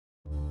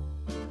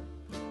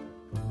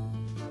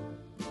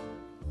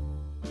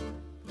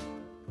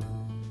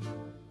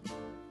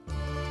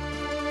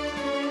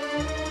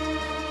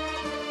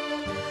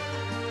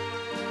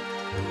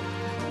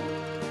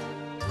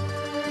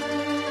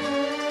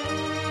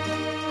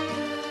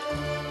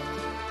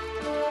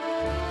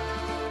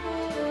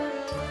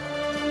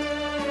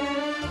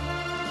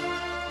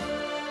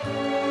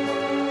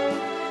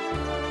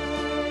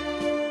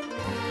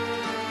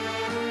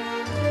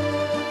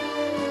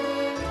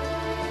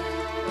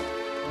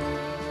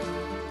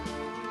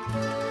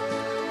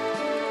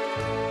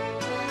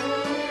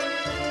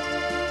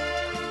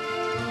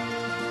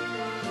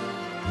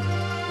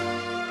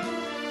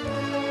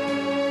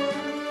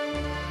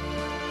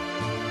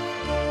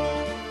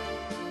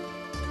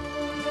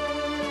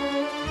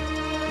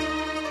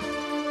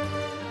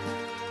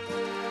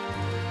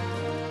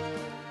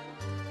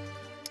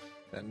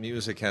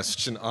music has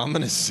such an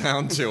ominous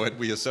sound to it.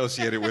 We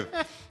associate it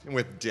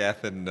with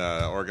death and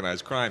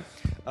organized crime.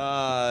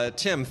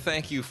 Tim,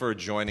 thank you for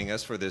joining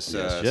us for this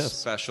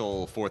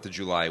special 4th of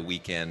July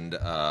weekend.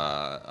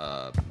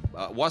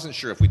 Wasn't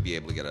sure if we'd be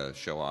able to get a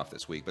show off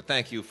this week, but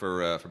thank you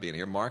for being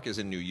here. Mark is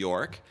in New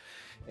York,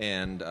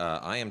 and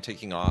I am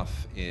taking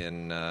off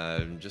in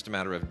just a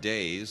matter of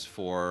days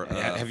for...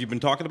 have you been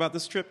talking about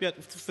this trip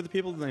yet for the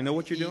people? Do they know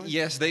what you're doing?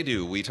 Yes, they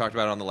do. We talked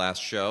about it on the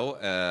last show.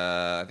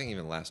 I think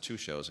even the last 2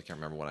 shows. I can't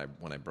remember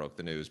when I broke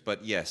the news.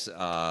 But yes,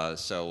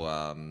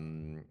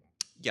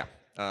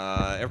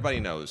 everybody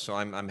knows. So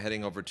I'm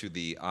heading over to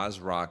the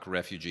Azraq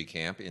refugee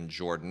camp in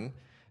Jordan,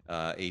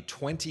 a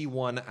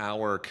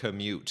 21-hour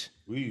commute.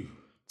 Ooh.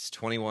 It's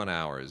 21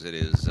 hours. It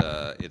is.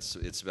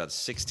 It's about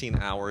 16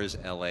 hours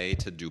L.A.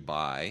 to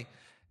Dubai,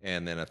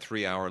 and then a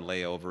 3-hour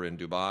layover in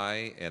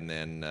Dubai, and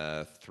then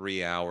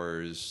 3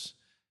 hours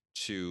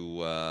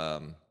to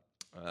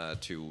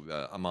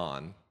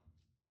Amman,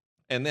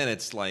 and then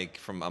it's like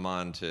from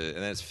Amman to, and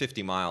then it's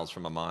 50 miles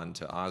from Amman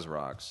to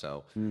Azraq.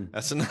 So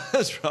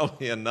that's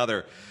probably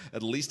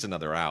at least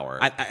another hour.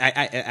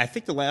 I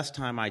think the last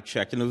time I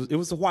checked, and it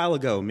was a while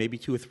ago, maybe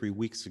 2 or 3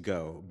 weeks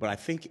ago, but I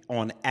think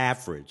on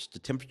average the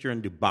temperature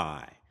in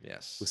Dubai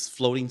was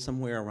floating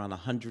somewhere around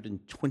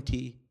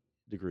 120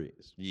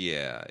 degrees.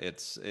 Yeah,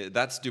 that's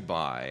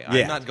Dubai.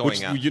 Yeah. I'm not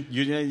going out.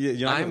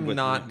 I'm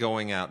not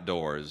going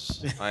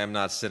outdoors. I am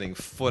not setting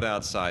foot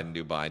outside in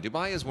Dubai.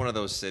 Dubai is one of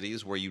those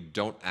cities where you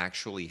don't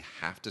actually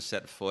have to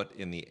set foot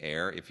in the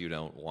air if you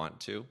don't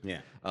want to.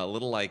 Yeah, a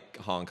little like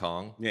Hong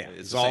Kong. Yeah,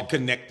 it's all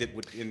connected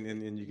with.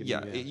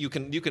 You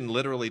can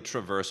literally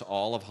traverse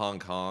all of Hong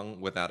Kong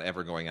without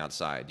ever going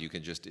outside. You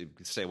can just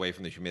stay away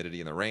from the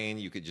humidity and the rain.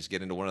 You could just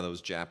get into one of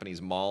those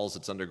Japanese malls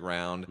that's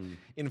underground.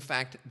 In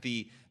fact,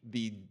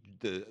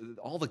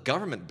 all the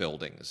government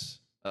buildings,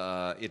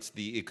 it's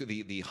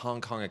the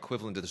Hong Kong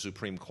equivalent to the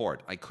Supreme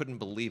Court. I couldn't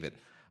believe it.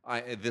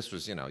 This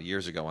was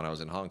years ago when I was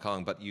in Hong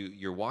Kong, but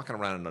you're walking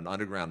around in an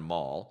underground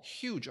mall,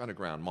 huge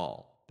underground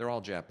mall. They're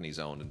all Japanese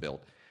owned and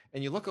built,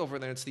 and you look over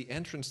there, and it's the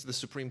entrance to the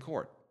Supreme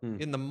Court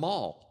in the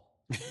mall.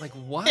 Like,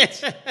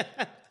 what?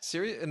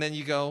 Serious? And then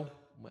you go,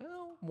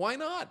 well, why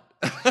not?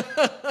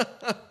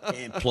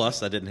 And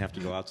plus, I didn't have to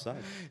go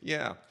outside.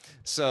 Yeah.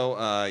 So,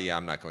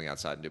 I'm not going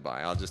outside in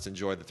Dubai. I'll just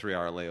enjoy the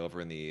 3-hour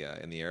layover in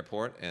the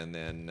airport, and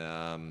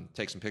then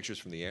take some pictures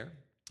from the air.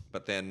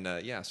 But then,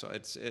 so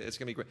it's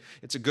gonna be great.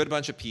 It's a good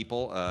bunch of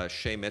people.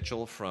 Shay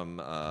Mitchell from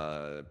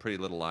Pretty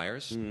Little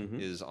Liars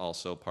is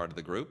also part of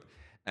the group,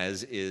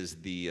 as is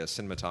the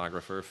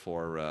cinematographer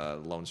for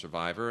Lone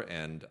Survivor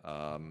and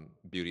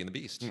Beauty and the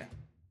Beast. Yeah.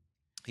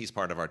 He's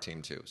part of our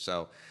team too.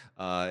 So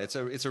it's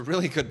a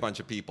really good bunch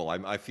of people.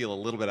 I feel a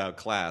little bit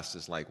outclassed.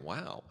 It's like,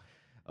 wow,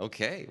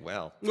 okay,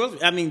 well. Well,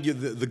 I mean,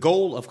 the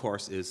goal, of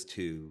course, is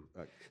to.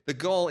 The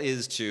goal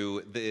is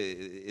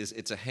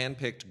it's a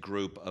handpicked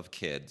group of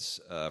kids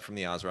from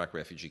the Azraq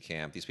refugee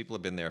camp. These people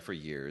have been there for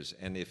years,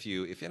 and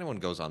if anyone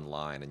goes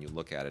online and you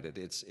look at it,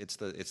 it's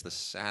the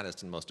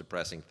saddest and most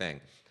depressing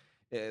thing.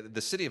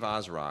 The city of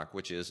Azraq,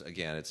 which is,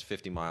 again, it's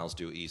 50 miles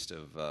due east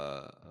of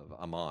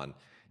Amman,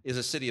 is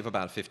a city of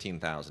about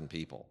 15,000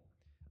 people.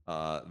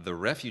 The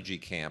refugee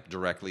camp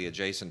directly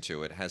adjacent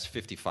to it has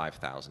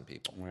 55,000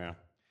 people. Yeah.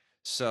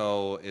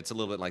 So it's a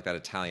little bit like that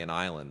Italian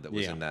island that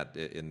was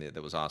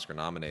that was Oscar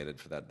nominated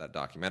for that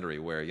documentary,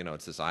 where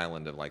it's this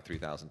island of like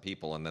 3,000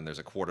 people, and then there's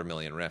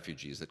 250,000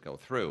 refugees that go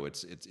through.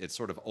 It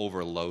sort of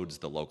overloads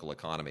the local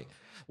economy.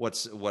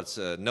 What's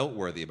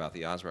noteworthy about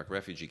the Azraq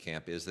refugee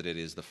camp is that it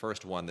is the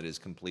first one that is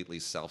completely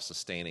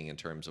self-sustaining in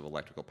terms of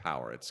electrical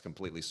power. It's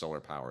completely solar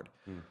powered,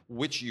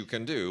 which you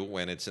can do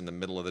when it's in the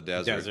middle of the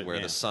desert where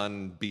the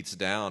sun beats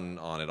down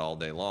on it all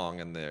day long,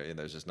 and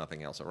there's just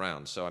nothing else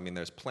around. So I mean,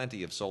 there's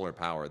plenty of solar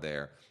power there.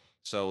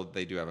 So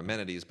they do have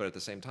amenities, but at the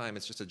same time,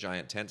 it's just a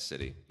giant tent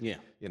city. Yeah,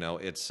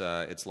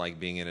 it's like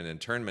being in an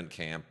internment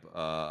camp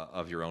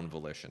of your own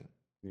volition.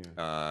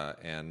 Yeah.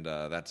 And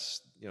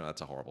that's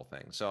a horrible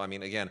thing. So I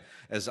mean, again,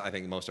 as I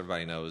think most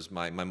everybody knows,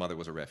 my mother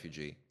was a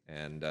refugee,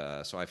 and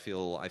so I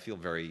feel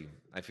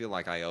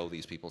like I owe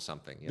these people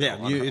something.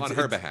 On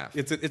her behalf.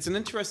 It's an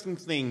interesting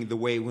thing, the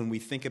way when we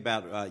think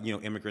about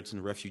immigrants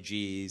and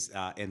refugees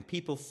and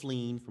people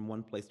fleeing from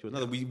one place to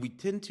another. We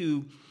tend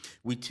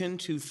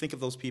to think of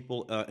those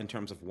people in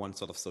terms of one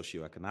sort of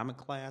socioeconomic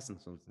class and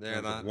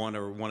one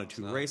or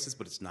two races,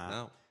 but it's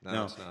not.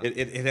 No, it's not.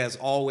 It has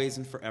always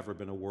and forever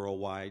been a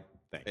worldwide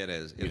thing. It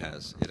is. It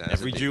has.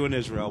 Every Jew in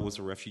Israel was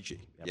a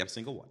refugee. Every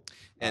single one.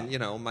 And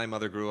my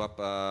mother grew up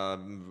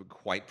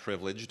quite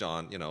privileged.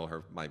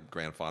 My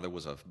grandfather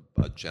was a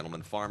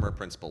gentleman farmer,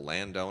 principal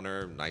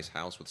landowner, nice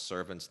house with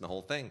servants, and the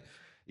whole thing.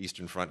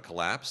 Eastern Front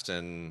collapsed,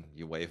 and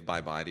you wave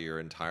bye-bye to your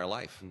entire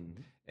life.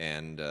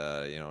 and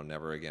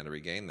never again to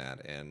regain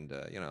that. And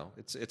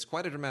it's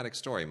quite a dramatic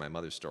story. My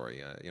mother's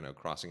story.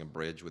 Crossing a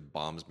bridge with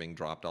bombs being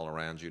dropped all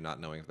around you, not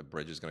knowing if the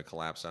bridge is going to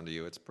collapse under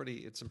you. It's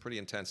some pretty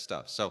intense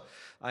stuff. So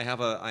I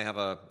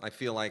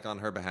feel like on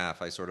her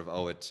behalf, I sort of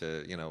owe it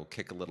to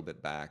kick a little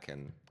bit back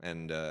and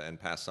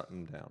pass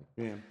something down.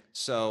 Yeah.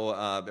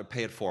 So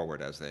pay it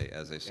forward, as they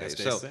say.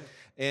 So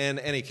in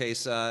any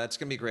case, it's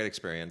going to be a great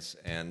experience.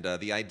 And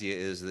the idea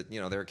is that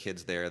there are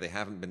kids there. They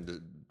haven't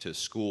been to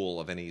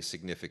school of any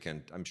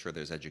significant. I'm sure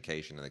there's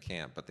education in the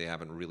camp, but they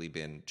haven't really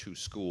been to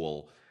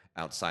school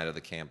outside of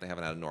the camp. They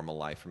haven't had a normal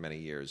life for many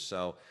years.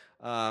 So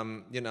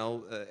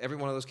every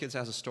one of those kids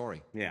has a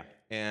story. Yeah.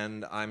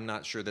 And I'm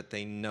not sure that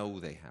they know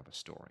they have a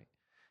story.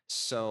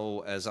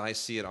 So as I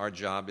see it, our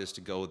job is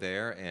to go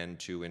there and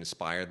to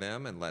inspire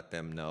them and let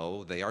them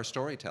know they are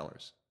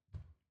storytellers.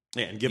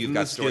 Yeah, and give them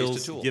the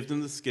skills. Give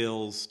them the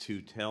skills to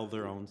tell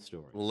their own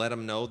story. Let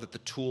them know that the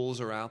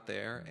tools are out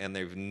there, and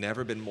they've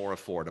never been more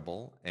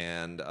affordable.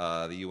 And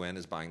the UN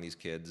is buying these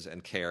kids,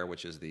 and CARE,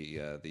 which is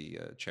the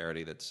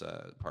charity that's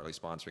partly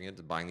sponsoring it,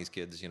 is buying these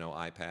kids,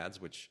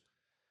 iPads, which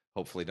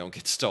hopefully don't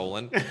get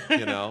stolen.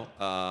 But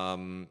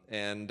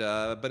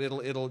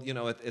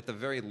it'll at the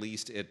very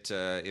least,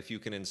 if you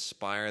can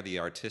inspire the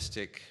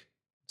artistic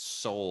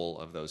soul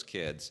of those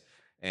kids.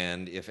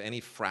 And if any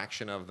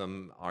fraction of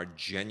them are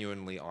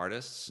genuinely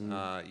artists,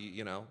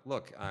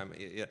 look,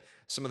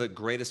 some of the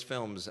greatest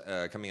films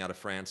coming out of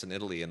France and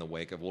Italy in the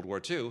wake of World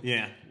War II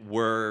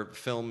were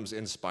films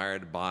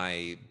inspired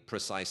by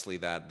precisely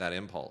that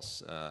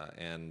impulse,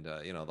 and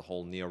the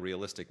whole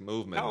neo-realistic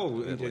movement. Oh,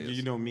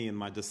 me and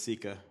my De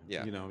Sica,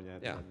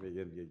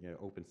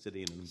 Open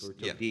City and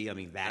Umberto D. I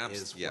mean, that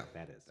is what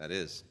that is. That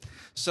is.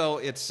 So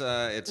it's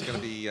going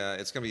to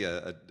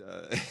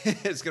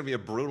be a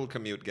brutal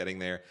commute getting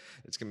there.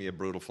 It's going to be a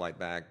brutal flight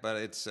back, but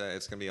it's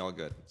going to be all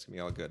good. It's going to be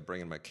all good.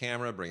 Bringing my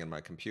camera, bringing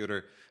my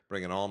computer,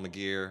 bringing all my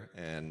gear,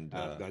 and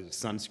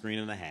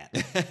sunscreen and a hat.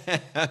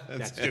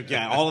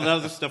 All of the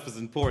other stuff is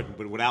important,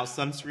 but without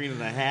sunscreen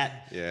and a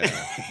hat,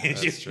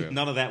 that's true.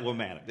 None of that will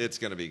matter. It's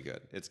going to be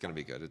good. It's going to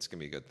be good. It's going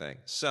to be a good thing.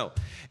 So,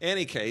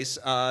 any case,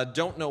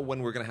 don't know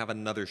when we're going to have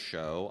another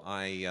show.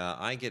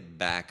 I get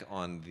back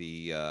on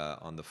the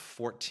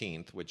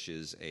 14th, which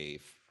is a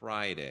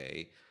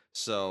Friday.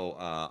 So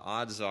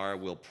odds are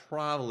we'll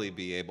probably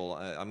be able.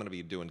 I'm going to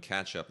be doing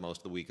catch up most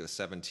of the week of the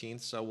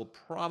 17th. So we'll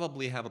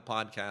probably have a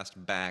podcast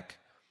back.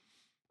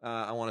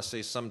 I want to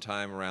say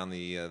sometime around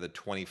the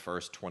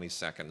 21st,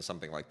 22nd,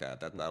 something like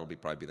that. That'll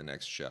probably be the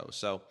next show.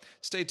 So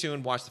stay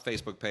tuned. Watch the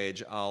Facebook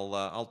page.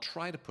 I'll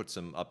try to put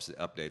some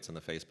updates on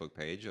the Facebook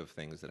page of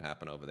things that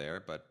happen over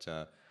there, but.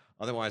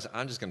 Otherwise,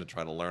 I'm just going to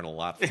try to learn a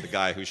lot from the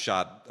guy who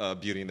shot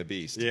Beauty and the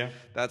Beast. Yeah,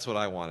 that's what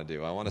I want to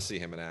do. I want to see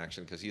him in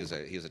action because he is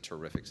a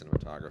terrific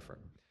cinematographer,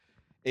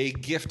 a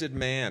gifted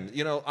man.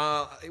 We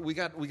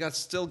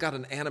still got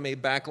an anime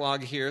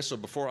backlog here. So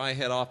before I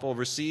head off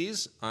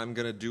overseas, I'm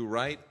going to do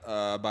right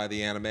by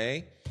the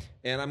anime,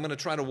 and I'm going to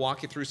try to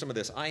walk you through some of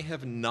this. I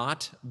have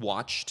not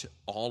watched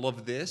all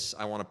of this.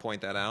 I want to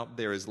point that out.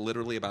 There is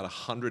literally about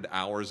 100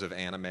 hours of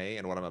anime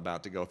in what I'm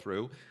about to go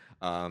through.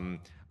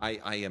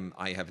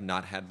 I have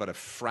not had but a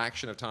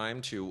fraction of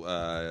time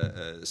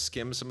to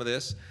skim some of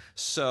this.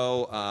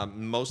 So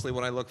mostly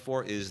what I look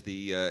for is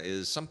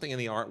something in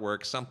the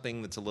artwork,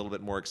 something that's a little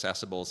bit more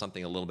accessible,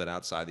 something a little bit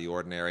outside the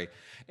ordinary.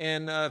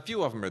 And a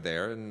few of them are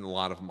there, and a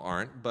lot of them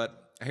aren't.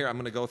 But here, I'm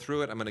going to go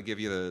through it. I'm going to give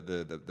you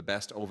the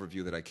best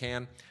overview that I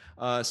can.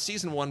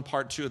 Season 1,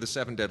 Part 2 of the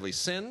 7 Deadly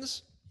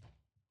Sins,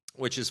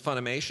 which is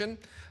Funimation.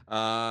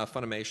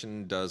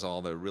 Funimation does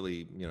all the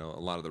really, a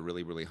lot of the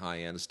really, really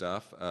high-end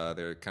stuff.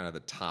 They're kind of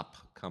the top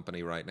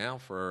company right now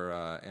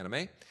for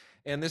anime.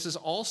 And this is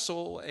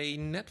also a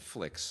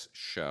Netflix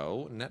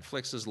show.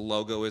 Netflix's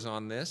logo is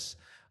on this.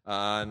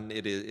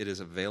 It is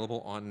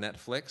available on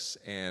Netflix,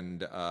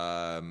 and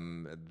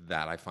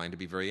that I find to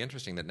be very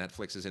interesting, that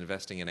Netflix is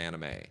investing in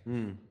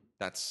anime.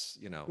 That's,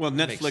 well,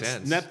 makes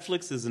sense.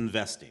 Netflix is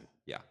investing.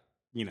 Yeah.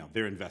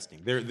 They're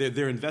investing.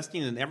 They're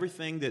investing in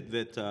everything that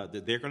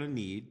they're going to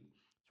need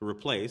to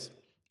replace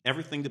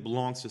everything that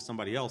belongs to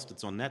somebody else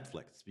that's on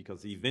Netflix,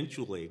 because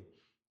eventually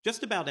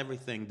just about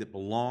everything that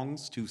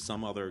belongs to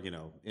some other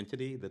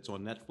entity that's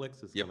on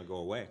Netflix is going to go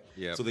away.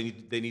 Yep. So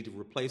they need to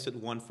replace it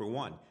one for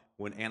one.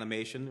 When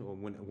animation, or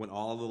when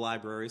all the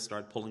libraries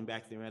start pulling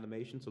back their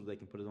animation so they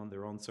can put it on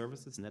their own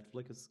services,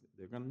 Netflix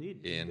they're going to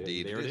need it.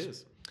 Indeed, there it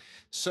is.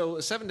 So,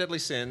 7 Deadly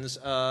Sins,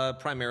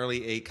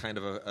 primarily a kind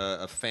of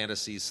a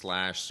fantasy /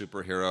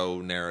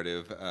 superhero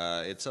narrative.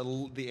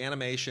 The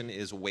animation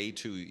is way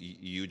too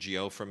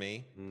Yu-Gi-Oh for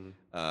me.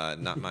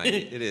 Not my.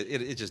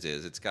 It just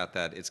is. It's got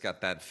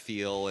that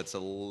feel. It's a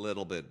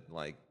little bit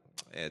like.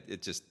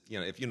 It just,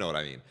 if you know what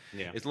I mean.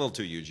 Yeah. It's a little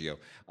too Yu-Gi-Oh.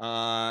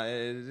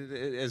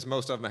 As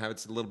most of them have,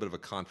 it's a little bit of a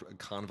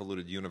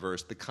convoluted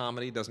universe. The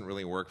comedy doesn't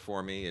really work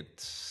for me.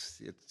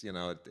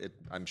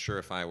 I'm sure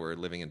if I were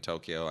living in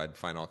Tokyo, I'd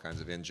find all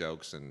kinds of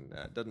in-jokes, and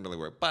it doesn't really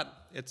work. But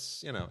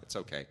it's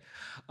okay.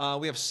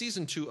 We have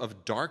Season 2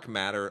 of Dark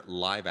Matter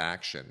live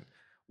action,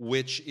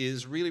 which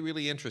is really,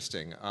 really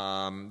interesting.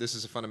 This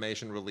is a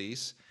Funimation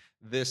release.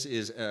 This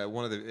is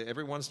one of the,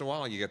 every once in a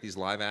while you get these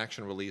live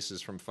action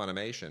releases from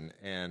Funimation,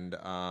 and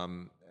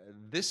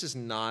this is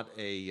not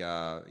a,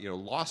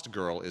 Lost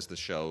Girl is the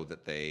show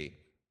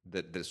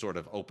that sort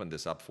of opened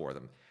this up for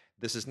them.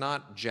 This is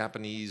not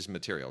Japanese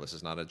material. This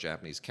is not a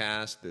Japanese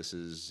cast. This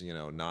is,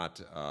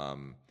 not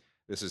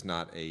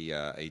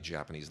a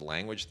Japanese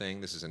language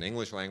thing. This is an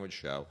English language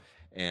show.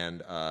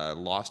 And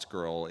Lost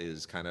Girl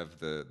is kind of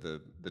the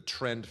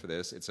trend for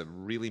this. It's a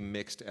really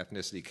mixed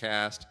ethnicity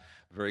cast,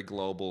 very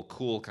global,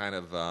 cool kind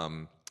of.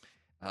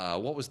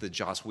 What was the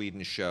Joss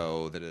Whedon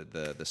show?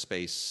 The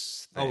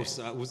space thing? Oh,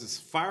 so, was this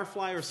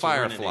Firefly or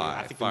Firefly? Serenity?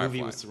 I think Firefly. the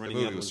movie was Serenity.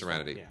 The movie was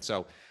Serenity. Yeah.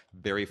 So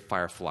very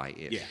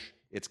Firefly-ish. Yeah.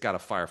 It's got a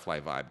Firefly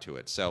vibe to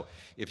it. So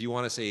if you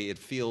want to say it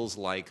feels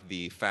like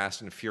the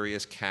Fast and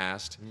Furious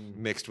cast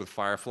mixed with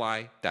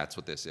Firefly, that's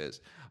what this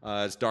is.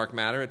 It's Dark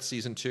Matter. It's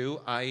season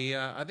 2.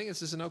 I think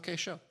this is an okay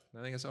show.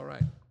 I think it's all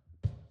right.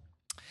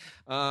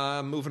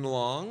 Moving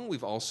along,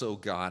 we've also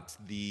got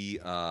the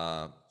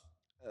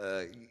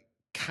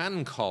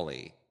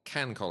Kancole,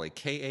 Kancolle.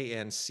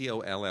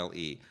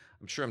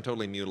 I'm sure I'm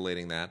totally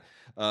mutilating that.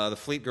 The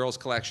Fleet Girls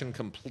Collection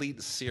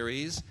Complete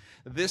Series.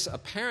 This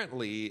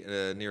apparently,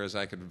 near as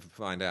I could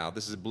find out,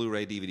 this is a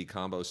Blu-ray DVD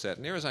combo set.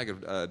 Near as I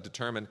could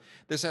determine,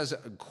 this has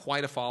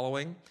quite a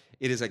following.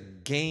 It is a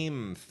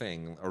game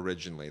thing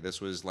originally. This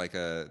was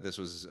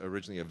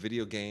originally a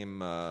video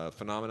game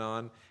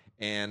phenomenon,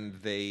 and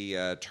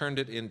they turned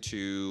it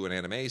into an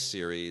anime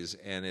series,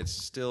 and it's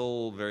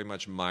still very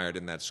much mired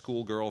in that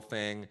schoolgirl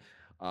thing.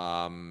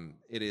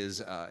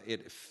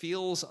 It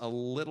feels a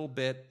little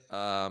bit.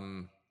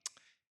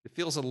 It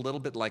feels a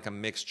little bit like a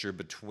mixture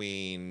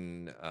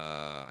between.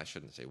 I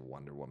shouldn't say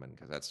Wonder Woman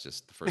because that's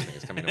just the first thing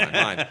that's coming to my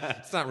mind.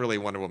 It's not really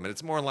Wonder Woman.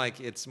 It's more like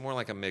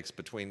a mix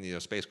between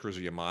Space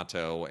Cruiser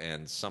Yamato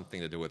and something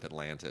to do with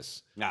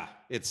Atlantis. Nah.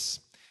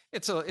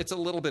 It's a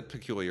little bit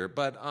peculiar,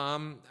 but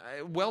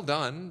well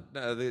done.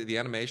 The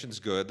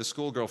animation's good. The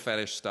schoolgirl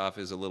fetish stuff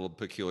is a little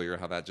peculiar,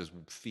 how that just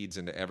feeds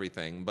into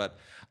everything. But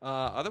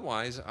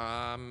otherwise,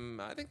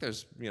 I think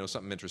there's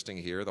something interesting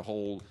here. The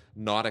whole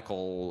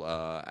nautical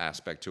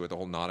aspect to it, the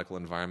whole nautical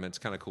environment's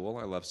kind of cool.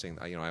 I love seeing.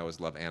 I always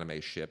love anime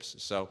ships.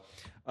 So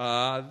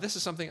this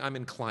is something I'm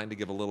inclined to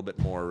give a little bit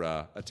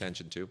more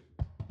attention to.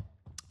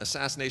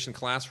 Assassination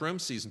Classroom,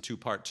 Season 2,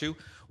 Part 2,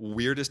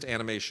 weirdest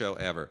anime show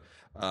ever.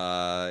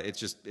 It's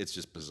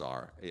just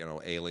bizarre.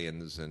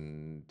 Aliens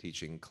and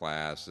teaching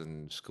class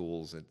and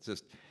schools.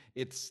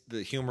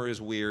 The humor is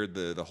weird.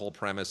 The whole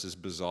premise is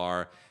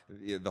bizarre.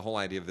 The whole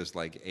idea of this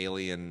like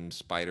alien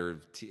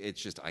spider.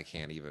 I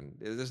can't even.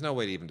 There's no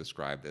way to even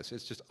describe this.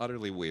 It's just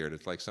utterly weird.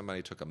 It's like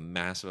somebody took a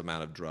massive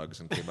amount of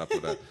drugs and came up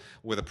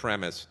with a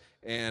premise.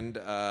 And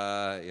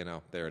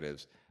there it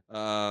is.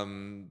 But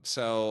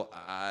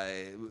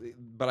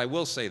I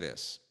will say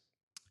this,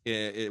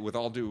 with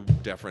all due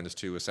deference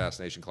to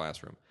Assassination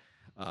Classroom,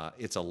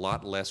 it's a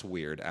lot less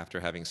weird after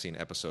having seen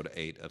episode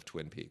 8 of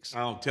Twin Peaks.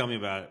 Oh, tell me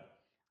about it,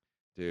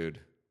 dude.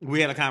 We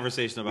had a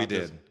conversation about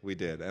this. We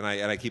did, and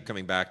I keep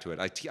coming back to it.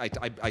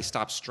 I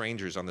stop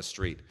strangers on the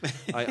street.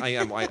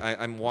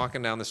 I'm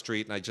walking down the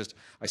street, and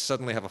I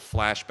suddenly have a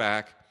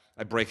flashback.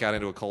 I break out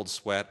into a cold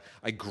sweat.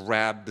 I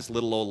grab this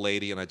little old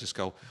lady, and I just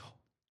go,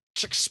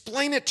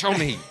 explain it to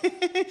me.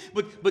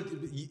 but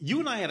you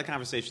and I had a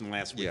conversation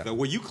last week, though,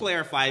 where you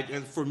clarified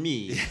for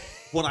me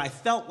what I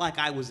felt like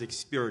I was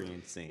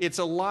experiencing. It's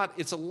a lot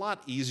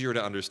easier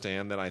to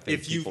understand than I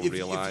think people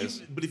realize.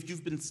 But if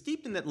you've been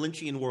steeped in that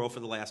Lynchian world for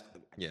the last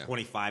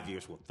 25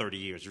 years, 30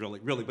 years,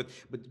 really,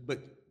 but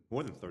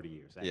more than 30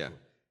 years, actually. Yeah.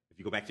 If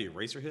you go back to your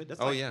Eraserhood,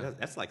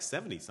 that's like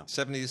 70-something.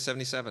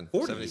 77,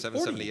 40,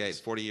 78, years.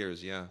 40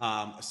 years, yeah.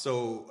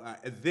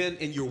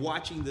 And you're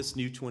watching this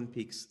new Twin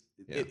Peaks.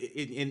 Yeah.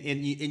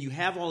 And you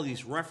have all of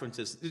these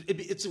references.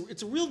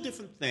 It's a real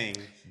different thing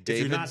if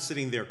you're not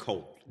sitting there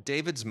cold.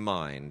 David's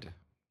mind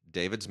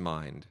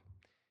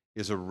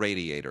is a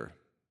radiator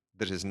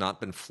that has not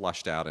been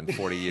flushed out in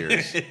 40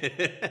 years.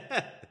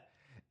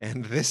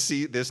 And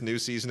this new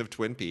season of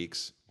Twin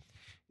Peaks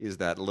is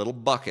that little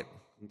bucket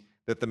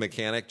that the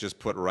mechanic just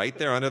put right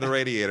there under the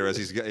radiator as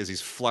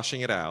he's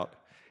flushing it out.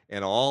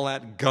 And all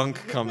that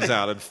gunk comes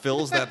out and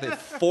fills that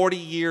 40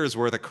 years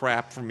worth of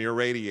crap from your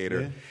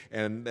radiator. Yeah.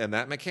 And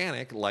that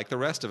mechanic, like the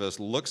rest of us,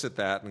 looks at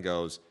that and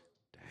goes,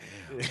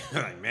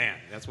 damn. Like, man,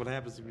 that's what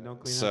happens if you don't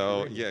clean it out.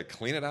 So, yeah,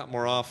 clean it out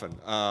more often.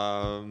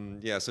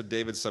 So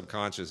David's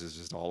subconscious is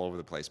just all over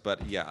the place.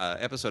 But,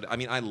 episode,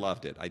 I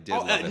loved it. I did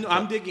love it. No,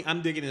 I'm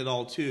digging it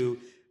all, too.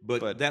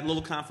 But that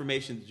little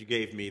confirmation that you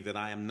gave me that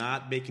I am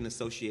not making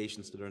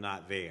associations that are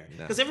not there.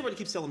 Because everybody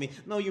keeps telling me,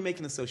 no, you're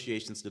making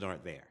associations that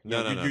aren't there.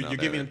 You're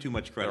giving them too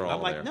much credit.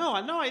 I'm like, no,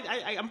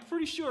 I'm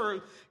pretty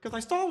sure, because I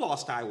saw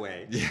Lost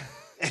Highway. Yeah.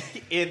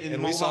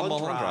 and we saw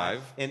Mulholland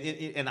Drive.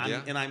 And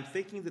I'm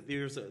thinking that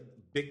there's a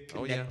big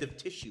connective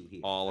tissue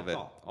here. All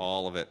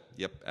of it.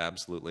 Yep,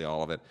 absolutely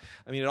all of it.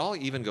 It all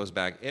even goes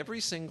back. Every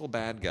single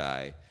bad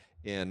guy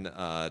in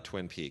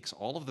Twin Peaks,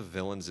 all of the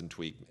villains in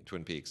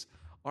Twin Peaks,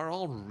 are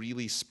all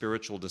really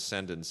spiritual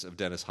descendants of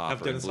Dennis Hopper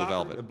Of Dennis and Blue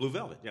Hopper, Velvet. Blue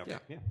Velvet, yeah, Yeah,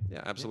 yeah.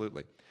 yeah,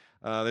 absolutely.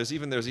 There's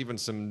even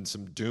some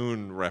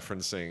Dune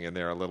referencing in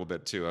there a little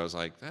bit too. I was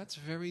like, that's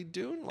very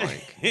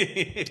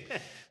Dune-like.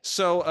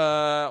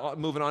 So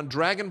moving on,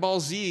 Dragon Ball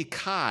Z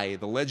Kai,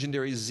 the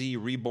legendary Z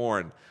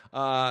Reborn.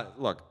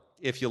 Look,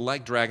 if you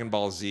like Dragon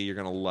Ball Z, you're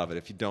gonna love it.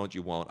 If you don't,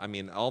 you won't. I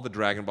mean, all the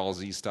Dragon Ball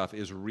Z stuff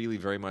is really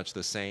very much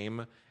the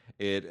same.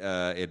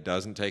 It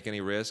doesn't take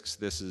any risks.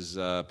 This is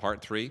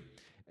part 3,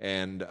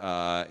 and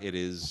it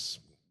is.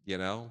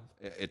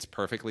 It's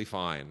perfectly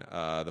fine.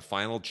 The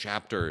final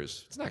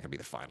chapters. It's not going to be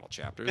the final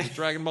chapters. It's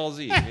Dragon Ball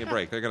Z. Give me a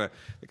break.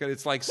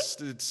 It's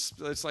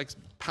like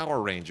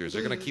Power Rangers.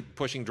 They're gonna keep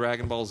pushing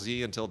Dragon Ball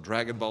Z until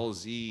Dragon Ball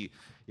Z,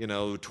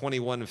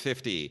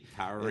 2150.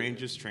 Power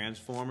Rangers,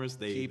 Transformers,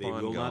 they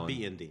will not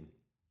be ending.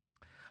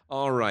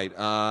 All right.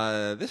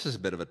 This is a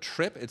bit of a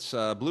trip. It's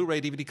a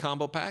Blu-ray DVD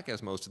combo pack,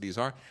 as most of these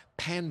are.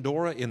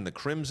 Pandora in the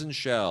Crimson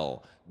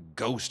Shell.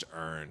 Ghost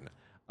Urn.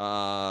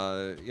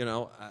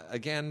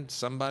 Again,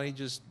 somebody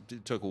just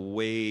took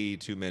way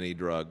too many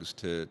drugs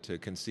to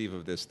conceive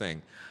of this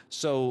thing.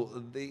 So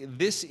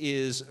this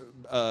is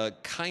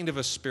kind of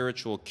a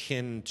spiritual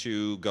kin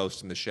to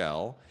Ghost in the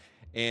Shell,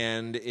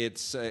 and it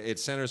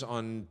centers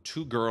on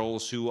 2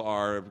 girls who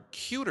are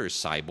cuter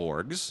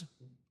cyborgs.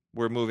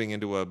 We're moving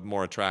into a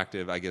more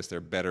attractive, I guess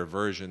they're better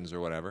versions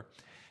or whatever.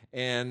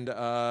 And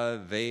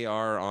they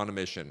are on a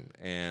mission.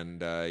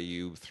 And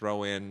you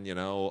throw in,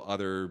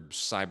 other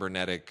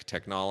cybernetic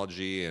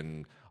technology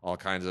and all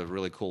kinds of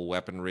really cool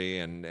weaponry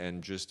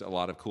and just a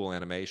lot of cool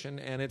animation,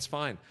 and it's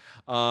fine.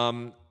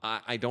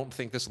 I don't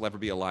think this will ever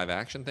be a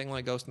live-action thing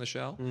like Ghost in the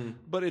Shell,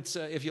 but it's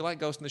if you like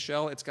Ghost in the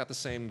Shell, it's got the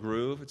same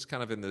groove. It's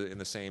kind of in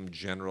the same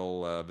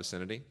general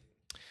vicinity.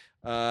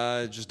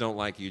 Just don't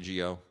like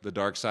Yu-Gi-Oh! The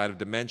Dark Side of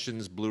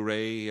Dimensions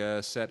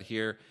Blu-ray set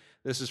here.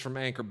 This is from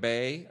Anchor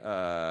Bay,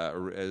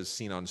 as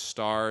seen on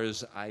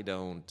Stars.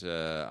 It's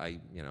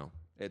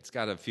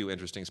got a few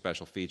interesting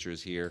special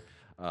features here,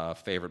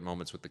 favorite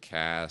moments with the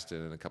cast,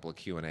 and a couple of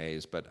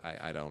Q&As, but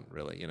I don't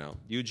really,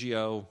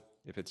 Yu-Gi-Oh!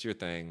 If it's your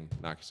thing,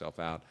 knock yourself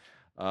out.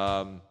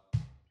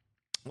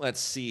 Let's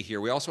see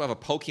here. We also have a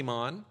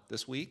Pokemon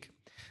this week.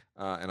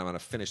 And I'm going to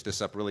finish this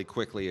up really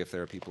quickly if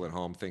there are people at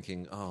home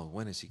thinking, oh,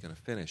 when is he going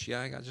to finish? Yeah,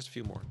 I got just a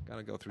few more. Got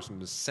to go through some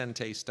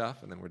Sente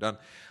stuff, and then we're done.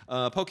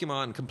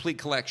 Pokemon Complete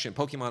Collection,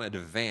 Pokemon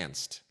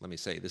Advanced. Let me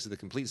say, this is the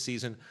complete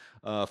season,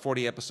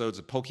 40 episodes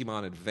of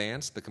Pokemon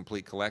Advanced, the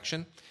complete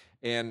collection.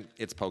 And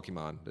it's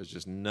Pokemon. There's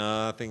just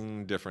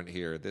nothing different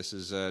here. This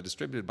is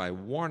distributed by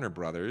Warner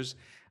Brothers,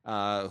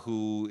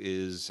 who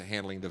is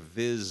handling the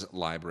Viz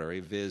library.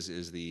 Viz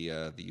is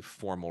the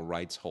formal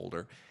rights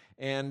holder.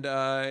 And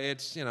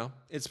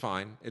it's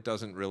fine. It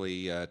doesn't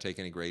really take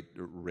any great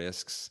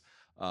risks.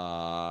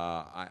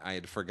 I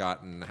had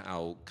forgotten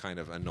how kind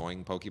of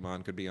annoying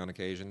Pokemon could be on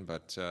occasion,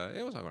 but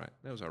it was all right.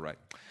 It was all right.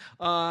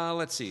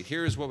 Let's see.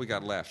 Here's what we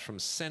got left from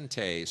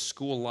Sente,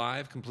 School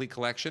Live Complete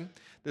Collection.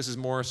 This is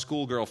more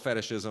schoolgirl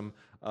fetishism,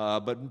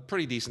 but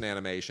pretty decent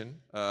animation.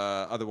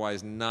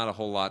 Otherwise, not a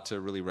whole lot to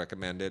really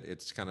recommend it.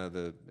 It's kind of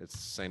it's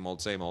same old,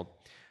 same old.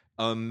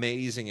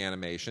 Amazing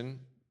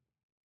animation.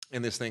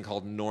 In this thing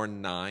called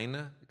Norn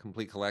 9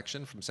 Complete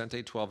Collection from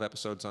Sente, 12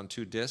 episodes on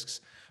 2 discs.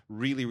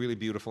 Really, really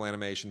beautiful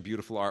animation,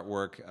 beautiful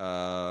artwork,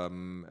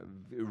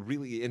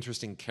 really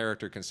interesting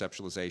character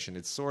conceptualization.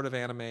 It's sort of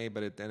anime,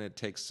 but then it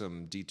takes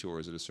some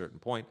detours at a certain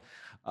point.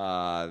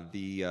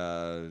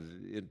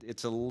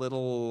 It's a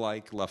little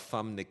like La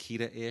Femme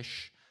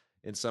Nikita-ish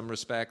in some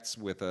respects,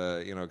 with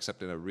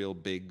except in a real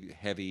big,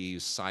 heavy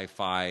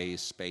sci-fi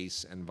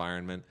space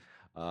environment.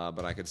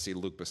 But I could see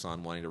Luc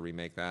Besson wanting to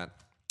remake that.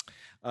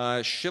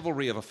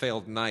 Chivalry of a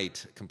Failed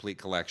Knight Complete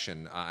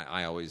Collection.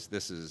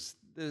 This is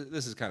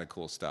kind of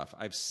cool stuff.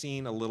 I've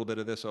seen a little bit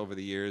of this over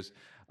the years.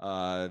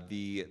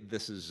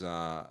 This is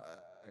a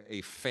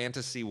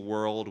fantasy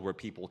world where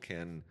people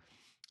can.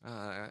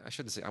 I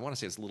shouldn't say. I want to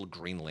say it's a little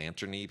Green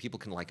Lantern-y. People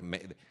can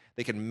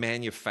they can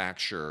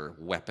manufacture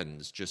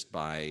weapons just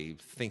by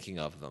thinking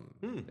of them.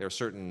 There are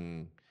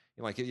certain.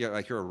 Like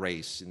you're a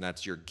race, and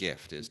that's your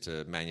gift, is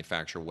to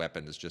manufacture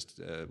weapons just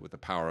with the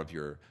power of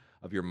your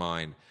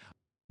mind.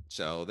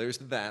 So there's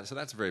that. So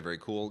that's very, very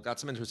cool. Got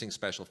some interesting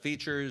special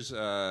features. Some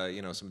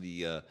of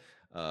the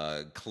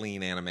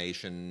clean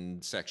animation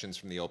sections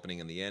from the opening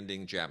and the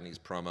ending, Japanese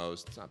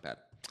promos. It's not bad.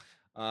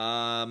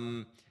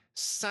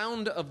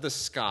 Sound of the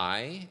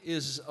Sky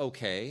is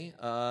okay.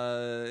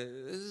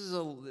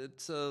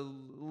 It's a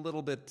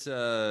little bit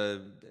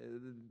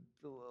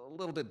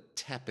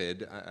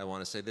tepid. I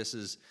want to say this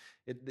is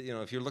it.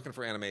 If you're looking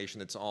for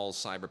animation, it's all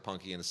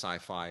cyberpunky and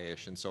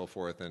sci-fi-ish and so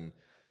forth, and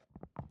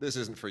this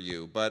isn't for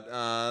you, but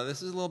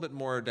this is a little bit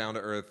more down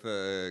to earth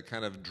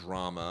kind of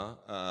drama,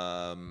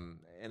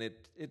 and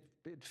it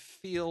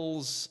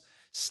feels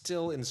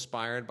still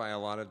inspired by a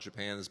lot of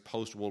Japan's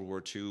post World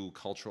War II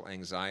cultural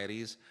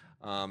anxieties.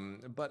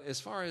 But as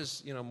far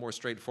as more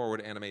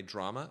straightforward anime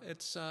drama,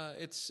 it's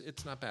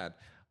not bad.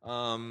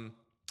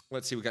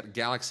 Let's see, we got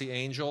Galaxy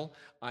Angel.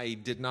 I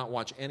did not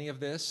watch any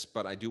of this,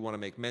 but I do want to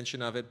make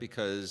mention of it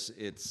because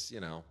it's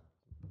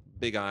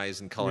big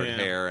eyes and colored Yeah.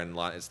 hair, and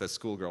it's the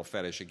schoolgirl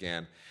fetish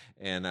again,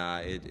 and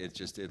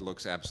it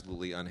looks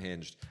absolutely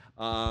unhinged.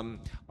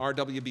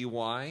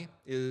 RWBY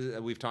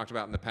we've talked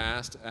about in the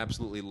past.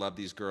 Absolutely love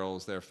these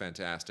girls; they're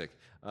fantastic.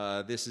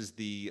 This is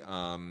the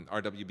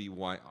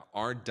RWBY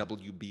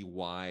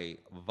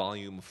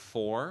Volume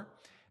 4.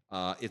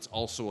 It's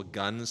also a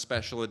gun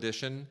special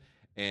edition.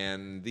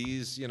 And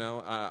these,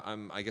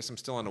 I guess I'm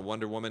still on a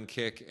Wonder Woman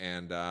kick,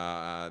 and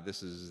this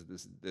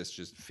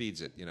just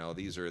feeds it.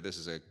 This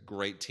is a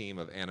great team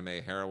of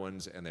anime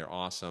heroines, and they're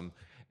awesome.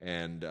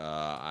 And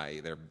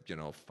they're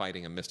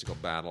fighting a mystical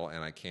battle,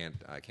 and I can't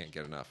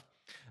get enough.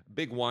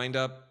 Big wind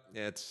up.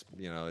 It's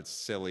it's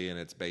silly and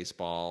it's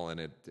baseball, and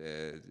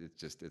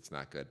it's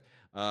not good.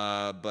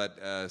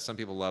 But some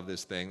people love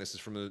this thing. This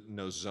is from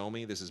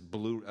Nozomi. This is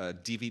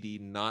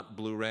DVD, not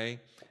Blu-ray.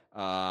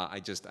 I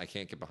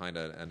can't get behind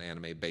an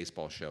anime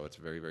baseball show. It's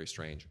very, very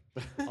strange.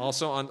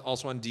 also on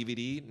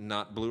DVD,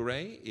 not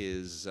Blu-ray,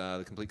 is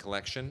the complete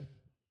collection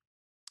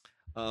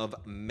of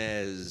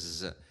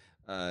Mez,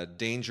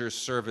 Danger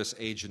Service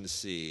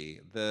Agency.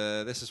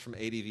 This is from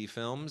ADV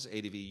Films.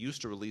 ADV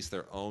used to release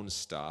their own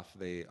stuff.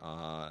 They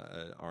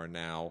are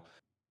now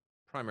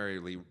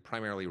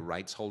primarily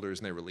rights holders,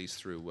 and they release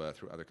through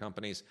other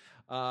companies.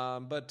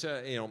 But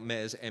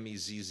Mez,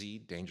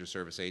 MEZZ, Danger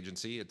Service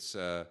Agency. It's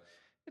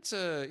it's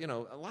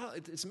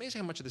amazing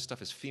how much of this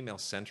stuff is female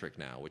centric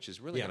now, which is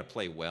really going to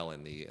play well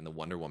in the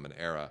Wonder Woman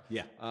era.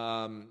 Yeah.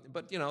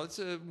 But it's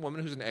a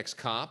woman who's an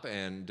ex-cop,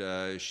 and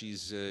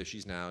she's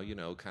now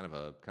kind of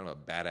a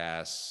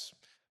badass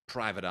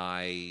private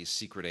eye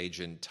secret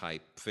agent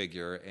type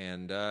figure,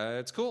 and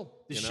it's cool.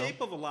 The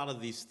shape of a lot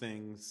of these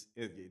things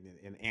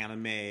in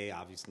anime,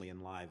 obviously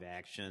in live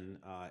action,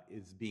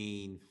 is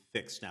being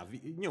fixed now.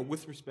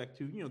 With respect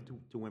to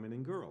to women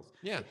and girls.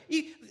 Yeah.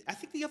 I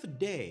think the other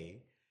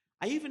day,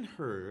 I even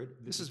heard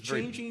this is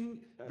changing,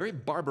 very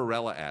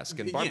Barbarella-esque,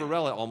 and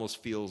Barbarella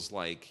almost feels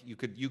like you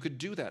could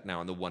do that now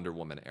in the Wonder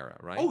Woman era,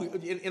 right? Oh,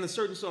 in a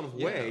certain sort of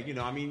way,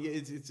 I mean,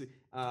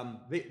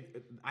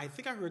 I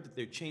think I heard that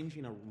they're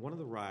changing one of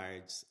the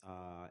rides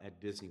at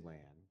Disneyland.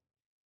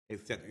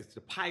 It's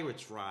the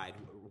Pirates ride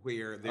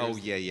where there's... Oh,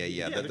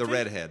 yeah. The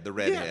redhead.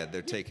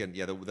 They're taking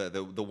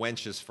the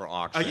wenches for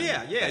auction.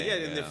 Yeah.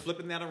 And they're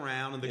flipping that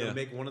around, and they're going to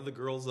make one of the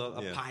girls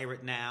a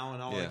pirate now,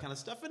 and all that kind of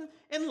stuff.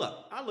 And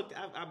look,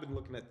 I've been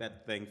looking at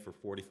that thing for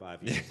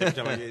 45 years.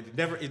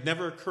 It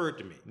never occurred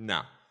to me.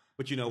 No.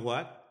 But you know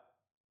what?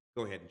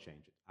 Go ahead and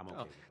change it. I'm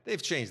okay.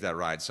 They've changed that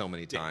ride so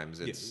many times.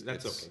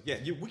 That's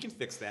okay. Yeah, we can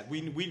fix that.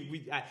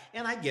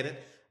 And I get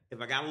it. If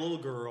I got a little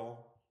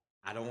girl,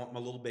 I don't want my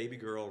little baby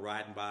girl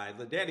riding by.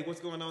 Daddy, what's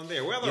going on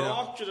there? Well, they're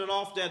auctioning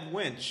off that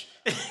winch.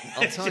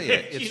 I'll tell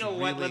you. You know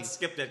what? Let's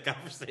skip that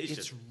conversation.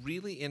 It's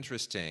really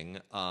interesting.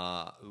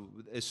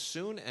 As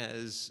soon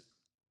as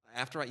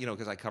after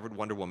because I covered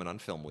Wonder Woman on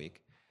Film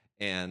Week,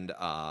 and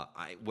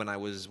when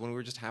we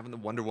were just having the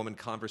Wonder Woman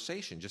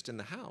conversation just in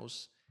the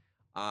house,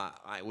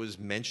 I was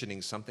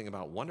mentioning something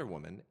about Wonder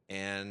Woman,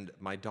 and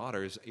my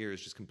daughter's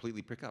ears just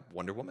completely prick up.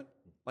 Wonder Woman?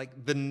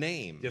 Like the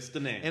name. Just the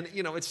name. And,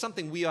 it's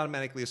something we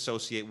automatically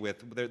associate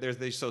with. There's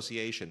the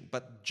association.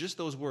 But just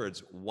those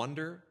words,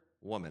 Wonder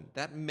Woman,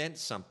 that meant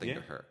something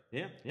to her.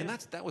 Yeah. And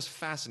that was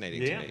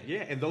fascinating to me.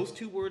 Yeah. And those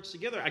two words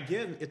together,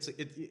 again,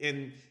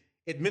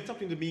 it meant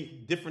something to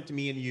me, different to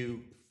me and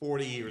you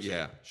 40 years ago.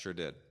 Yeah, sure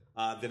did.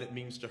 Than it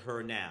means to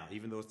her now,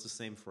 even though it's the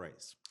same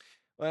phrase.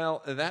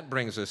 Well, that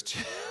brings us to...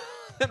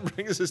 That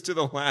brings us to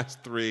the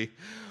last three,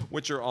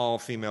 which are all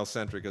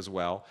female-centric as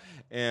well.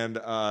 And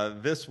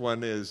this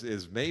one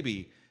is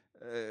maybe...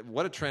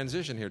 what a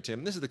transition here,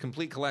 Tim. This is the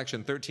complete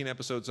collection, 13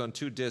 episodes on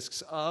 2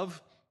 discs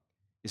of...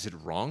 Is it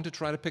wrong to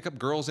try to pick up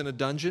girls in a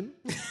dungeon?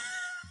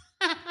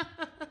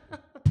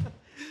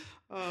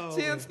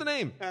 See, that's the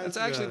name. That's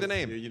actually the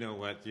name. You know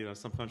what?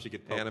 Sometimes you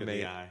get poked in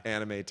the eye.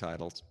 Anime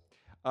titles.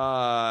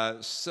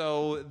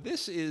 So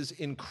this is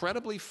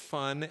incredibly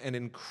fun and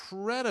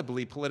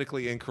incredibly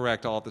politically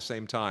incorrect all at the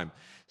same time.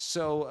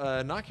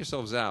 So knock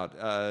yourselves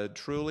out.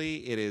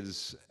 Truly, it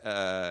is.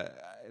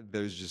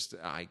 There's just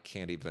I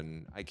can't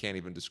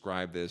even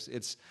describe this.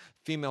 It's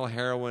female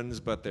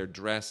heroines, but they're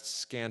dressed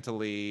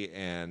scantily,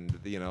 and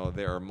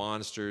there are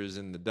monsters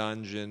in the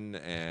dungeon,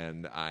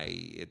 and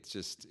it's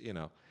just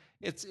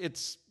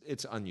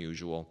it's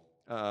unusual,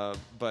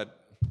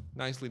 but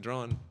nicely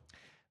drawn.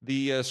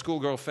 The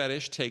schoolgirl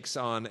fetish takes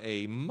on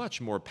a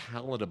much more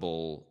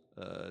palatable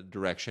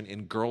direction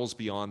in Girls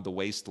Beyond the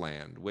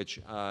Wasteland, which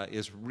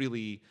is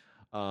really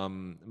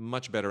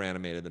much better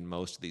animated than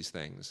most of these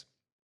things.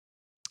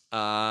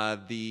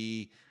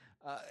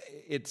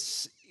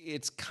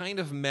 It's kind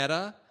of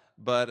meta,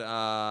 but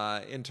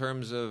in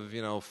terms of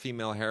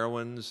female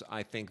heroines,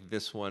 I think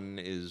this one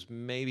is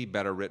maybe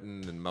better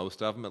written than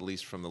most of them, at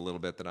least from the little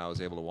bit that I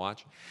was able to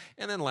watch.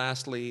 And then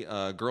lastly,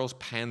 Girls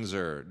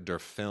Panzer der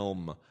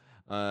Film.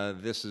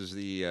 This is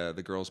the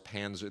Girls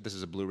Panzer. This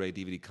is a Blu-ray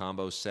DVD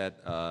combo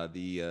set.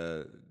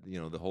 The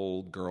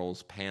whole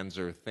Girls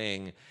Panzer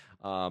thing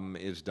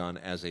is done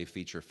as a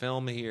feature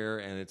film here,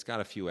 and it's got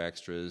a few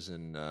extras,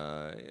 and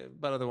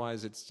but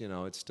otherwise, it's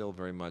still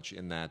very much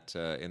in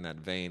that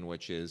vein,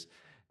 which is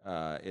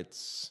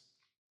it's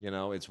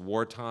it's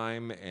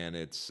wartime and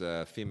it's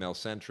female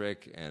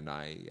centric, and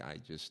I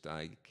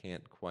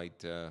can't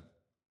quite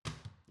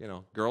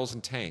girls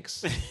and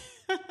tanks.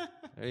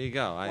 There you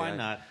go. Why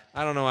not?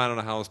 I don't know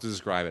how else to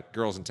describe it.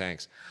 Girls and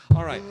tanks.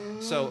 All right.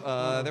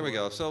 So there we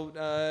go. So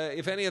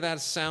if any of that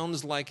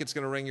sounds like it's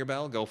going to ring your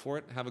bell, go for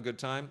it. Have a good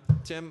time.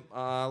 Tim,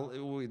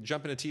 we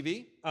jump into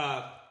TV?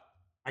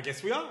 I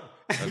guess we are.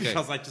 Okay.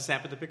 Because I just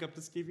happened to pick up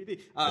this DVD.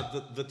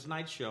 The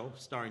Tonight Show,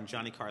 starring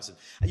Johnny Carson.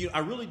 I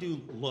really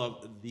do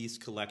love these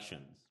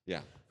collections.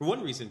 Yeah. For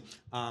one reason,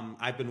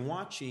 I've been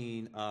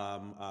watching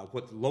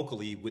what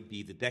locally would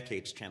be the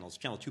Decades channels,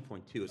 Channel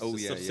 2.2. It's a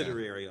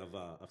subsidiary of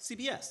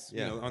CBS.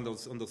 Yeah. On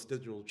those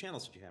digital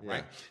channels that you have, Yeah.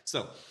 right?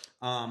 So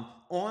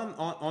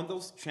on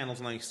those channels,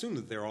 and I assume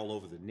that they're all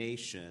over the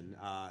nation.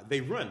 They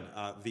run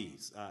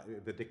these,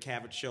 the Dick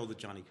Cavett Show, the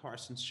Johnny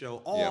Carson Show,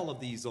 all of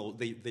these.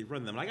 They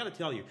run them, and I got to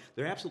tell you,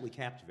 they're absolutely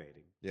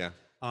captivating. Yeah.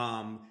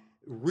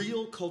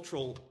 Real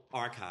cultural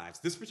archives.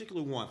 This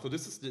particular one, so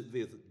this is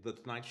the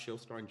Tonight Show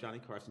starring Johnny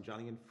Carson,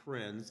 Johnny and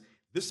Friends.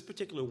 This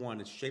particular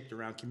one is shaped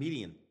around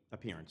comedian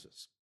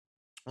appearances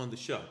on the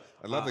show.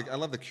 I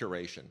love the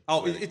curation.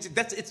 Oh, it's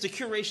the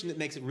curation that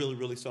makes it really,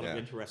 really sort of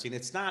interesting.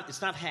 It's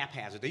not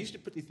haphazard. They used to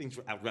put these things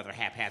out rather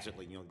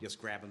haphazardly, just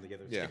grab them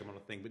together and stick them on a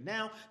thing. But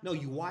now, no,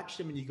 you watch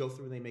them and you go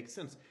through and they make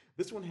sense.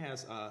 This one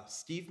has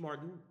Steve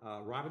Martin,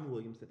 Robin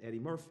Williams, and Eddie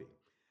Murphy.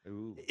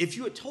 Ooh. If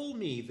you had told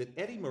me that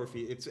Eddie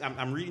Murphy,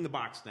 I'm reading the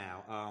box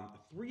now,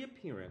 3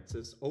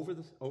 appearances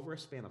over a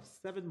span of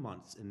 7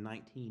 months in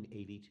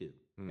 1982,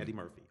 Eddie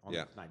Murphy on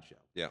The Tonight Show.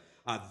 Yeah.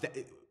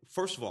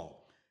 First of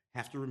all,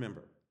 have to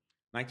remember,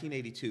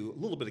 1982, a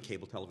little bit of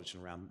cable television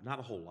around, not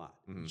a whole lot.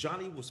 Mm-hmm.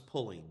 Johnny was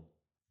pulling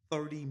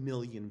 30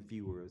 million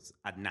viewers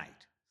a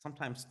night,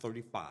 sometimes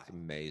 35. That's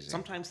amazing.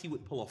 Sometimes he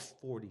would pull a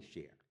 40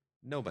 share.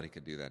 Nobody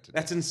could do that today.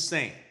 That's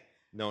insane.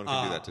 No one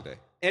could do that today.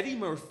 Eddie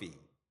Murphy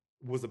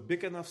was a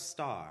big enough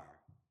star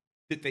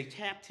that they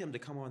tapped him to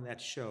come on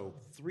that show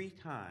 3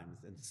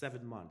 times in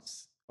 7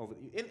 months.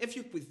 And if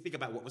you think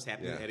about what was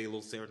happening to Eddie, a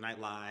little Saturday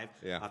Night Live,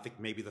 I think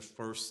maybe the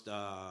first...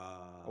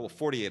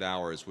 48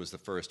 Hours was the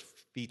first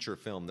feature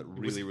film that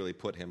really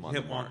put him on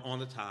the mark. On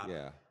the top.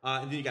 Yeah.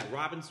 And then you got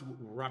Robin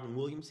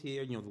Williams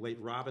here, the late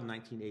Robin,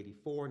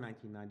 1984,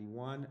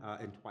 1991,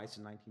 and twice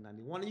in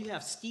 1991. And you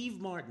have Steve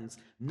Martin's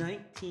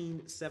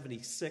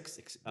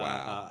 1976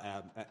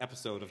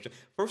 episode of...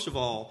 First of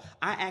all,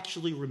 I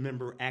actually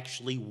remember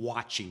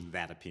watching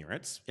that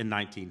appearance in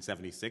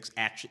 1976,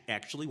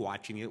 actually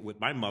watching it with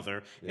my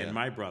mother and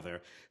my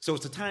brother. So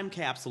it's a time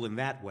capsule in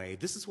that way.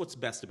 This is what's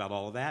best about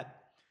all of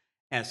that.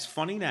 As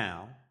funny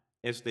now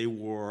as they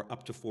were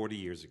up to 40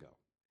 years ago.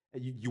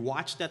 You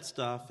watch that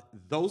stuff,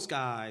 those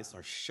guys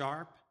are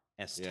sharp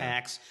as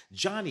tacks.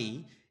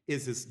 Johnny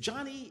is as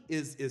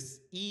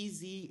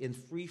easy and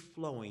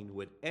free-flowing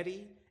with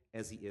Eddie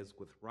as he is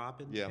with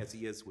Robin, as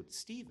he is with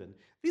Steven.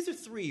 These are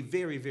 3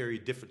 very, very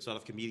different sort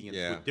of comedians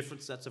with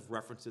different sets of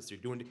references. They're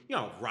doing,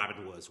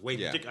 Robin was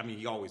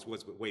he always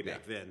was, but way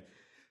back then.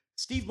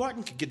 Steve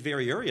Martin could get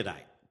very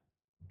erudite.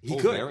 He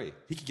could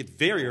get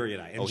very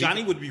erudite, and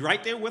Johnny would be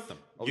right there with him.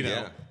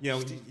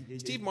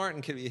 Steve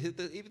Martin can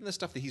even the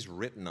stuff that he's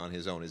written on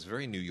his own is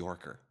very New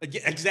Yorker.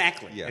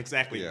 Exactly. Yeah.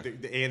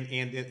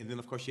 And then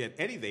of course you had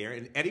Eddie there,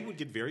 and Eddie would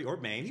get very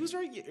urbane. He was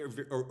very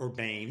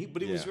urbane,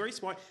 but he was very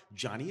smart.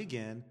 Johnny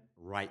again,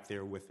 right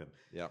there with him.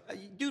 Yeah,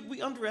 dude,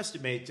 we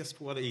underestimate just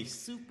what a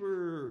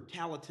super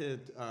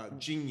talented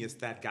genius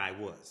that guy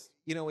was.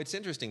 It's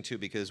interesting too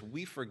because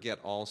we forget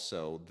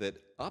also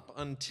that up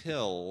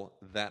until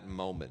that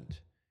moment,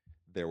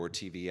 there were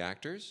TV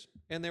actors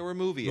and there were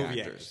movie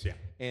actors. Yeah.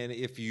 And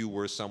if you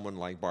were someone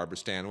like Barbara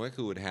Stanwyck,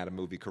 who had had a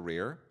movie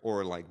career,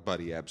 or like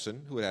Buddy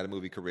Ebsen, who had had a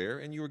movie career,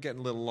 and you were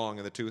getting a little long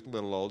in the tooth, a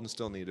little old, and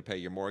still needed to pay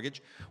your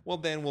mortgage, well,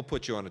 then we'll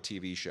put you on a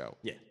TV show.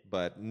 Yeah.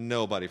 But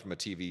nobody from a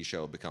TV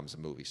show becomes a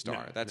movie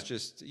star. That's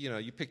just,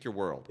 you pick your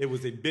world. It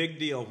was a big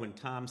deal when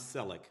Tom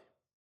Selleck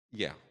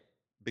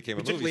became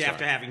a movie star. Particularly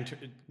after having,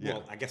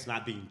 I guess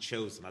not being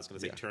chosen. I was going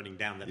to say turning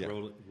down that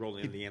role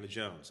in Indiana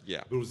Jones.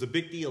 Yeah. But it was a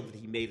big deal that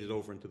he made it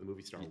over into the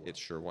movie star world. It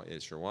sure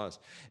was.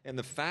 And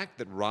the fact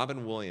that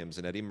Robin Williams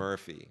and Eddie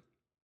Murphy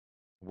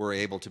were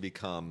able to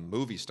become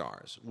movie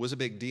stars was a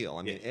big deal.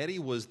 I mean, Eddie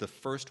was the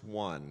first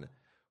one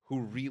who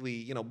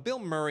really, Bill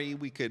Murray,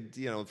 we could,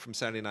 from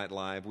Saturday Night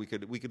Live, we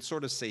could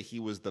sort of say he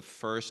was the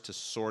first to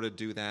sort of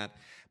do that.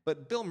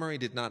 But Bill Murray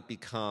did not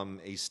become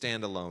a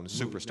standalone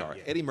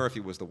superstar. Eddie Murphy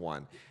was the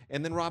one.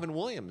 And then Robin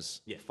Williams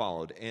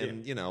followed.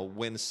 And,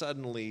 when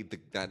suddenly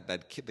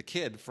the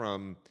kid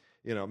from,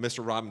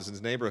 Mr.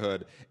 Robinson's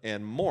Neighborhood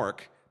and Mork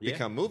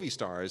become movie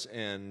stars,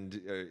 and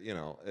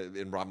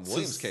in Robin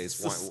Williams' case,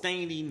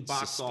 sustaining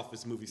box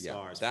office movie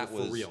stars. That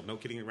for real, no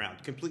kidding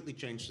around. Completely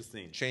changed the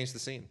scene.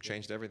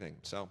 Changed everything.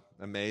 So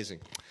amazing.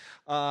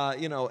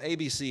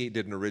 ABC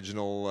did an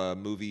original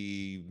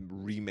movie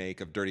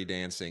remake of Dirty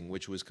Dancing,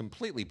 which was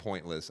completely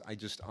pointless. I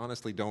just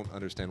honestly don't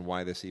understand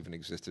why this even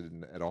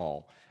existed at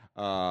all.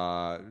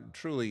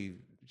 Truly,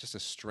 just a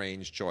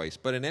strange choice.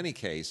 But in any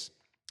case.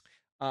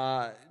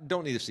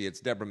 Don't need to see it. It's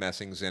Deborah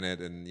Messing's in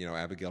it, and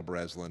Abigail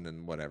Breslin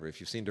and whatever.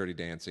 If you've seen Dirty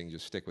Dancing,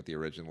 just stick with the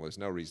original. There's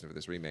no reason for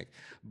this remake.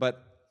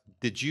 But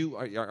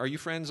are you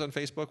friends on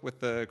Facebook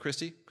with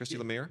Christy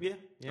Lemire? Yeah.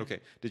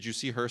 Okay. Did you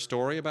see her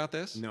story about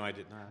this? No, I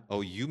did not.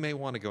 Oh, you may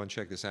want to go and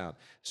check this out.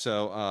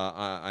 So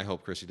I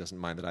hope Christy doesn't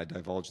mind that I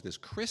divulge this.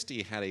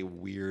 Christy had a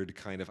weird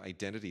kind of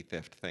identity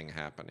theft thing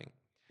happening.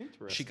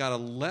 Interesting. She got a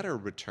letter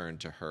returned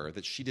to her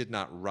that she did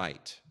not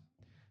write.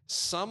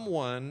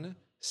 Someone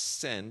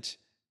sent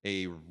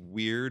a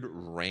weird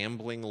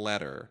rambling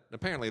letter.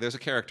 Apparently, there's a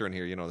character in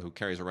here, who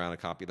carries around a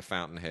copy of The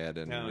Fountainhead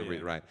and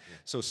right. Yeah.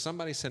 So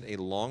somebody sent a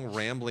long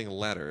rambling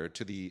letter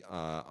to the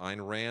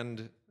Ayn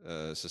Rand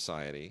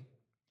Society,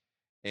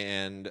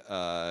 and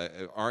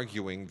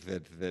arguing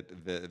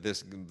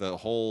that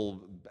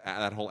whole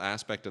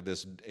aspect of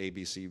this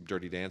ABC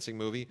Dirty Dancing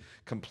movie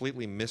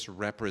completely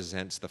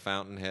misrepresents The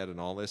Fountainhead and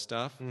all this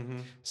stuff.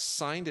 Mm-hmm.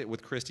 Signed it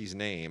with Christie's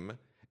name.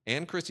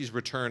 And Christie's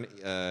return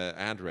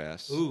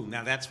address. Ooh,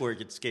 now that's where it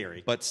gets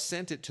scary. But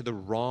sent it to the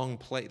wrong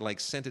place,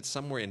 sent it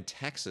somewhere in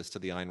Texas to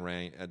the Ayn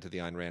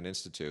Rand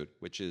Institute,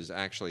 which is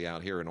actually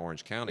out here in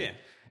Orange County. Yeah.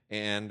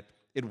 And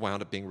it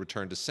wound up being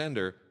returned to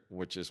sender,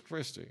 which is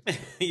Christie.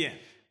 Yeah.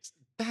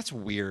 That's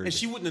weird. And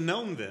she wouldn't have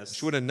known this.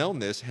 She would have known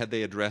this had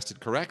they addressed it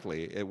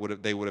correctly.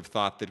 They would have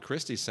thought that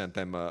Christie sent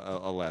them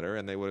a letter,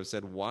 and they would have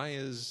said, "Why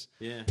is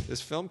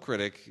this film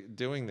critic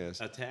doing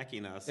this,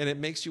 attacking us?" And it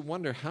makes you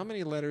wonder how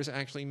many letters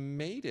actually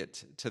made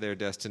it to their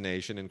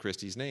destination in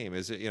Christie's name.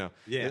 Is it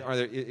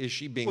is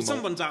she being? Well,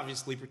 someone's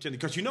obviously pretending,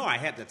 because I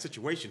had that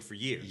situation for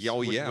years.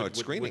 With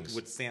screenings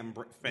with Sam.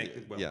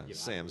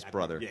 Sam's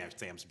brother.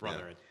 Sam's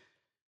brother. Yeah.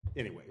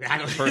 Anyway, I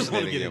don't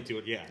want to get into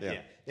it.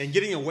 Yeah. And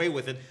getting away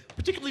with it,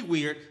 particularly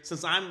weird,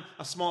 since I'm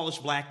a smallish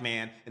black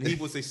man and he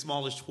was a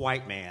smallish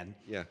white man.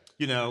 Yeah.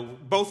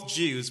 Both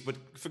Jews, but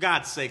for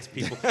God's sakes,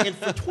 people. And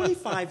for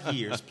 25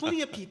 years,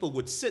 plenty of people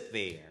would sit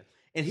there,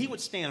 and he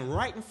would stand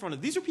right in front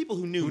of. These are people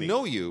who knew me. Who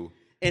know you.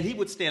 And he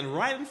would stand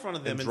right in front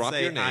of them and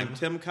say, "I'm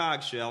Tim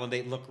Cogshell," and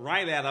they'd look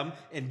right at him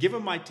and give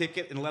him my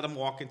ticket and let him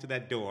walk into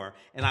that door.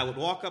 And I would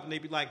walk up, and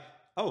they'd be like,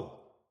 "Oh,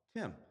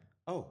 Tim.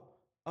 Oh."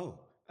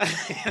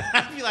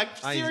 I'd be like,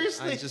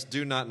 seriously? I just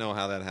do not know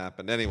how that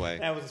happened. Anyway,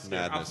 that was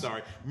madness. I'm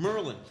sorry.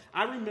 Merlin.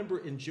 I remember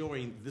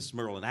enjoying this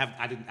Merlin.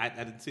 I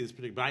didn't see this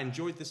particular, but I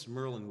enjoyed this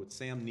Merlin with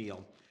Sam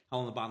Neill,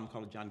 Helena Bonham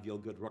Carter, John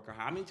Gielgud, Rutger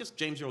Hauer. I mean, just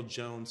James Earl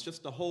Jones,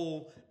 just the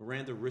whole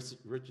Miranda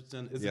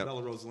Richardson,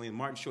 Isabella Rossellini, and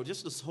Martin Short.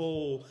 Just this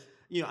whole,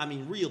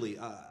 really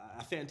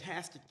a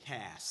fantastic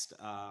cast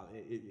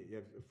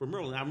for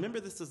Merlin. I remember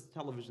this as a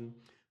television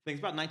thing. It's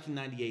about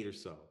 1998 or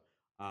so.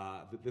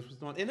 This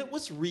was on, and it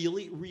was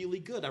really, really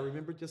good. I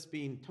remember just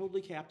being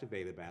totally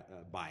captivated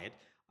by it.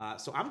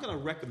 So I'm going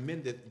to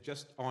recommend it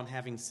just on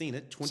having seen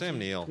it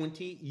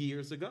 20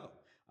 years ago.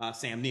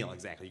 Sam Neill,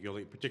 exactly.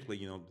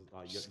 Particularly,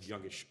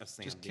 youngish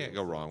Sam just Neill. Can't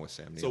go wrong with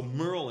Sam Neill. So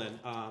Merlin,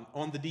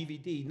 on the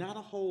DVD, not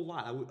a whole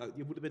lot.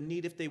 It would have been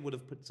neat if they would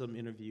have put some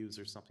interviews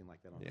or something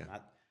like that on it.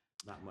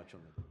 Not much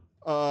on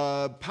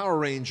it. Power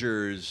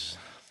Rangers.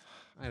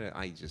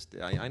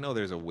 I know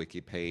there's a wiki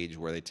page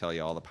where they tell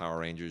you all the Power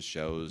Rangers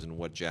shows and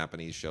what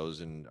Japanese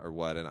shows are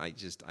what, and I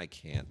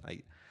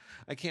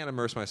can't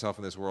immerse myself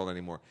in this world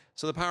anymore.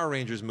 So the Power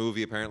Rangers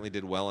movie apparently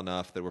did well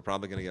enough that we're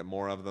probably going to get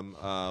more of them.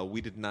 We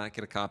did not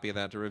get a copy of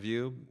that to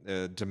review.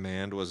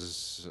 Demand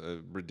was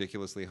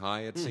ridiculously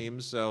high, it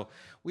seems, so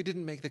we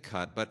didn't make the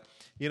cut. But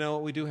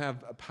we do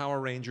have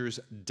Power Rangers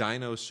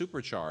Dino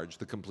Supercharged,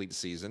 the complete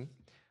season.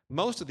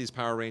 Most of these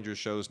Power Rangers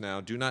shows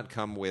now do not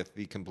come with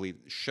the complete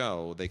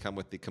show. They come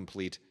with the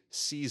complete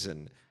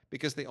season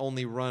because they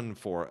only run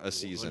for a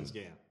season.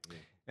 Yeah.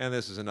 And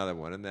this is another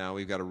one. And now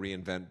we've got to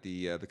reinvent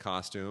the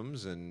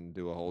costumes and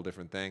do a whole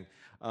different thing.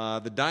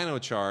 The Dino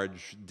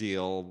Charge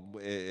deal,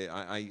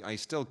 I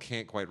still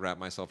can't quite wrap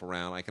myself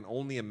around. I can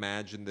only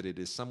imagine that it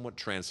is somewhat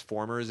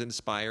Transformers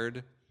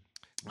inspired.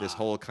 This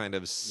whole kind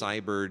of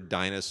cyber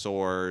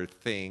dinosaur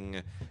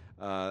thing.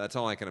 That's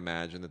all I can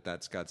imagine,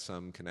 that's got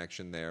some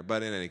connection there.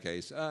 But in any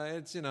case,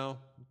 it's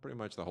pretty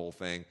much the whole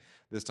thing.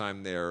 This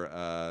time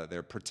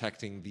they're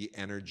protecting the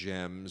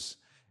Energems,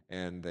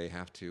 and they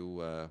have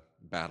to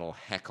battle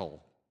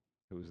Heckle,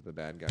 who's the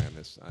bad guy in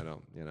this. I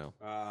don't.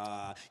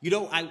 I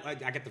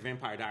got the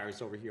Vampire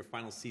Diaries over here.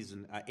 Final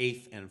season,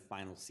 8th and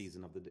final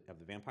season of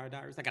the Vampire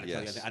Diaries. I got to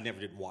tell you, I never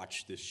did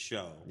watch this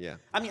show. Yeah.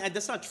 I mean,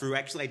 that's not true.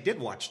 Actually, I did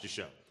watch the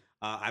show.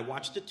 I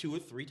watched it 2 or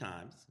 3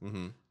 times,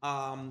 and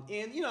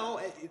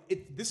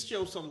this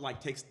show sort of like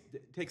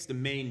takes the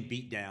main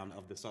beat down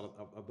of the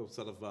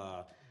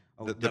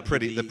the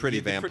pretty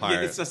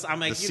vampire. It's just, I'm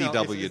like, the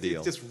CW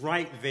deal. It's just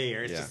right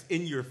there. It's just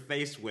in your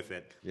face with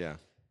it. Yeah.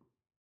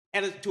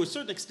 And to a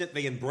certain extent,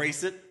 they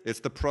embrace it. It's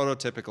the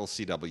prototypical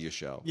CW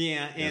show.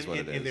 Yeah, and there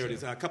it yeah.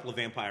 is. A couple of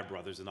vampire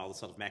brothers and all the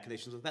sort of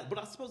machinations of that. But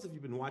I suppose if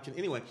you've been watching,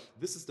 anyway,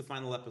 this is the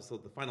final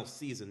episode, the final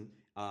season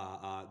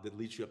that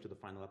leads you up to the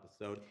final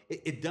episode.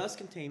 It does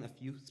contain a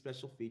few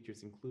special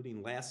features,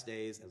 including Last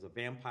Days as a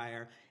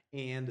vampire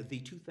and the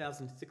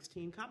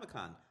 2016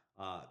 Comic-Con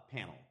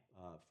panel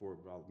for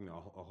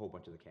a whole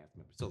bunch of the cast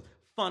members. So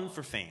fun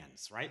for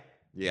fans, right?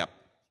 Yep.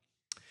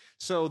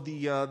 So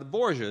the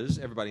Borgias,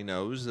 everybody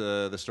knows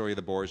the story of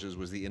the Borgias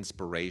was the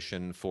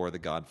inspiration for The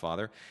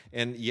Godfather,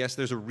 and yes,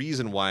 there's a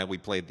reason why we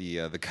played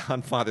the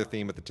Godfather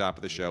theme at the top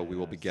of the show. Yes. We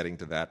will be getting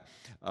to that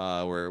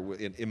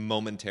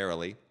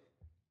momentarily.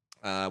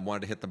 Wanted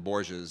to hit the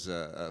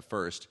Borgias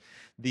first.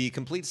 The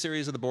complete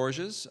series of the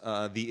Borgias,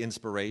 the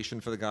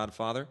inspiration for The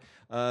Godfather,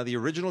 the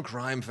original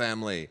crime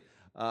family.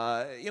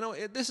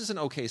 This is an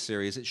okay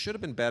series. It should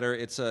have been better.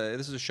 This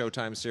is a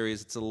Showtime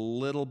series. It's a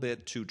little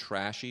bit too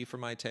trashy for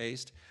my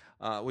taste.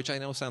 Which I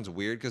know sounds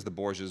weird because the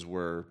Borgias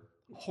were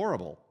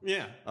horrible.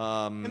 Yeah.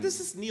 And this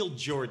is Neil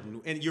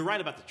Jordan, and you're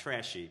right about the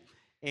trashy.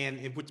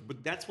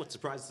 But that's what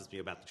surprises me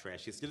about the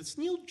trashy is that it's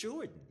Neil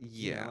Jordan.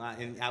 Yeah.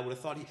 And I would have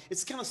thought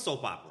it's kind of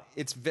soap opera.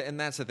 And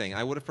that's the thing.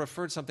 I would have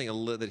preferred something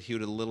that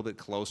hewed a little bit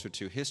closer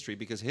to history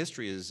because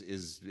history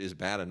is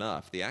bad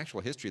enough. The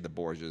actual history of the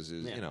Borgias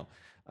is,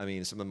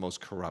 some of the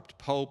most corrupt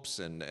popes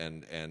and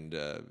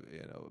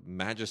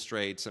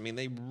magistrates. I mean,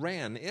 they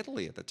ran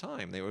Italy at the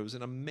time. It was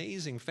an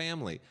amazing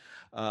family,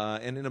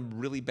 and in a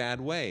really bad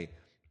way.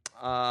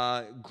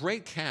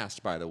 Great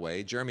cast, by the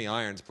way. Jeremy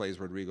Irons plays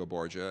Rodrigo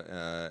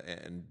Borgia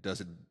and does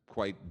it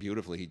quite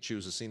beautifully. He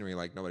chooses scenery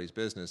like nobody's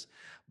business.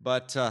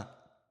 But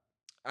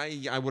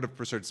I would have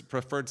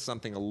preferred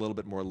something a little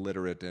bit more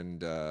literate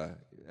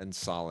and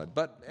solid.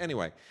 But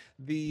anyway,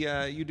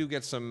 you do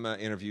get some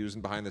interviews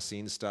and behind the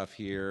scenes stuff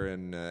here,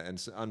 and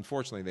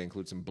unfortunately they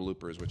include some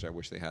bloopers, which I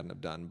wish they hadn't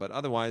have done. But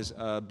otherwise,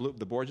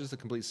 the Borgias, the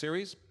complete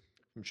series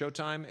from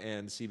Showtime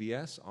and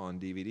CBS on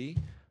DVD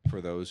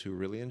for those who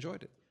really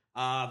enjoyed it.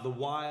 The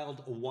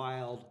Wild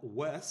Wild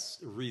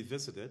West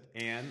revisited,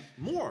 and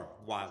more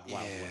Wild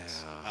Wild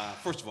West.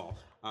 First of all,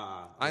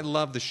 I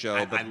love the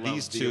show, but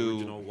these the two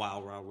original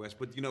Wild Wild West.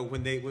 But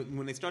when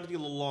they started to get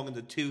a little long in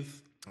the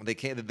tooth, they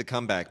did the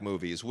comeback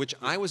movies, which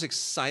I was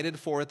excited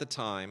for at the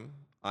time.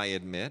 I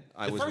admit,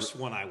 the first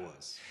one I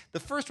was.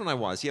 The first one I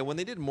was, yeah. When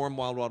they did more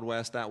Wild Wild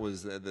West, that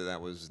was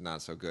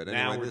not so good.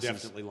 Now we're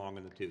definitely long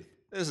in the tooth.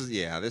 This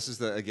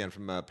is again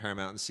from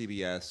Paramount and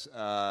CBS.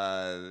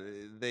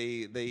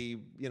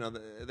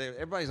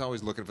 Everybody's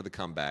always looking for the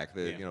comeback.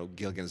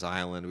 Gilligan's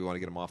Island. We want to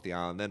get them off the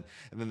island. And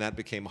then that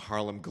became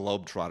Harlem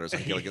Globetrotters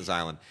on Gilligan's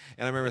Island.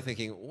 And I remember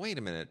thinking, wait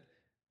a minute,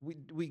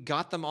 we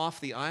got them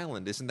off the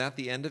island. Isn't that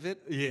the end of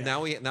it? Yeah.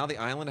 Now the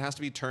island has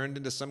to be turned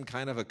into some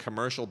kind of a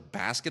commercial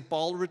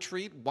basketball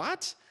retreat.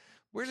 What?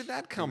 Where did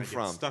that come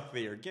from? Get stuck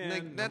there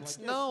again. But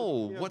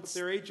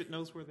their agent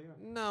knows where they are.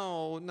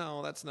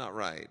 No, that's not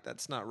right.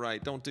 That's not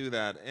right. Don't do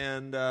that.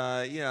 And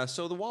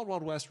so the Wild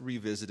Wild West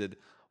revisited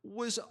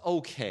was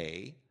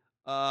okay.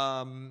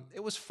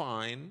 It was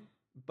fine,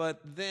 but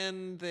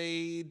then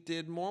they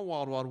did more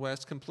Wild Wild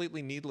West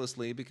completely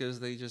needlessly because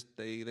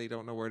they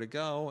don't know where to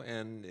go,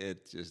 and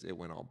it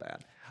went all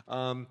bad.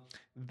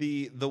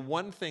 The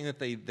one thing that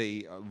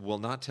they will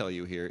not tell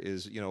you here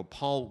is,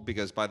 Paul,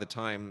 because by the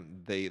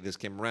time this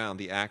came around,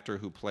 the actor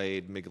who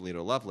played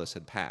Miguelito Loveless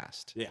had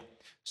passed. Yeah.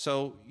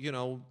 So,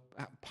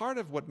 part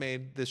of what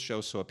made this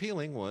show so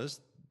appealing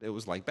was it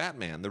was like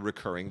Batman, the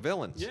recurring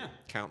villains. Yeah.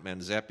 Count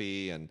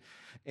Manzepi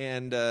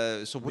and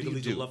so what do you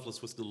do? Miguelito Loveless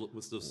was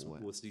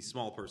the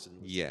small person.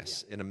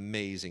 Yes, an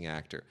amazing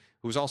actor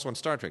who was also on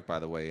Star Trek, by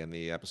the way, in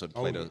the episode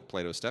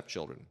Plato's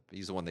Stepchildren.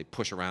 He's the one they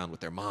push around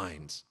with their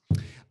minds.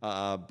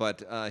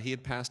 But he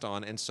had passed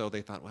on, and so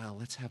they thought, well,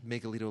 let's have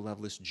Miguelito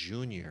Loveless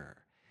Jr.,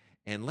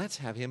 and let's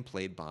have him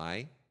played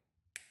by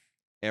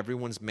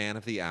everyone's man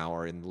of the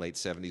hour in the late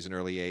 70s and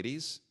early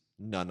 80s,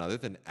 none other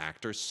than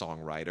actor,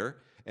 songwriter,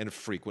 and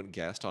frequent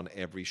guest on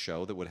every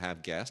show that would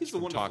have guests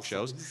from talk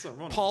shows.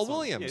 Paul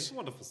Williams. Yeah, he's a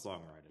wonderful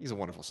songwriter. He's a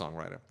wonderful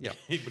songwriter. Yeah,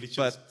 but he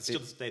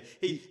should stay.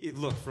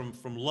 Look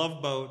from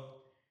Love Boat,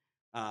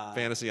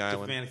 Fantasy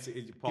Island.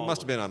 He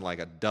must have been on like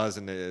a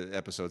dozen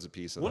episodes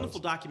apiece. Wonderful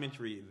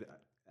documentary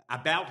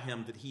about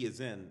him that he is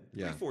in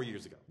 3-4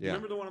 years ago. Yeah.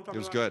 Remember the one I'm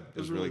talking about? It was good. It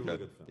was really good.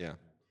 Film.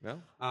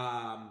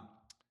 Yeah.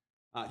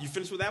 You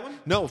finished with that one?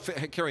 No,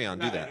 carry on.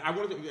 Do that. I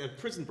wanted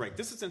Prison Break.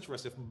 This is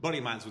interesting. A buddy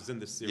of mine was in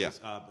this series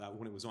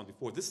when it was on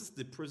before. This is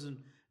the Prison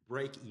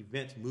Break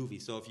event movie.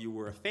 So if you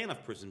were a fan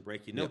of Prison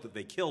Break, you know that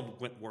they killed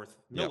Wentworth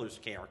Miller's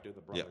character,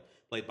 the brother,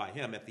 played by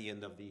him at the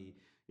end of the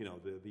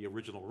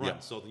original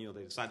run. So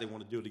they decide they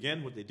want to do it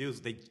again. What they do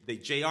is they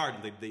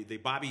JR'd and they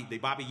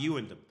Bobby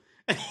Ewan'd him.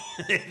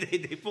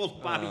 they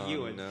pulled Bobby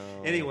Ewan. No.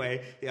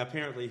 Anyway,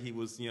 apparently he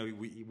was.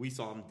 We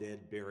saw him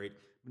dead, buried.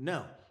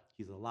 No,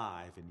 he's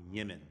alive in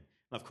Yemen.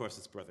 Of course,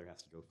 his brother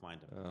has to go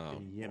find him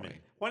in Yemen. Boy.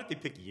 Why did they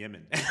pick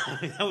Yemen?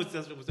 That's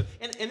what was.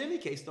 And in any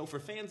case, though, for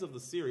fans of the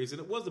series,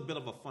 and it was a bit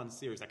of a fun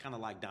series. I kind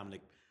of like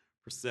Dominic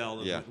Purcell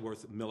and Yeah.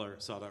 Wentworth Miller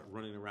sort of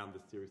running around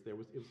this series. It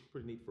was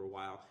pretty neat for a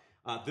while.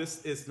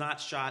 This is not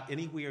shot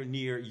anywhere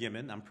near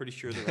Yemen. I'm pretty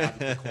sure they're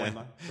out in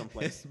Pacoima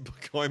someplace.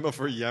 Pacoima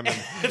for Yemen.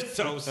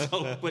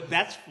 But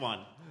that's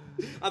fun.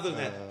 Other than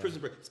that,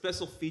 Prison Break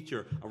special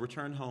feature: A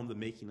Return Home, the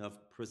making of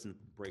Prison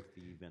Break,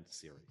 the event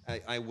series.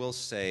 I will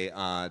say,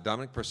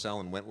 Dominic Purcell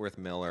and Wentworth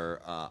Miller.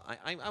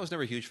 I was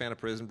never a huge fan of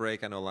Prison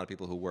Break. I know a lot of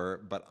people who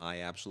were, but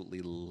I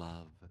absolutely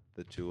love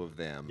the two of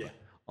them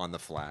on The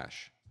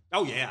Flash.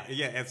 Oh yeah.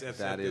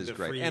 That is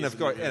great, and of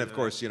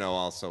course,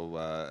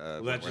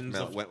 also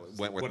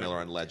Wentworth Miller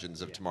on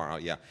Legends of Tomorrow.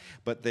 Yeah,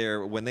 but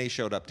when they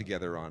showed up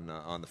together on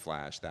The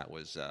Flash, that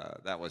was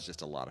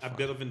just a lot of fun. A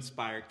bit of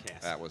inspired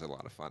cast. That was a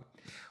lot of fun.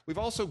 We've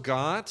also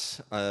got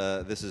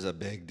this is a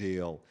big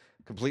deal.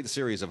 Complete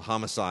series of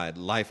Homicide: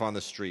 Life on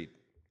the Street.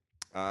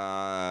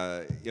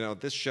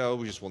 This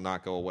show just will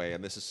not go away,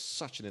 and this is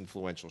such an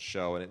influential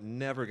show, and it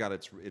never got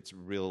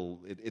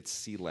its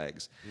sea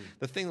legs.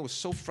 The thing that was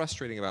so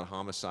frustrating about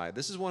Homicide,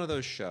 this is one of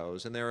those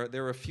shows, and there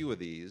are a few of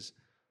these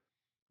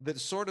that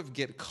sort of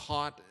get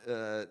caught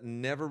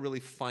never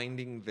really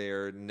finding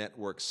their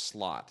network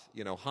slot.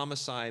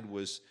 Homicide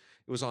was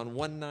on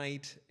one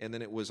night, and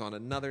then it was on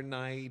another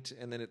night,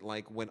 and then it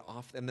went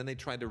off, and then they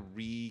tried to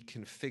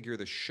reconfigure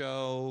the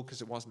show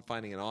because it wasn't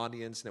finding an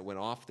audience, and it went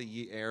off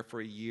the air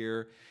for a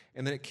year,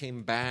 and then it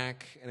came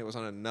back, and it was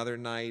on another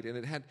night, and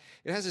it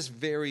has this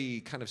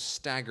very kind of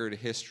staggered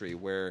history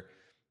where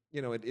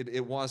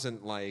it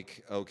wasn't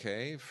like,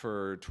 okay,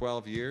 for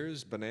 12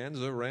 years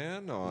Bonanza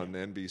ran on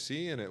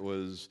NBC, and it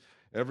was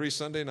every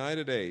Sunday night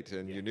at 8,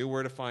 and you knew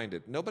where to find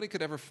it. Nobody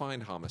could ever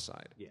find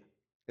Homicide. Yeah.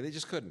 They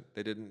just couldn't.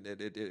 They didn't.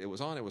 It was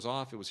on. It was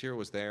off. It was here. It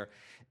was there.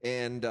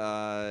 And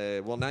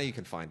now you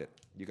can find it.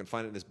 You can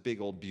find it in this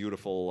big old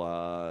beautiful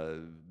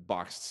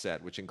boxed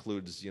set, which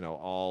includes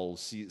all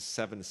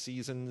 7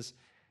 seasons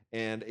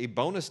and a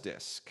bonus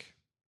disc.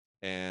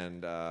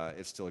 And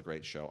it's still a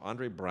great show.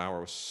 Andre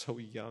Braugher was so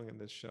young in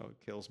this show.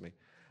 It kills me.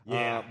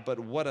 Yeah. But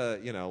what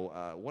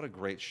a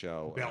great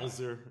show.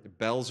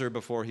 Belzer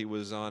before he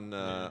was on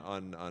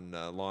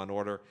Law and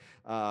Order.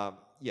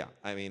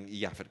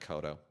 Yaphet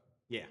Kotto.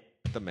 Yeah.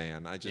 The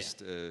man. I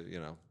just,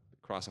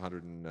 across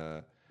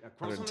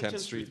 110th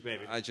Street,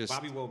 baby.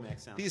 Bobby Womack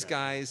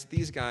sounds.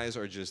 These guys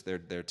are just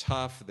they're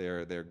tough.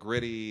 They're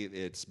gritty.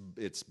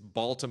 It's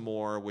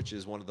Baltimore, which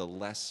is one of the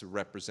less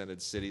represented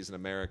cities in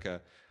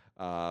America.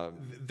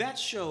 That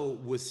show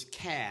was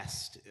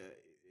cast.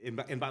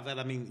 And by that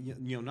I mean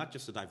not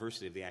just the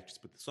diversity of the actors,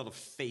 but the sort of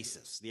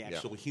faces, the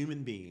actual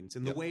human beings,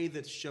 and the way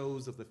that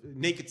shows of the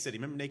Naked City.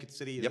 Remember Naked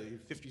City, the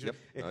 50s? Yep.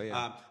 Oh,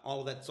 yeah. All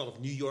of that sort of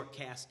New York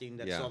casting,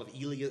 that sort of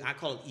I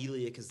call it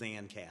Elia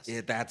Kazan casting.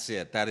 Yeah, that's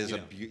it. That is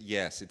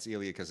yes, it's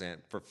Elia Kazan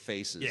for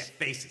faces. Yeah,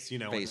 faces.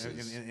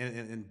 Faces.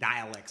 And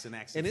dialects and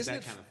accents, and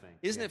that kind of thing.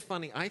 Isn't it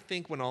funny? I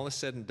think when all is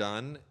said and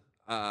done.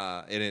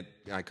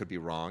 I could be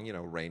wrong.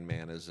 Rain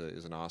Man is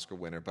an Oscar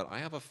winner, but I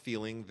have a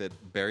feeling that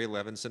Barry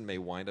Levinson may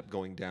wind up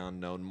going down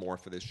known more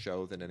for this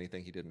show than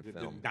anything he did in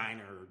film. The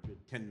Diner, or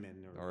 10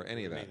 Men, or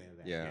any of that.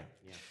 Yeah.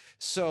 Yeah.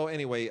 So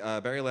anyway,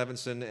 Barry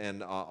Levinson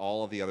and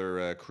all of the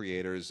other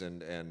creators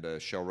and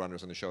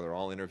showrunners on the show, they're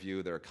all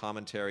interviewed. There are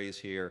commentaries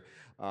here.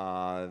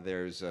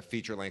 There's a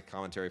feature-length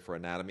commentary for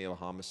Anatomy of a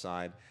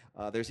Homicide.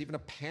 There's even a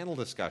panel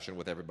discussion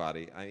with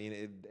everybody. I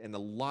mean, and a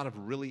lot of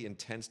really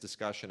intense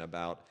discussion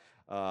about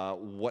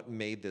what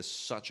made this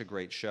such a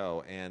great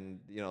show. And,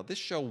 this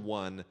show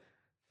won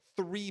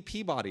 3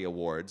 Peabody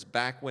Awards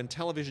back when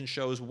television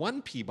shows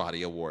won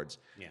Peabody Awards.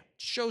 Yeah.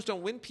 Shows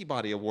don't win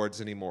Peabody Awards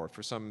anymore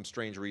for some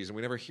strange reason.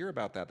 We never hear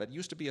about that. That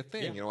used to be a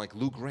thing. Like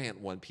Lou Grant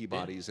won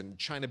Peabodys and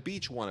China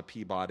Beach won a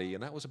Peabody,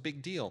 and that was a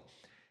big deal.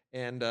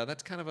 And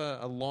that's kind of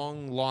a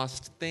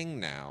long-lost thing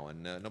now,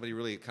 and nobody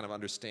really kind of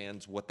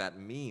understands what that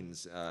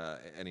means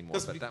anymore.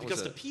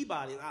 Because the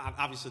Peabody,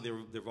 obviously there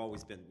have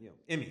always been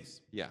Emmys.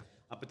 Yeah.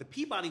 But the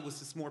Peabody was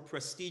this more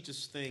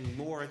prestigious thing,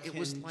 more akin to...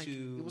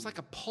 It was like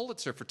a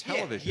Pulitzer for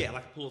television. Yeah,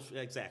 like a Pulitzer,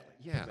 exactly.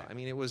 Yeah, exactly. I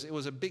mean, it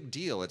was a big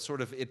deal. It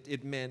sort of,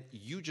 it meant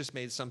you just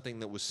made something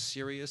that was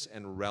serious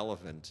and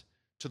relevant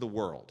to the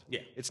world.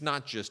 Yeah. It's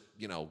not just,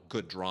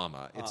 good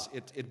drama. It's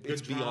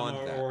good beyond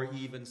drama, that. or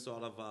even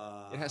sort of...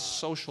 it has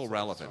social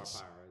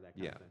relevance. Power, that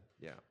kind of thing.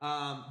 Yeah.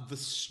 The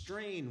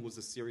Strain was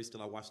a series that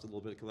I watched a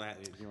little bit because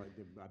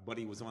my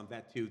buddy was on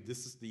that too.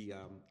 This is the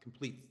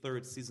complete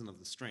 3rd season of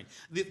The Strain.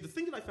 The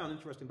thing that I found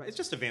interesting about it's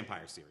just a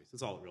vampire series.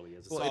 That's all it really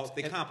is.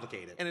 They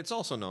complicate it. And it's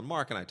also known,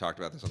 Mark and I talked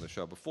about this on the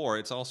show before,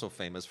 it's also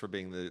famous for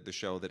being the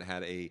show that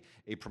had a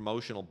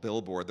promotional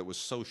billboard that was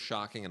so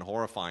shocking and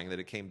horrifying that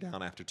it came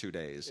down after 2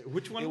 days.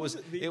 Which one was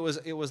it? It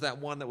was that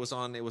one that was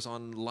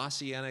on La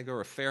Cienega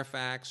or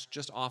Fairfax,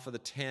 just off of the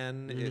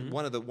 10,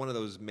 one of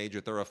those major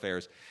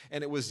thoroughfares.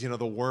 And it was,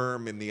 the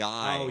worm in the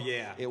eye. Oh,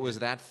 yeah. It was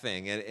that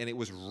thing. And it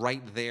was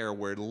right there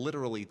where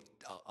literally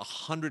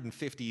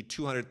 150,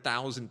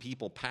 200,000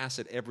 people pass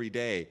it every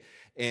day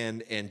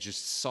and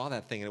just saw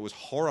that thing. And it was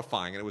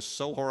horrifying. And it was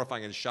so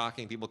horrifying and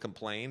shocking. People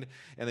complained,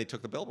 and they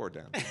took the billboard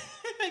down.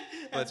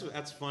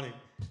 That's funny.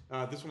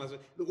 This one,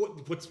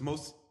 what's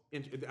most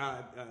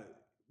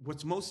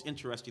what's most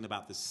interesting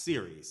about this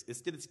series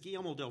is that it's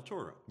Guillermo del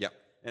Toro. Yep.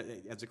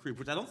 As a crew,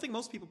 which I don't think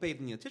most people paid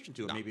any attention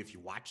to. No. Maybe if you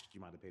watched it, you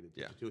might have paid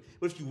attention to it.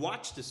 But if you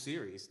watch the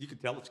series, you can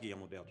tell it's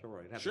Guillermo del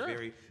Toro. It has a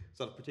very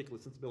sort of particular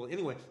sensibility.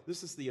 Anyway,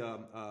 this is the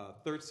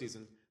third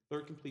season,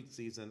 third complete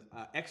season.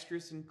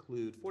 Extras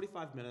include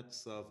 45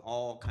 minutes of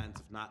all kinds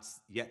of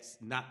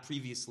not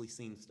previously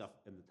seen stuff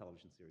in the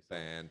television series. So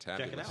Fantabulous.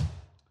 check it out.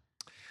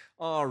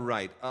 All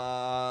right.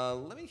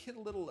 Let me hit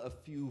a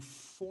few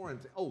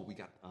foreign. We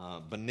got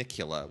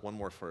Bunnicula. One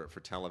more for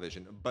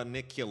television.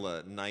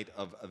 Bunnicula, Night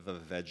of the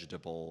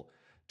Vegetable.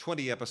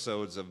 20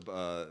 episodes of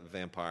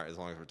vampire. As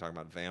long as we're talking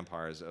about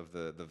vampires, of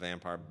the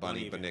vampire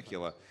bunny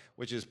Bunnicula,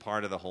 which is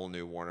part of the whole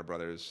new Warner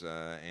Brothers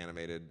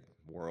animated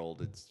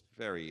world. It's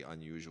very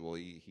unusual.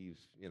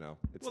 He's he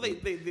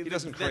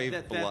doesn't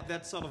crave blood.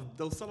 That sort of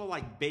those sort of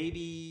like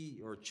baby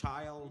or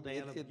child.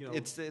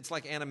 It's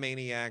like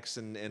Animaniacs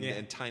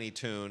and Tiny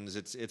Toons.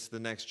 It's the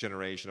next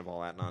generation of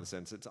all that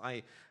nonsense.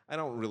 I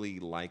don't really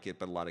like it,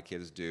 but a lot of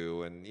kids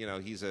do. And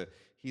he's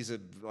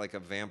like a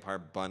vampire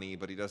bunny,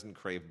 but he doesn't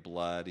crave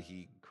blood.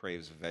 He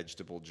craves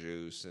vegetable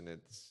juice, and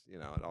it's it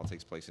all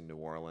takes place in New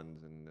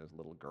Orleans, and there's a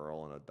little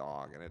girl and a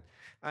dog, and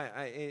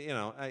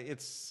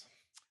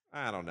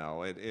I don't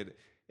know.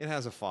 It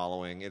has a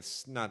following.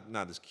 It's not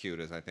as cute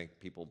as I think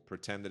people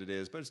pretend that it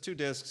is, but it's 2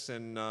 discs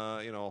and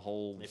a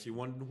whole. If you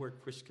wondered where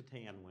Chris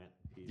Kattan went,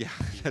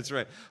 that's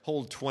right.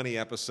 Whole 20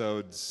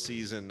 episodes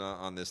season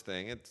on this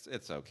thing.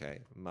 It's okay.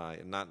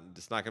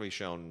 It's not going to be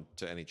shown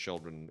to any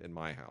children in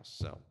my house,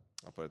 so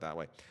I'll put it that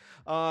way.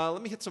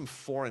 Let me hit some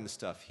foreign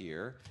stuff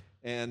here.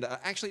 And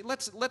actually,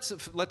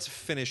 let's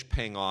finish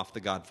paying off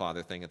the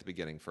Godfather thing at the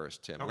beginning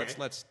first, Tim. Okay.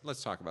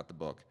 Let's talk about the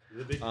book.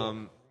 The big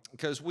book.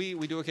 Because we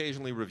do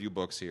occasionally review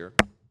books here.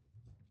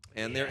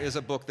 And there is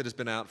a book that has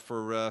been out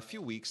for a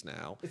few weeks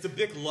now. It's a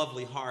big,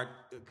 lovely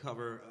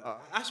hardcover.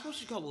 I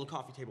suppose you'd call it a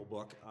coffee table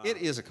book. It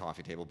is a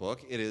coffee table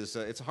book. It is.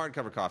 It's a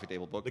hardcover coffee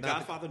table book. The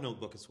Godfather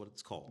Notebook is what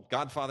it's called.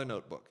 Godfather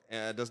Notebook.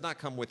 It does not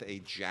come with a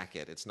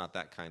jacket. It's not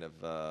that kind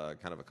of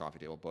a coffee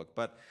table book.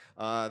 But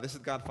this is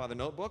Godfather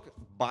Notebook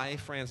by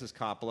Francis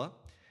Coppola.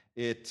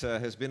 It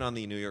has been on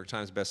the New York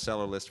Times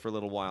bestseller list for a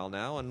little while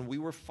now, and we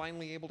were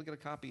finally able to get a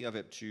copy of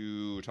it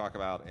to talk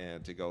about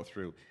and to go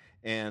through.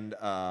 And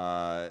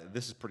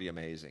this is pretty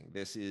amazing.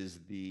 This is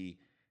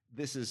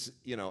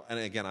and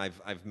again,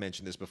 I've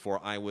mentioned this before.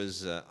 I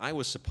was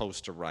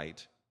supposed to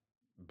write.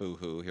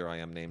 Boo-hoo! Here I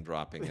am name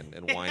dropping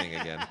and whining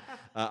again.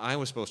 I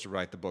was supposed to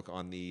write the book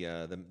on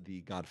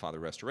the Godfather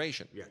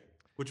restoration. Yeah.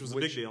 Which was a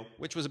big deal.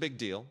 Which was a big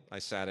deal. I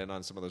sat in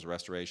on some of those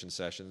restoration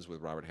sessions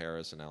with Robert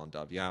Harris and Alan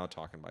Daviau,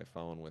 talking by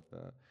phone with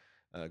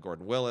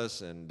Gordon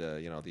Willis and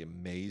the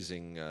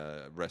amazing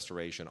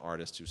restoration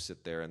artists who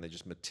sit there and they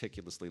just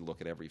meticulously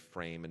look at every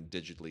frame and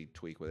digitally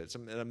tweak with it. It's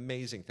an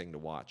amazing thing to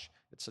watch.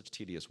 It's such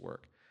tedious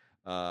work.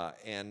 But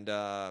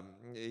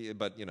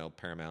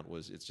Paramount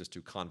it's just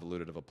too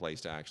convoluted of a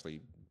place to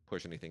actually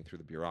push anything through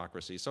the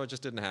bureaucracy, so it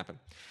just didn't happen.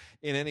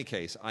 In any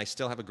case, I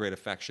still have a great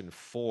affection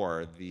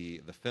for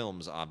the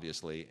films,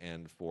 obviously,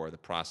 and for the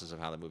process of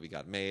how the movie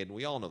got made. And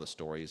we all know the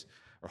stories,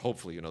 or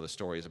hopefully you know the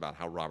stories about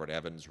how Robert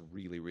Evans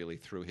really, really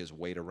threw his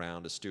weight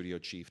around as studio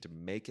chief to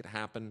make it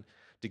happen,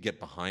 to get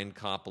behind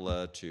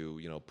Coppola,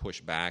 to push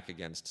back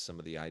against some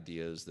of the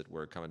ideas that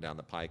were coming down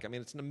the pike. I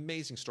mean, it's an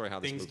amazing story how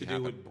this movie happened. Things to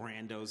do with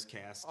Brando's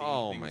casting.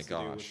 Oh my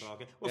gosh!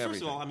 Well,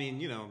 first of all, I mean,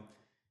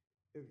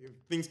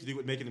 things to do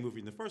with making the movie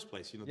in the first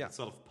place. That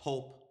sort of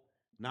pulp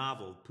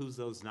novel,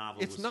 Puzo's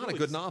novel. It's not a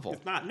good novel.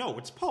 It's not. No,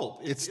 it's pulp.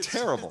 It's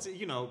terrible.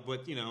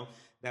 But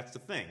that's the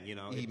thing.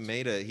 He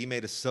made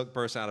a silk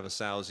purse out of a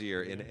sow's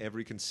ear in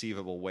every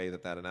conceivable way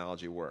that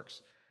analogy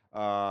works.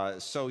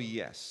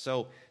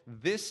 So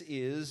this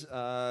is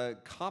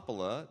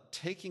Coppola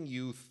taking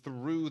you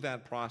through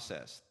that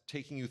process,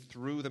 taking you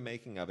through the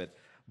making of it,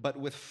 but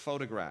with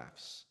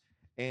photographs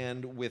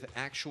and with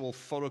actual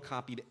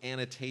photocopied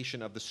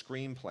annotation of the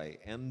screenplay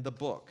and the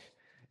book.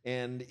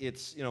 And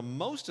it's,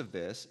 most of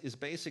this is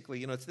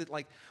basically, it's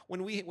like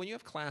when you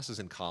have classes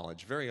in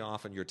college, very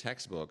often your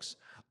textbooks,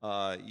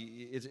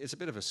 it's a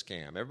bit of a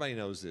scam. Everybody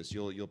knows this.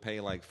 You'll pay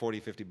like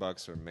 $40,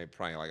 $50, or maybe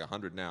probably like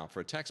 $100 now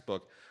for a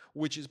textbook,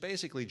 which is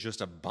basically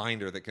just a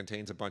binder that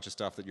contains a bunch of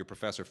stuff that your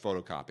professor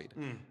photocopied,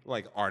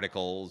 like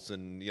articles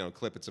and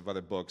clippets of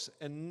other books,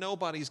 and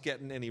nobody's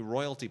getting any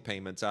royalty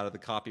payments out of the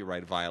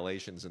copyright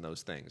violations in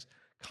those things.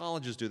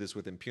 Colleges do this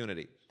with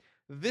impunity.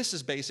 This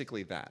is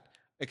basically that,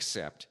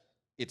 except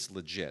it's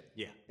legit.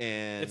 Yeah,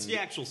 and it's the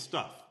actual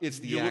stuff. It's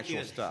the You're actual looking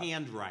at stuff.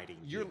 Handwriting.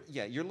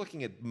 You're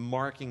looking at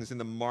markings in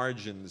the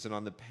margins and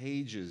on the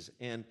pages,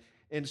 and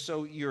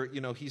so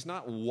he's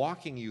not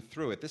walking you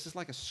through it. This is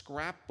like a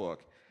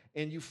scrapbook.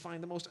 And you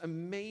find the most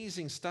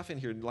amazing stuff in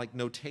here, like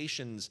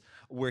notations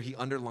where he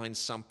underlines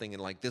something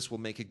and like this will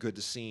make a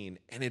good scene,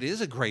 and it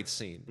is a great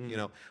scene,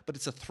 but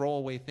it's a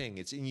throwaway thing.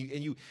 It's and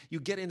you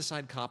get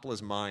inside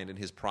Coppola's mind and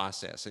his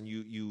process, and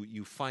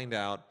you find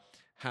out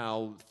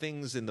how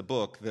things in the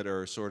book that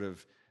are sort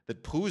of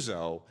that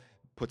Puzo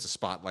puts a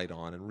spotlight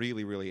on and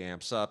really, really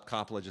amps up,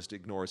 Coppola just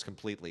ignores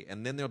completely,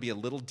 and then there'll be a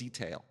little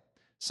detail,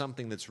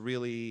 something that's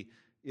really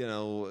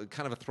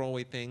kind of a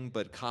throwaway thing,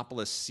 but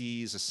Coppola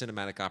sees a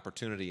cinematic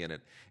opportunity in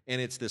it,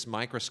 and it's this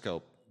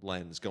microscope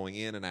lens going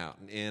in and out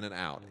and in and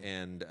out,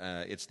 and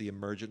it's the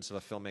emergence of a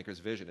filmmaker's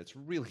vision. It's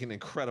really an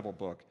incredible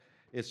book.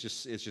 It's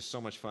just so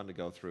much fun to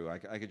go through. I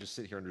could just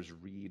sit here and just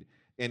read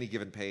any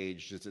given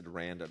page just at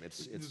random.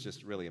 It's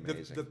just really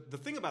amazing. The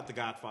thing about The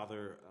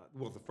Godfather,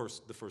 well, the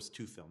first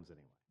two films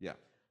anyway. Yeah.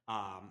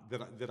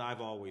 That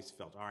I've always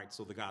felt. All right,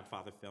 so the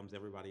Godfather films,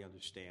 everybody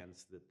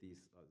understands that these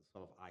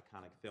sort of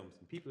iconic films,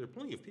 and there are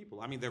plenty of people.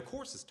 I mean, their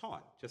course is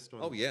taught.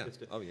 Oh yeah.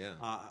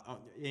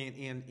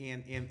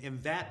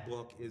 And that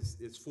book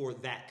is for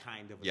that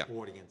kind of an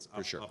audience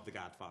of the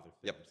Godfather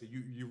films. Yep. So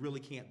you really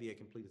can't be a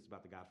completist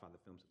about the Godfather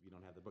films if you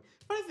don't have the book.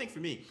 But I think for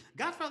me,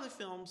 Godfather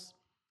films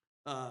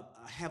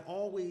have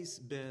always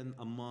been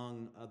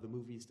among the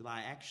movies that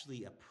I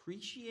actually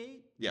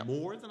appreciate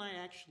more than I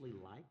actually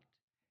liked.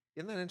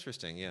 Isn't that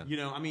interesting? Yeah.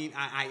 I mean,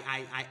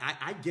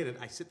 I get it.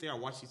 I sit there, I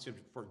watch these films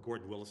for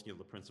Gordon Willis, the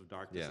Prince of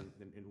Darkness,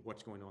 and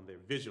what's going on there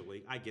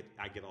visually. I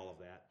get all of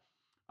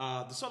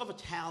that. The sort of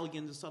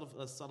Italian, the sort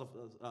of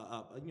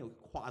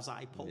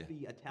quasi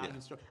pulpy Italian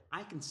story.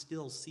 I can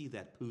still see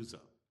that Puzo.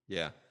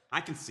 Yeah.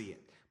 I can see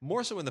it.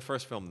 More so in the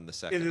first film than the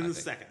second. And in the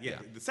second,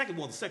 the second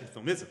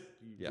film isn't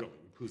really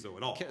Puzo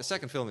at all. The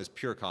second film is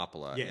pure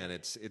Coppola, and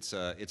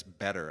it's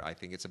better. I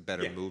think it's a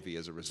better movie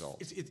as a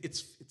result.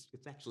 It's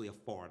actually a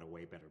far and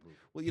away better movie.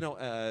 Well,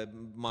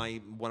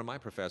 one of my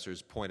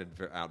professors pointed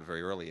out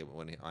very early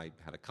when I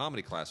had a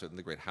comedy class with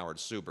the great Howard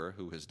Suber,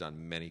 who has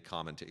done many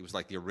commentary. He was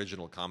like the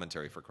original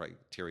commentary for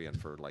Criterion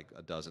for like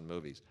a dozen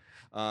movies.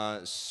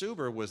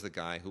 Suber was the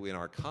guy who, in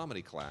our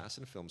comedy class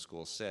in film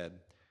school, said,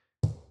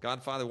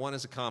 "Godfather 1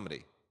 is a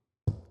comedy.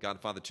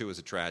 Godfather 2 is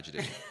a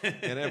tragedy."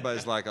 And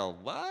everybody's like, "Oh,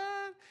 what?"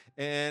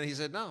 And he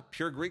said, "No,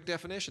 pure Greek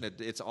definition.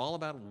 It's all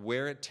about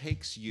where it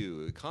takes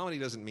you. Comedy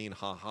doesn't mean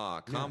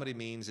ha-ha. Comedy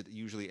means it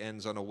usually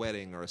ends on a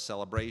wedding or a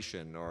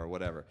celebration or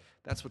whatever.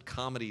 That's what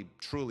comedy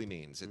truly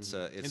means. It's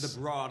in the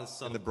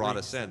broadest in the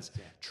broadest sense.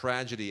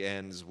 Tragedy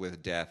ends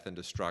with death and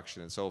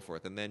destruction and so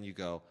forth. And then you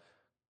go,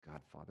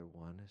 Godfather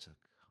 1 is a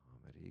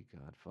comedy.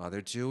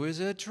 Godfather 2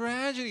 is a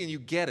tragedy. And you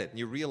get it. And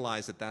you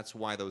realize that that's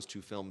why those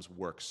two films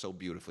work so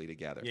beautifully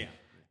together. Yeah.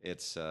 It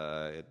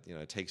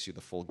takes you the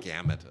full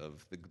gamut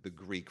of the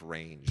Greek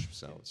range,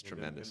 so it's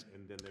tremendous.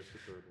 And then there's the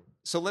third one.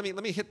 So let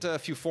me hit a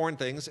few foreign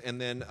things, and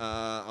then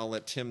I'll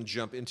let Tim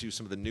jump into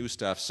some of the new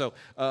stuff. So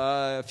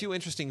a few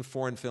interesting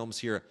foreign films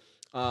here.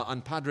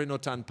 An Padre No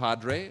Tan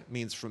Padre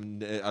means from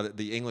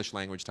the English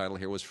language title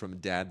here was From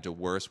Dad to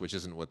Worse, which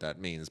isn't what that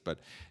means, but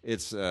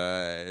it's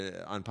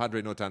An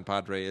Padre No Tan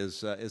Padre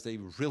is a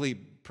really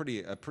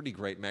pretty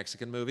great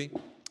Mexican movie.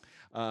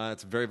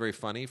 It's very, very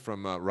funny.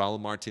 From Raul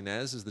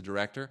Martinez is the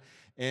director.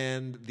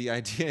 And the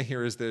idea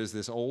here is there's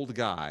this old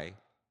guy,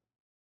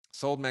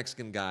 this old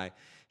Mexican guy.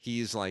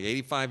 He's like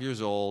 85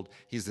 years old.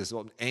 He's this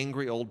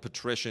angry old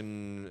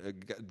patrician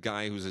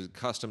guy who's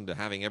accustomed to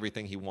having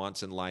everything he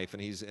wants in life.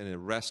 And he's in a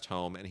rest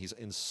home, and he's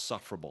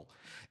insufferable.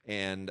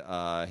 And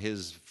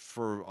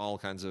for all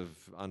kinds of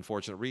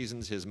unfortunate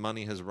reasons, his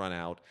money has run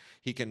out.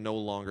 He can no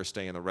longer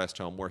stay in the rest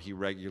home where he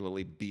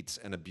regularly beats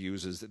and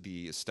abuses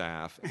the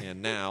staff.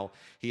 And now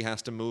he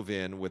has to move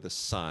in with a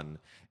son.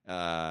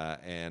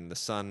 And the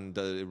son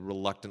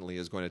reluctantly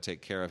is going to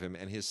take care of him.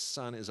 And his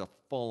son is a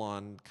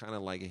full-on kind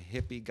of like a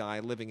hippie guy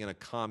living in a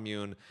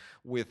commune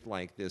with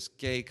like this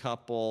gay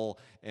couple.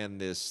 And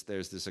there's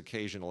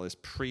this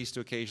priest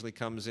who occasionally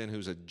comes in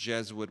who's a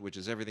Jesuit, which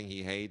is everything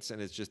he hates.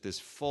 And it's just this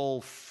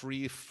full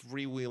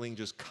freewheeling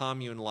just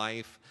commune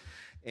life.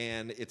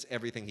 And it's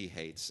everything he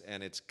hates,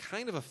 and it's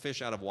kind of a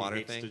fish out of water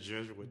thing. He hates the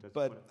Jesuit.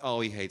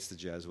 He hates the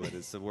Jesuit.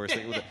 It's the worst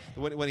thing.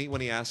 When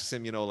he asks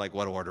him, like,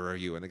 what order are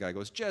you? And the guy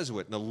goes,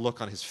 Jesuit, and the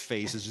look on his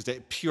face is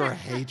just pure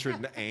hatred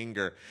and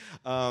anger.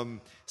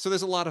 So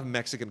there's a lot of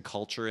Mexican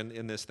culture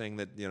in this thing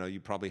that you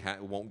probably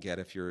won't get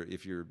if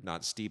you're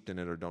not steeped in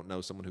it or don't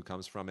know someone who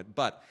comes from it.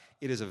 But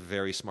it is a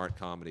very smart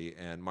comedy,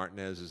 and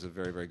Martinez is a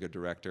very, very good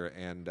director.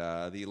 And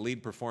the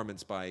lead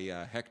performance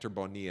by Hector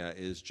Bonilla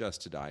is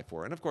just to die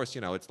for. And of course,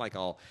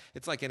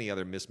 it's like any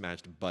other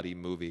mismatched buddy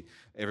movie.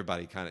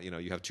 Everybody kind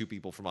of, you have two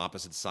people from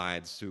opposite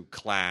sides who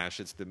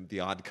clash. It's the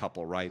odd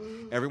couple, right?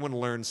 Everyone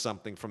learns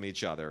something from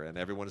each other, and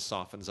everyone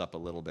softens up a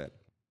little bit.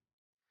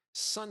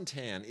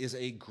 Suntan is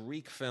a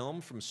Greek film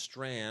from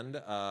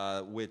Strand,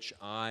 which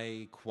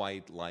I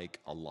quite like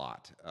a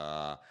lot.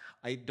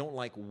 I don't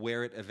like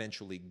where it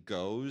eventually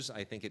goes.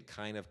 I think it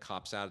kind of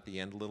cops out at the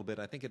end a little bit.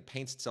 I think it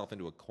paints itself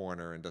into a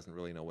corner and doesn't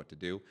really know what to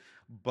do.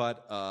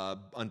 But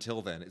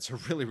until then, it's a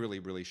really, really,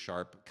 really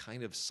sharp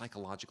kind of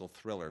psychological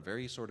thriller,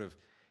 very sort of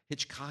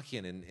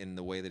Hitchcockian in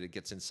the way that it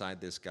gets inside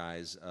this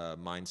guy's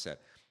mindset.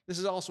 This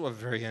is also a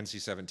very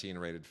NC-17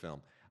 rated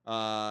film.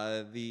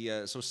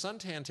 So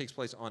Suntan takes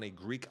place on a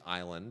Greek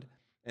island,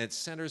 and it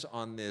centers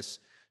on this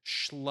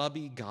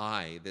schlubby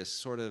guy, this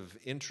sort of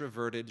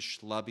introverted,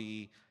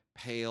 schlubby,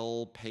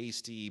 pale,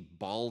 pasty,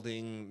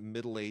 balding,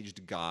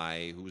 middle-aged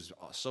guy who's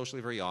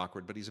socially very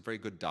awkward, but he's a very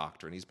good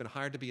doctor, and he's been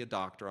hired to be a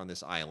doctor on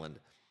this island.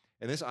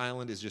 And this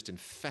island is just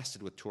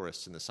infested with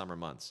tourists in the summer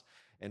months.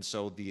 and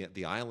so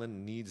the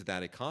island needs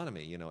that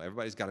economy. You know,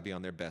 everybody's got to be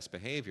on their best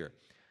behavior.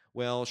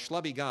 Well,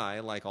 schlubby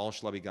guy, like all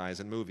schlubby guys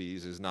in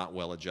movies, is not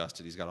well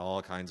adjusted. He's got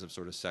all kinds of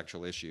sort of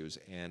sexual issues,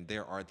 and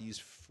there are these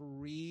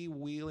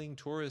freewheeling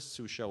tourists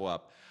who show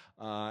up.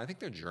 I think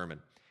they're German,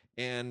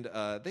 and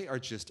they are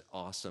just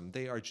awesome.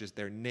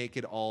 They're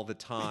naked all the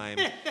time.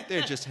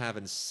 They're just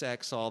having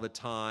sex all the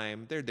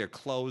time. Their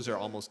clothes are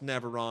almost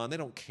never on. They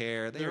don't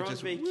care. They're are on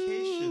just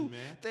vacation,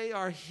 man. They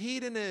are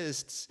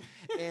hedonists,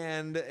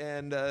 and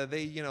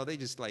they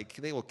just like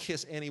they will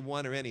kiss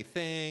anyone or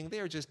anything.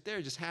 They're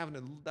just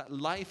having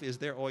life is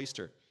their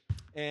oyster,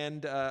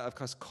 and of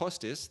course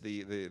Kostis,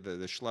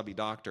 the schlubby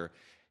doctor,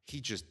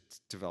 he just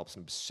develops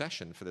an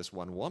obsession for this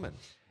one woman.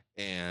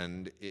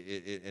 And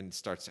and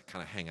starts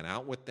kind of hanging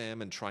out with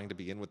them and trying to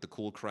be in with the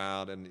cool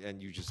crowd,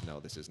 and you just know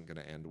this isn't going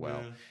to end well.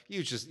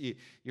 Yeah.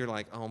 You're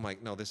like, oh my,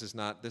 no, this is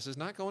not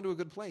going to a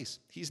good place.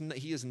 He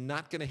is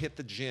not going to hit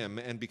the gym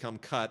and become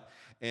cut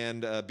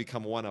and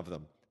become one of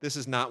them. This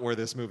is not where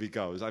this movie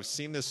goes. I've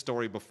seen this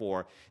story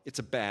before. It's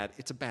a bad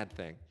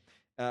thing,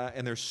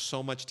 and there's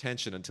so much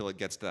tension until it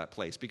gets to that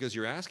place, because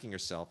you're asking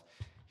yourself,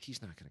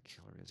 he's not going to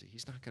kill her, is he?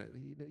 He's not going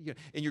to.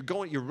 And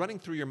you're running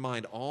through your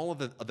mind all of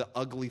the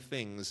ugly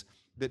things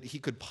that he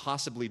could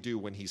possibly do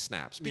when he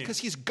snaps, because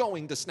he's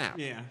going to snap.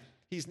 Yeah.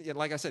 He's,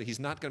 like I said, he's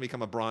not going to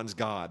become a bronze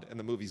god, and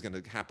the movie's going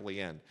to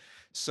happily end.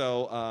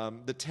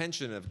 So the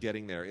tension of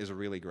getting there is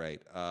really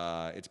great.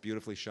 It's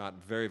beautifully shot,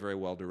 very, very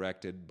well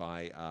directed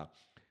by.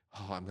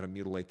 I'm going to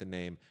mutilate the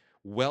name.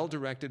 Well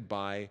directed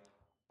by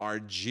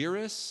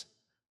Argyris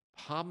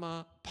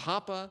Papa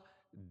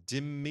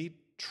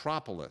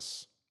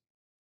Dimitropoulos.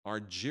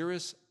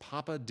 Argyris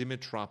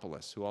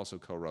Papadimitriopoulos, who also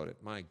co-wrote it.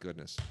 My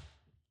goodness.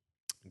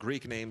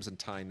 Greek names and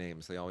Thai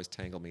names, they always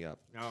tangle me up.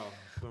 Oh,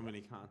 so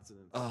many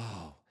consonants.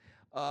 Oh.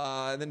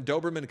 And then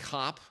Doberman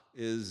Cop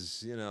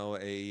is, a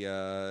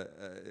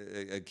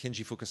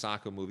Kinji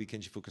Fukasaku movie.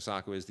 Kinji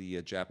Fukasaku is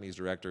the Japanese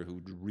director who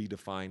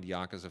redefined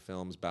Yakuza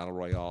films, Battle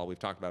Royale. We've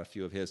talked about a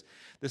few of his.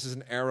 This is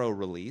an Arrow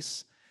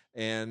release.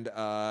 And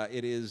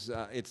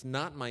it's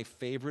not my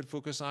favorite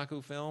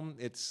Fukasaku film.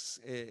 It's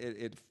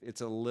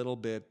a little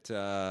bit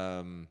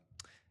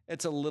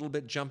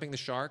jumping the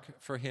shark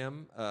for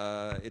him.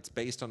 It's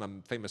based on a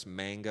famous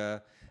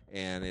manga,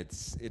 and it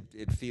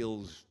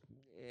feels,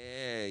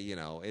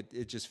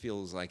 it just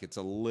feels like it's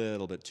a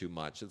little bit too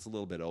much. It's a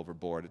little bit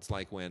overboard. It's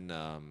like when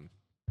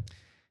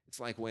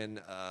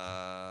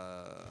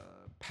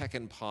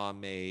Peckinpah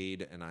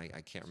made, and I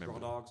can't remember.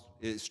 Straw Dogs?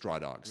 Straw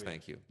Dogs, yeah.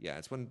 Thank you. Yeah,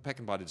 it's when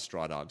Peckinpah did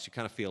Straw Dogs. You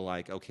kind of feel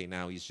like, okay,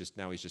 now he's just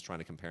trying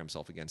to compare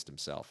himself against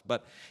himself.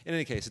 But in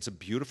any case, it's a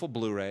beautiful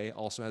Blu-ray,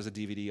 also has a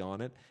DVD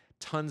on it.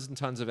 Tons and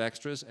tons of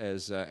extras,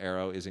 as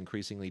Arrow is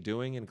increasingly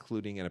doing,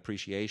 including an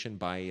appreciation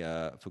by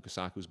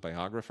Fukasaku's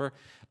biographer.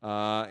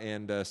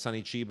 And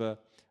Sonny Chiba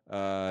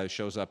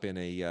shows up in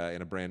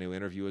a brand new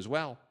interview as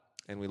well.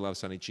 And we love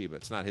Sonny Chiba.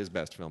 It's not his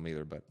best film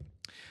either, but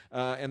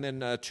and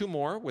then two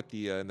more with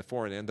in the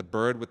foreign end. The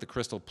Bird with the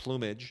Crystal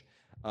Plumage,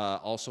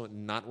 also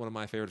not one of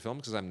my favorite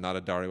films because I'm not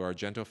a Dario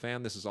Argento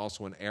fan. This is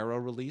also an Arrow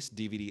release,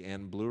 DVD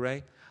and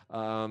Blu-ray.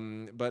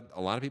 But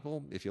a lot of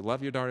people, if you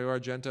love your Dario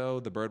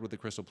Argento, The Bird with the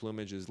Crystal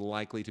Plumage is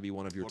likely to be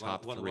one of your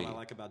top three. What I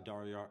like about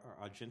Dario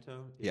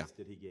Argento is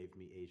that he gave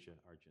me Asia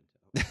Argento.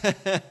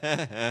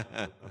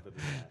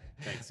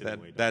 Thanks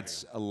anyway,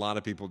 that's a lot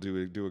of people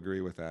do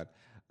agree with that.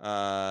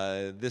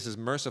 This is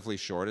mercifully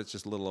short. It's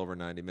just a little over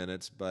 90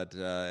 minutes, but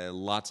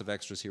lots of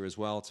extras here as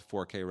well. It's a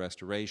 4K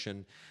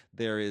restoration.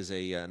 There is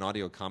an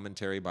audio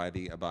commentary by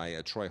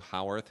Troy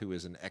Howarth, who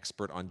is an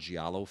expert on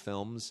giallo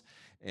films,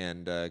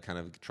 and kind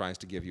of tries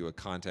to give you a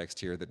context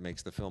here that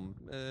makes the film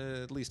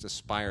at least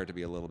aspire to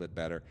be a little bit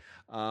better.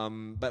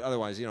 But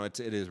otherwise, it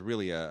is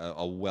really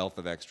a wealth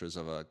of extras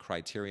of a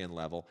Criterion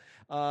level.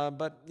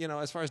 But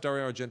as far as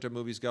Dario Argento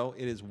movies go,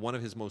 it is one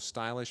of his most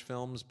stylish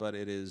films, but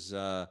it is.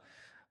 I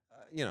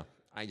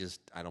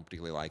don't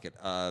particularly like it.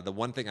 The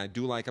one thing I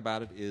do like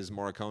about it is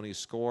Morricone's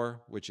score,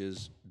 which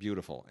is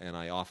beautiful, and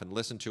I often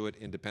listen to it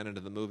independent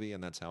of the movie,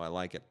 and that's how I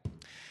like it.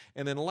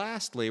 And then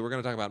lastly, we're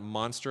going to talk about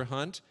Monster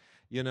Hunt.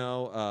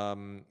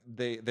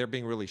 They're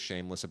being really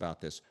shameless about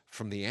this.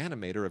 From the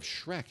animator of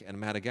Shrek and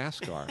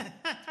Madagascar.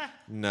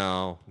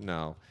 No.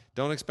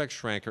 Don't expect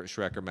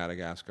Shrek or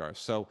Madagascar.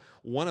 So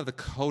one of the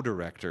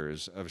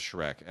co-directors of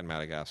Shrek and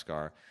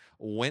Madagascar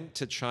went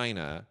to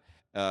China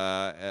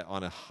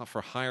on a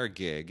for hire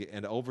gig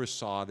and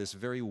oversaw this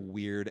very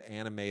weird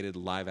animated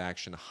live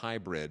action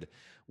hybrid,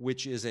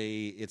 which is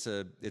a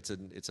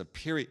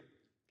period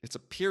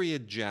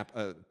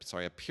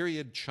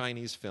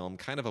Chinese film,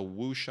 kind of a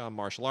wuxia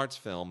martial arts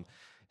film,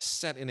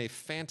 set in a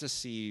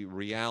fantasy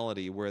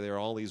reality where there are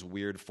all these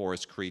weird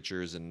forest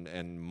creatures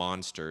and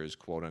monsters,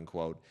 quote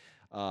unquote.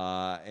 There's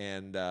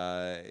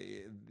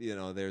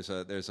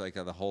like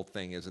the whole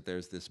thing is that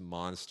there's this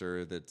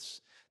monster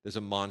there's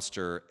a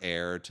monster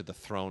heir to the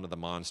throne of the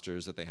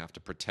monsters that they have to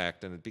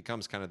protect, and it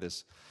becomes kind of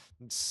this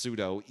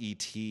pseudo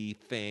ET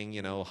thing,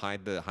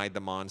 hide the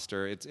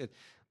monster.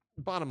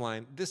 bottom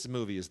line, this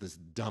movie is this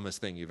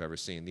dumbest thing you've ever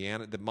seen.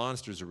 The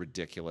monsters are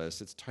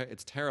ridiculous.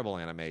 It's terrible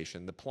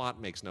animation. The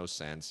plot makes no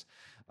sense.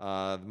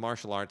 The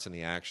martial arts and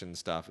the action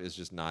stuff is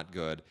just not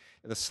good.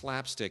 The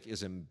slapstick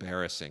is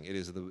embarrassing. It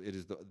is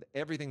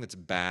everything that's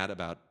bad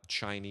about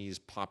Chinese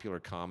popular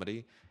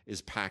comedy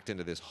is packed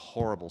into this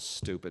horrible,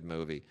 stupid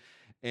movie,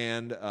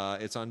 and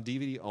it's on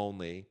DVD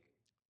only.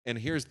 And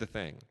here's the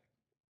thing: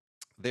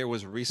 there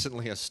was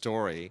recently a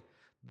story.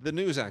 The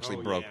news actually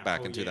broke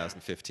back in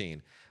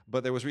 2015,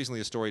 but there was recently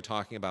a story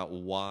talking about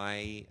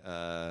why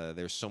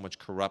there's so much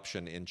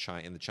corruption in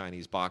the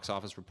Chinese box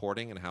office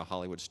reporting, and how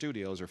Hollywood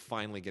studios are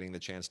finally getting the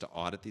chance to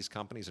audit these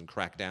companies and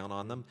crack down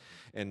on them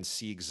and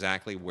see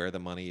exactly where the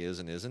money is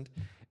and isn't.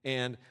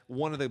 And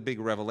one of the big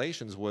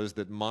revelations was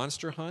that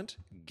Monster Hunt,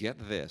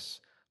 get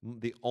this,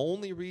 the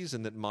only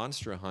reason that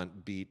Monster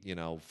Hunt beat,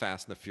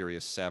 Fast and the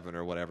Furious 7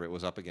 or whatever it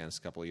was up against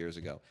a couple of years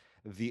ago,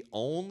 the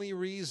only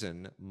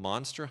reason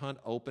Monster Hunt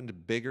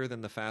opened bigger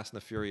than the Fast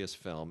and the Furious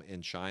film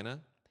in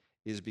China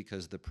is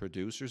because the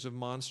producers of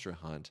Monster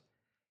Hunt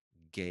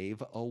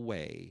gave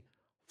away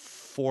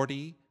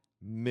 40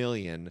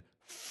 million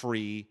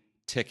free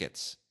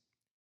tickets.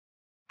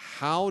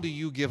 How do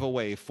you give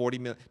away 40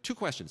 million? Two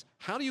questions.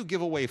 How do you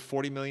give away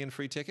 40 million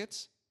free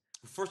tickets?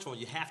 First of all,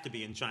 you have to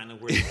be in China,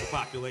 where there's a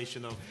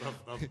population of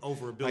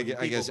over a billion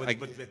people.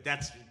 But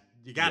that's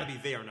you got to be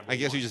there. I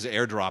guess you just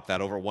airdrop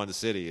that over one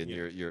city, and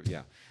you're.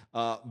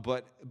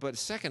 But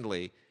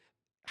secondly,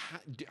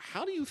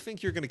 how do you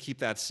think you're going to keep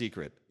that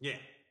secret? Yeah.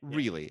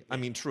 Really? Yeah. I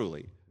mean,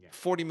 truly. Yeah.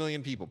 40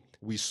 million people.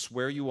 We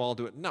swear you all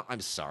do it. No,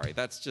 I'm sorry.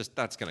 That's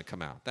going to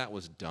come out. That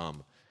was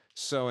dumb.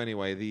 So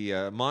anyway,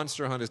 the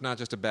Monster Hunt is not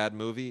just a bad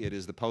movie; it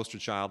is the poster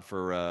child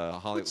for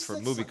Hollywood, for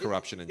movie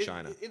corruption in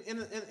China. And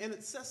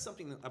it says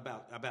something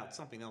about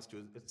something else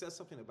too. It says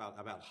something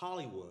about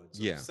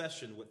Hollywood's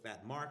obsession with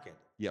that market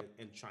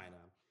in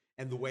China,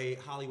 and the way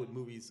Hollywood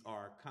movies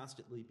are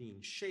constantly being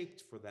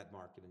shaped for that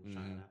market in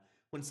China.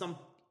 When some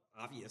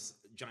obvious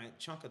giant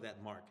chunk of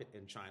that market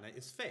in China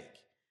is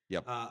fake.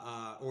 Yep.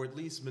 Or at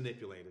least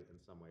manipulated in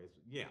some ways.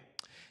 Yeah.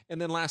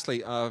 And then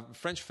lastly,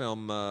 French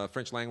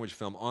language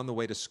film, On the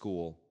Way to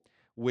School,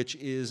 which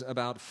is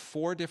about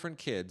 4 different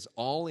kids,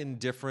 all in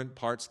different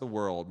parts of the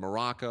world,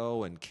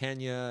 Morocco and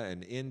Kenya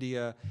and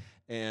India,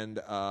 and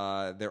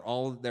they're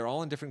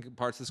all in different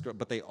parts of this,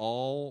 but they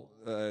all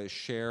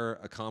share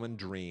a common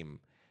dream.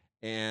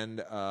 And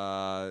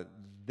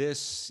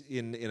this,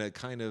 in a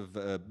kind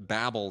of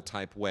Babel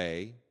type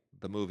way,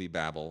 the movie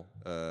Babel,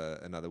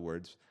 in other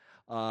words,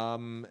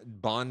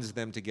 bonds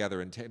them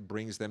together and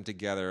brings them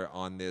together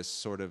on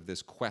this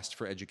quest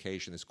for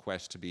education, this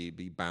quest to be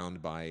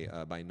bound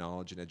by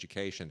knowledge and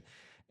education.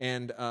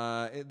 And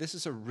this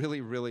is a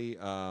really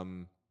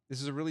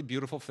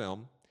beautiful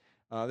film.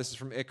 This is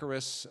from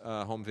Icarus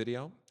Home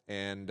Video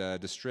and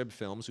Distrib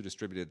Films, who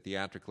distributed it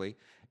theatrically.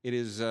 It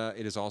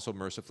is also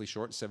mercifully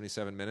short,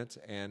 77 minutes,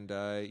 and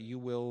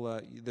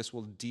this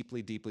will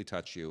deeply, deeply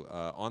touch you.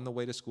 On the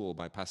Way to School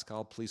by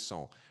Pascal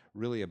Plisson.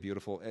 Really a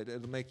beautiful.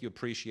 It'll make you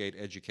appreciate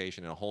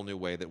education in a whole new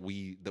way that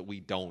we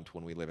don't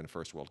when we live in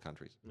first world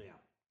countries. Yeah.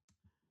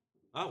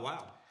 Oh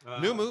wow.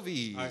 New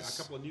movies. A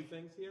couple of new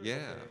things here. Yeah.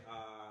 Okay.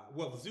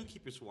 Well, The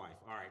Zookeeper's Wife.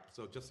 All right.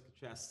 So Jessica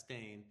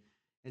Chastain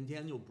and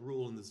Daniel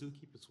Bruhl in The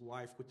Zookeeper's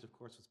Wife, which of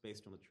course was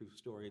based on a true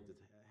story that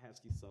has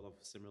these sort of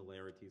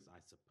similarities, I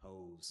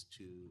suppose,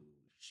 to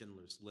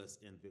Schindler's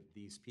List, and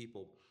these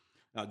people.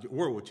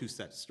 World War II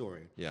set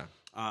story. Yeah.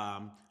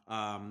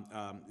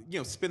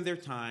 Spend their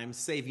time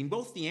saving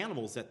both the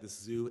animals at the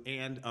zoo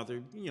and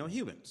other,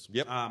 humans.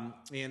 Yep.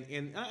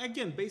 And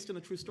again, based on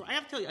a true story. I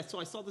have to tell you, so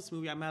I saw this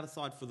movie. I might have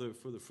saw it for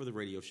the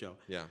radio show.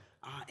 Yeah.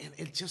 And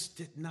it just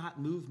did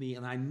not move me.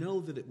 And I know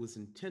that it was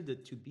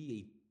intended to be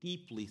a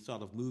deeply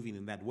sort of moving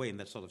in that way, in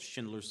that sort of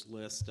Schindler's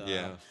List.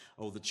 The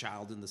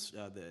child in the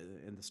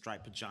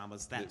striped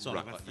pajamas, that sort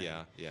of a thing.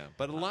 Yeah.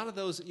 But a lot of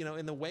those,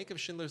 in the wake of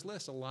Schindler's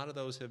List, a lot of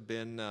those have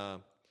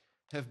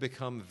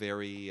become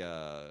very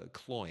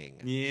cloying.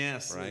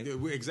 Yes, right?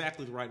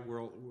 Exactly the right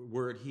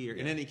word here.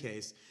 Yeah. In any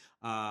case,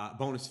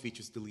 bonus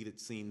features, deleted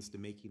scenes, the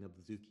making of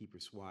The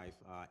Zookeeper's Wife,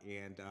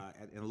 and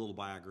a little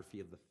biography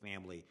of the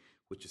family,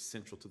 which is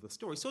central to the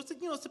story. So it's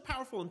a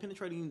powerful and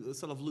penetrating,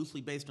 sort of loosely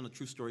based on a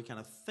true story kind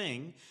of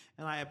thing,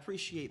 and I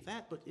appreciate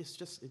that. But it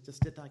just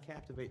did not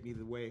captivate me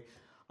the way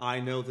I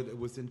know that it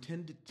was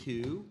intended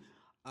to.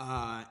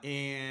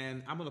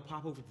 And I'm going to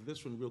pop over to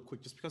this one real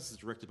quick, just because it's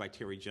directed by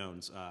Terry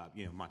Jones,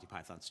 Monty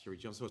Python's Terry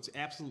Jones. So it's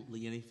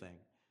absolutely anything.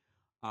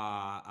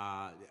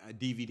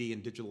 DVD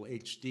and digital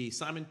HD.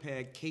 Simon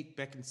Pegg, Kate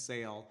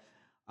Beckinsale,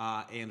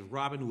 and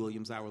Robin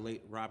Williams, our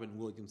late Robin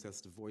Williams,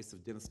 as the voice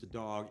of Dennis the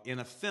Dog, in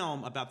a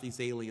film about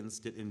these aliens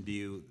that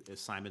imbue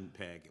Simon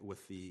Pegg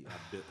with the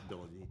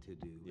ability to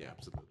do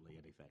absolutely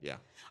anything. Yeah.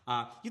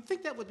 You'd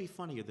think that would be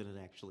funnier than it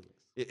actually is.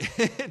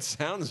 It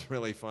sounds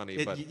really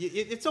funny, but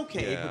it's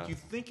okay. Yeah. But you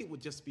think it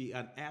would just be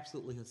an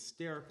absolutely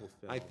hysterical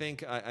film. I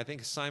think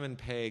Simon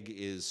Pegg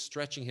is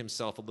stretching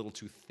himself a little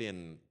too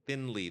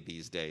thinly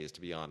these days,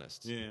 to be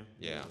honest.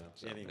 Yeah.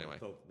 So, anyway,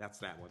 so that's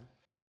that one.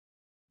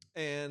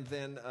 And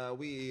then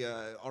we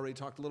already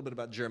talked a little bit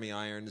about Jeremy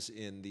Irons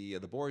in the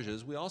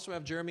Borgias. We also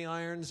have Jeremy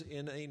Irons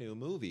in a new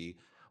movie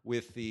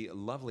with the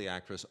lovely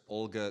actress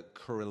Olga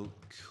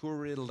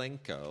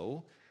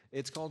Kurilenko.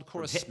 It's called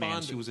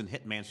Correspondence. She was in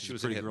Hitman. She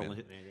was in Hitman.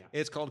 Yeah.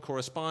 It's called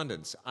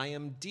Correspondence. I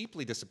am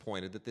deeply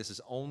disappointed that this is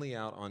only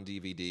out on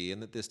DVD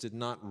and that this did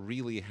not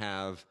really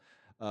have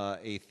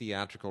a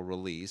theatrical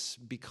release,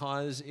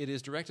 because it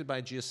is directed by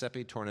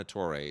Giuseppe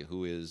Tornatore,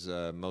 who is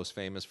most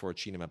famous for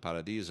Cinema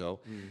Paradiso,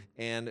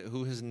 and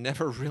who has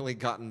never really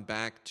gotten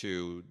back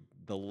to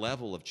the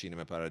level of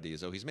Cinema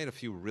Paradiso. He's made a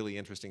few really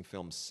interesting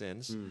films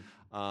since.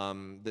 A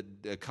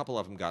couple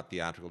of them got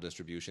theatrical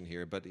distribution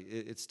here, but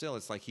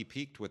it's like he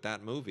peaked with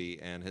that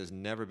movie and has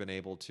never been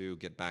able to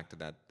get back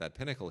to that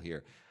pinnacle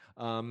here.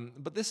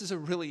 But this is a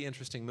really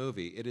interesting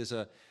movie. It's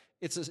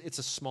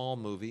a small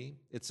movie.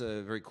 It's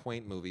a very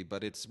quaint movie,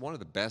 but it's one of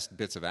the best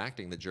bits of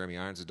acting that Jeremy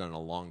Irons has done in a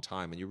long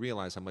time. And you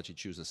realize how much he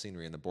chews the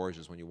scenery in the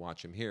Borgias when you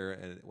watch him here,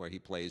 and where he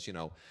plays,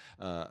 a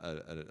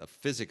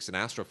physics and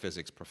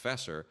astrophysics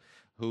professor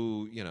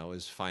who,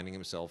 is finding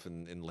himself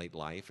in late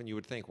life. And you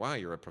would think, wow,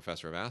 you're a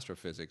professor of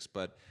astrophysics,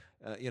 but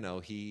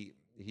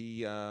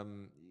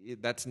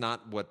that's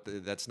not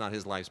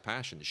his life's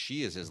passion.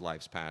 She is his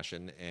life's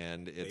passion,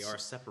 and they are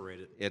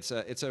separated.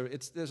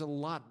 There's a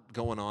lot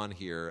going on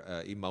here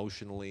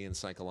emotionally and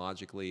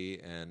psychologically,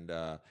 and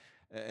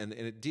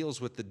it deals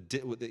with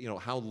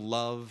how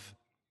love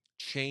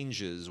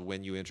changes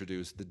when you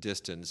introduce the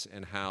distance,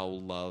 and how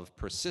love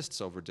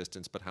persists over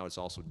distance, but how it's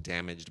also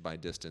damaged by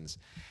distance,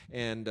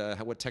 and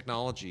what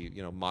technology,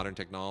 modern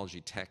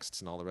technology,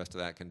 texts, and all the rest of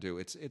that can do.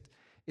 It's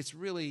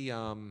really.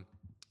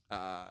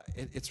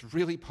 It's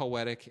really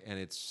poetic, and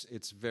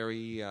it's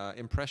very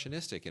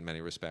impressionistic in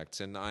many respects.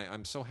 And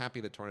I'm so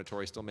happy that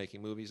Tornatore is still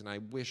making movies, and I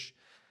wish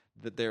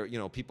that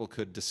people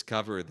could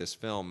discover this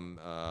film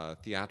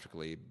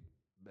theatrically,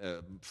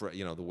 for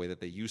the way that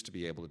they used to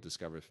be able to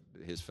discover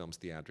his films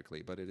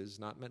theatrically. But it is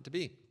not meant to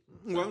be.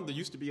 Well, there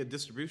used to be a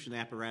distribution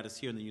apparatus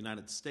here in the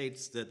United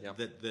States that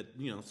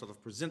sort of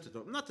presented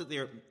them. Not that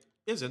there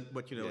isn't,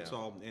 but it's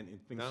all and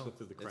things slip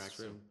through the cracks. It's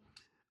true.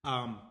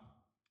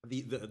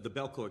 The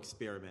Belko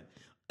experiment.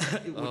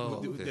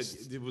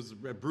 It was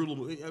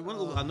brutal.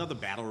 Another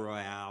battle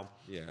royale.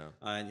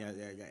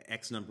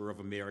 X number of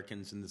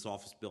Americans in this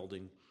office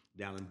building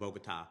down in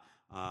Bogota,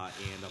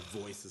 and a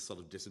voice, this sort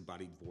of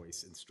disembodied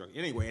voice instruct.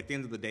 Anyway, at the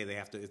end of the day, they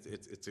have to.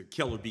 It's a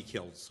kill or be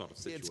killed sort of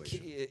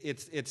situation.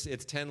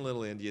 It's 10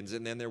 little Indians,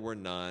 and then there were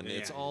none. Yeah.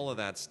 It's all of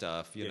that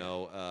stuff.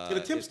 It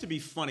attempts to be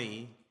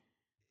funny,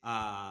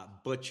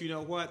 but you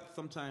know what?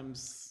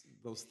 Sometimes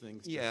those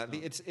things. Yeah,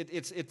 it's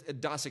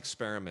Das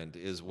Experiment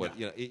is what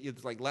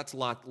it's like. Let's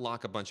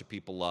lock a bunch of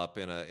people up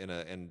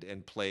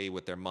and play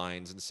with their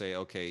minds and say,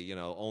 okay,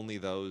 only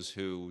those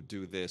who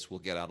do this will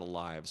get out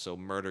alive. So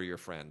murder your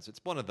friends. It's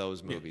one of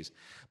those movies,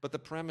 but the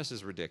premise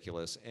is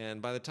ridiculous.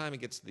 And by the time it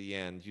gets to the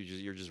end,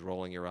 you're just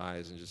rolling your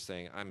eyes and just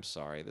saying, I'm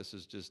sorry, this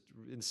is just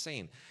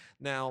insane.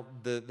 Now,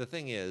 the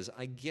thing is,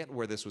 I get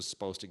where this was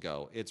supposed to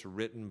go. It's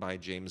written by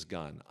James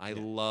Gunn. I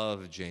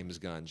love James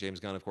Gunn. James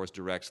Gunn, of course,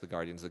 directs the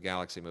Guardians of the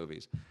Galaxy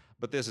movies.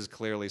 But this is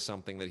clearly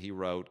something that he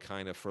wrote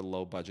kind of for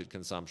low-budget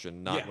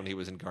consumption, not when he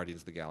was in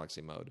Guardians of the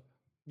Galaxy mode.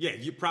 Yeah,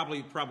 you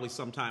probably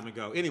some time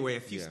ago. Anyway, a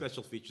few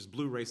special features,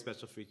 Blu-ray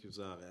special features,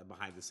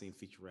 behind-the-scenes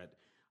featurette,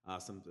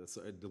 some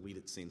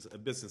deleted scenes, a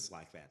business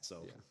like that.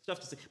 So stuff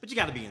to see. But you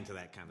got to be into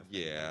that kind of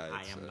thing. Yeah,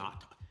 I am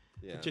not.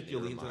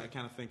 Particularly into that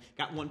kind of thing.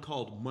 Got one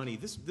called Money.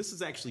 This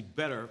is actually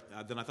better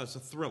than I thought. It's a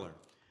thriller.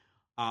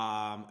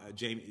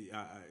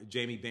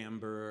 Jamie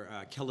Bamber,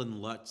 Kellen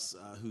Lutz,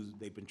 who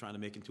they've been trying to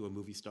make into a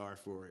movie star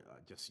for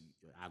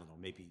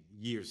maybe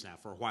years now,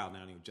 for a while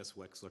now. Jess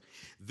Wexler.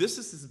 This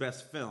is his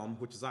best film,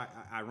 which is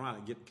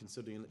ironic,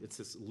 considering it's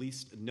his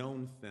least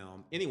known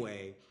film.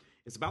 Anyway,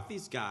 it's about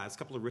these guys, a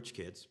couple of rich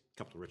guys,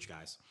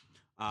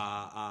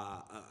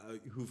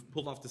 who've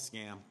pulled off the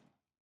scam.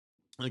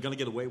 And they're going to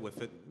get away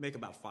with it, make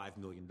about $5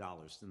 million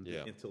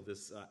until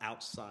this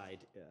outside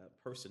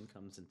person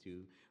comes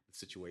into the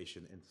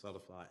situation and sort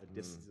of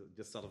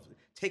just sort of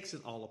takes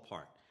it all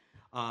apart.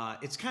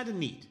 It's kind of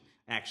neat,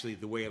 actually,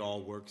 the way it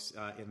all works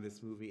in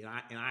this movie,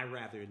 and I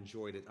rather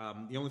enjoyed it.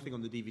 The only thing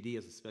on the DVD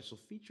as a special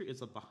feature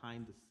is a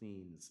behind the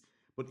scenes,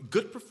 but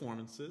good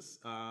performances.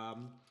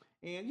 And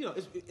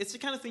it's the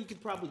kind of thing you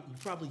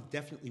probably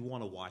definitely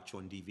want to watch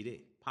on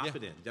DVD. Pop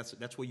it in.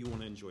 That's where you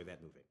want to enjoy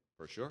that movie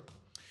for sure.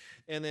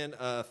 And then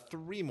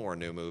 3 more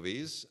new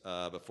movies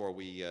before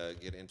we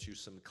get into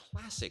some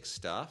classic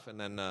stuff. And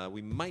then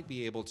we might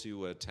be able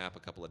to tap a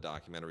couple of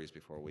documentaries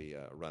before we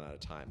run out of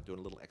time. Doing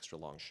a little extra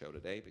long show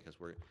today because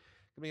we're going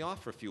to be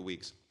off for a few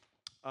weeks.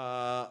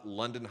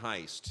 London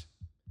Heist.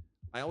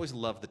 I always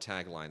love the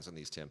taglines on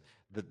these, Tim.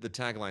 The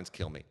taglines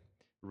kill me.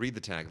 Read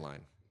the tagline.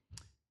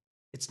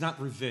 It's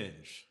not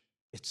revenge.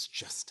 It's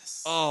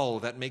justice. Oh,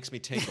 that makes me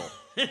tingle.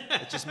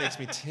 It just makes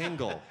me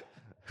tingle.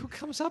 Who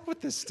comes up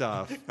with this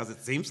stuff? Because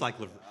it seems like...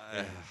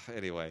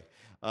 Anyway.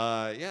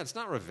 It's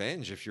not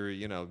revenge if you're,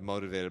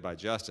 motivated by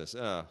justice.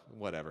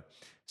 Whatever.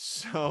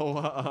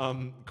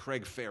 So,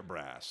 Craig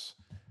Fairbrass,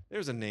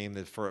 There's a name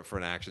that for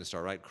an action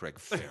star, right? Craig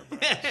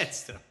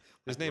Fairbrass.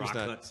 His name's Rock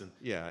not. Hudson.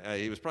 Yeah,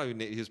 he was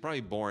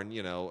probably born,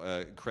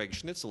 Craig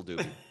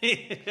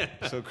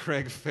Schnitzeldoobie. So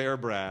Craig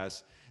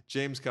Fairbrass,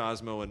 James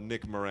Cosmo, and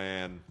Nick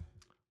Moran,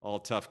 all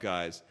tough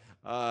guys.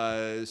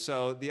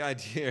 So the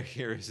idea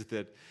here is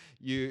that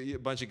a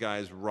bunch of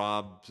guys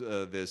rob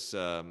this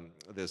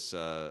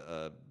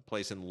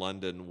place in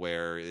London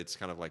where it's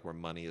kind of like where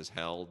money is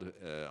held.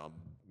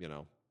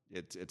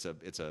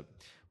 It's a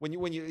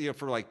when you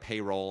for like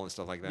payroll and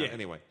stuff like that. Yeah.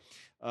 Anyway.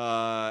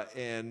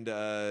 In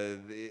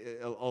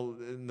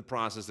the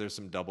process, there's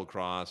some double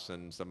cross,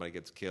 and somebody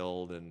gets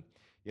killed, and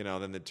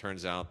then it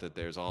turns out that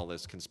there's all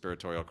this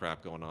conspiratorial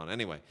crap going on.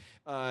 Anyway,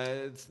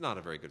 it's not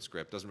a very good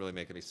script. Doesn't really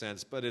make any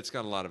sense, but it's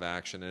got a lot of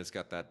action, and it's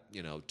got that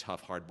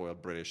tough,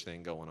 hard-boiled British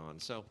thing going on.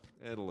 So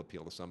it'll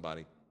appeal to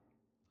somebody.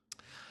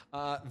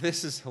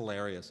 This is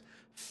hilarious.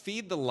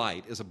 Feed the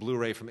Light is a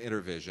Blu-ray from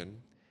Intervision.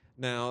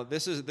 Now,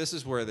 this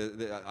is where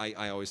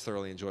I always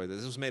thoroughly enjoy this.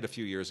 This was made a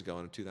few years ago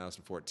in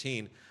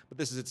 2014, but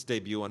this is its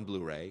debut on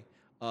Blu-ray.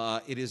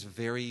 It is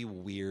very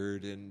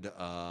weird, and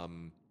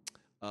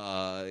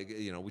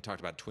we talked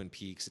about Twin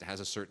Peaks. It has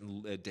a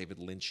certain David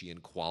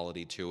Lynchian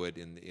quality to it,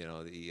 in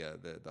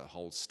the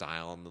whole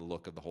style and the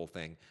look of the whole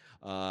thing.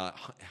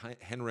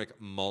 Henrik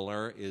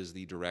Muller is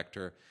the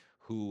director,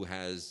 who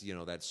has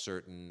that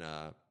certain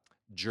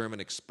German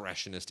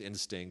expressionist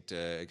instinct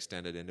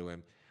extended into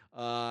him.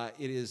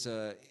 It is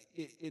the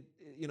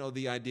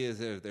idea is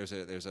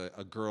there's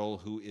a girl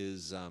who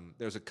is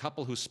there's a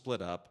couple who split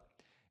up,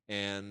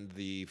 and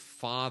the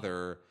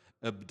father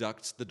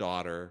abducts the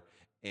daughter,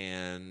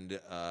 and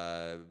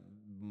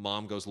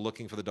mom goes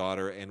looking for the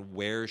daughter, and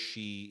where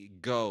she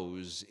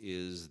goes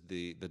is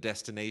the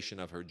destination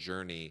of her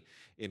journey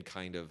in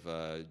kind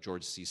of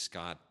George C.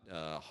 Scott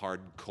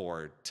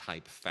hardcore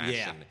type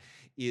fashion. Yeah.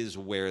 Is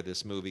where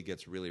this movie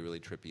gets really, really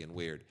trippy and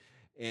weird.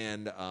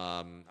 And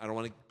I don't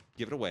want to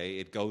give it away.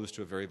 It goes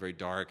to a very, very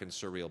dark and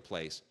surreal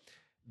place.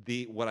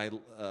 What I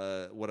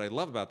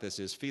love about this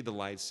is Feed the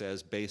Light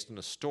says based on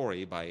a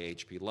story by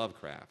H.P.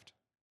 Lovecraft.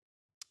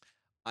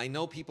 I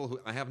know people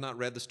who I have not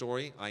read the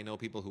story. I know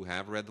people who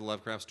have read the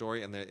Lovecraft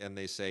story, and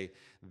they say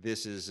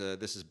this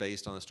is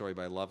based on a story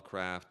by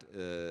Lovecraft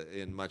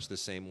in much the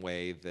same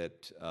way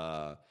that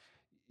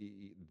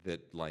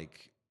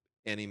like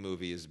any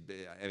movie is.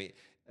 I mean.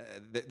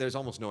 There's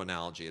almost no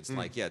analogy. It's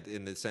like,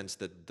 in the sense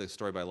that the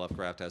story by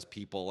Lovecraft has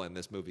people and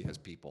this movie has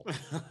people.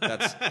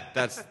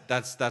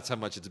 That's how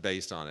much it's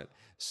based on it.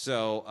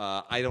 So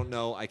I don't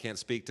know. I can't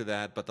speak to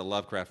that. But the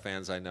Lovecraft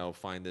fans I know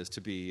find that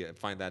to be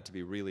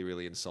really,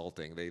 really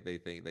insulting. They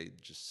think they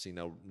just see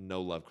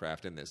no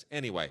Lovecraft in this.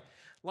 Anyway,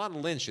 a lot of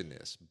Lynch in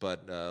this,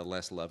 but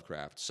less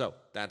Lovecraft. So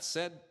that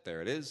said,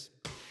 there it is.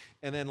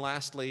 And then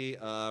lastly,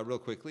 real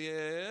quickly,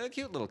 a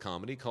cute little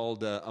comedy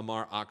called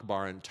Amar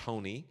Akbar and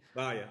Tony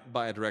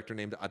by a director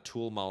named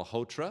Atul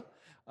Malhotra.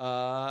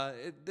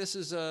 This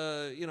is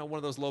one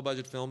of those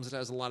low-budget films that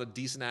has a lot of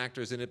decent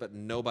actors in it, but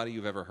nobody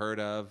you've ever heard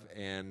of.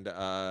 And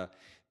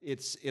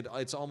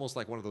it's almost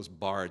like one of those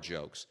bar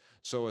jokes.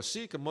 So a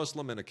Sikh, a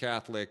Muslim, and a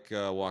Catholic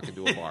walk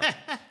into a bar.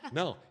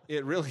 No,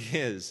 it really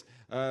is.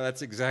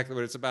 That's exactly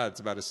what it's about.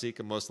 It's about a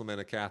Sikh, a Muslim,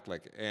 and a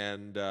Catholic,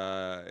 and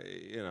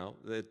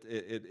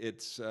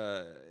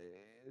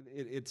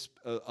it's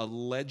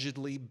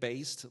allegedly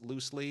based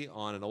loosely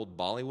on an old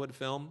Bollywood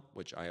film,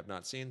 which I have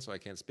not seen, so I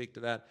can't speak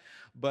to that.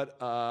 But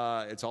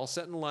it's all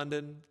set in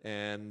London,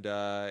 and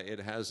it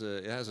has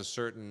a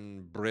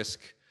certain brisk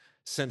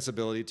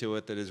sensibility to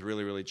it that is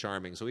really, really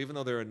charming. So even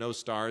though there are no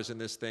stars in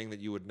this thing that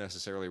you would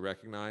necessarily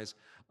recognize,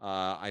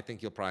 I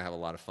think you'll probably have a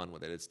lot of fun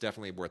with it. It's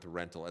definitely worth a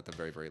rental at the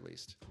very, very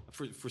least.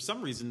 For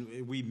some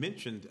reason, we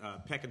mentioned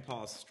Peck and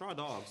Paw's Straw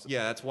Dogs.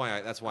 Yeah, that's why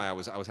I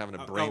was having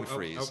a brain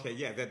freeze. Okay,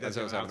 yeah, that's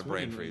why I was having a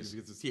brain freeze.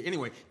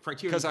 Anyway,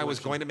 Criterion. Because I was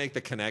going to make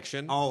the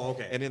connection. Oh,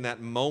 okay. And in that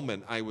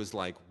moment, I was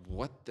like,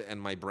 "What?" And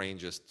my brain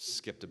just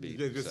skipped a beat.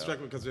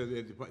 Because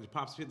it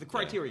pops the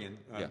Criterion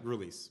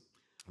release.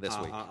 This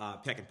week.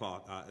 Peck and Paw,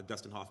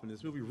 Dustin Hoffman.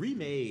 This movie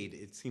remade,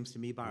 it seems to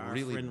me, by our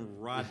friend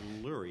Rod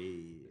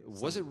Lurie.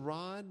 Was it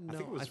Rod?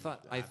 No,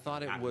 I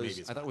thought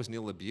it was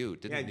Neil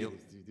LaBute.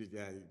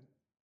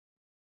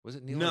 Was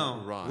it Neil? No,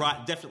 or Rod?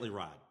 Rod, definitely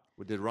Rod.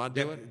 Did Rod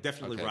do it?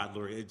 Definitely Okay. Rod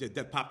Lurie.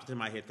 That popped into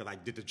my head because I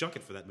did the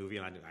junket for that movie,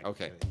 and I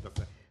Okay.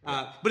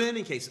 But in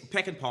any case,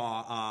 Peck and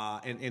Paw,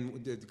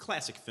 and the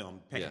classic film,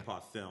 Peck and Paw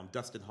film,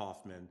 Dustin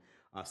Hoffman,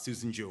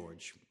 Susan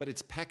George. But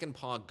it's Peck and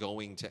Paw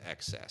going to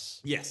excess.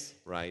 Yes.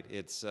 Right?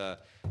 It's and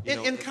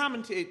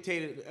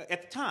commentated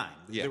at the time.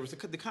 Yeah. There was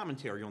the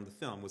commentary on the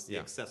film was the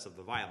excess of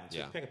the violence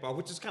of Peck and Paw,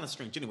 which is kind of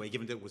strange anyway,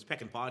 given that it was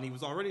Peck and Paw and he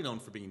was already known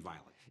for being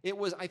violent. It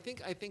was. I think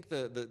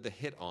the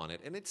hit on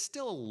it, and it's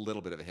still a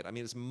little bit of a hit. I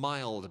mean, it's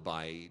mild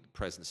by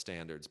present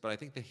standards, but I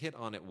think the hit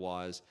on it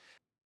was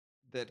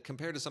that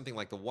compared to something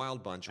like The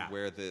Wild Bunch,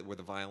 where the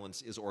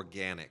violence is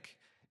organic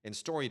and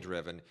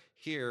story-driven.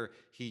 Here,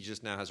 he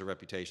just now has a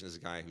reputation as a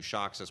guy who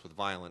shocks us with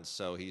violence,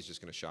 so he's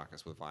just going to shock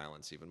us with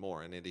violence even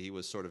more. And he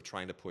was sort of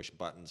trying to push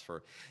buttons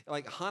for...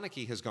 Like,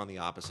 Haneke has gone the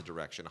opposite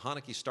direction.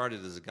 Haneke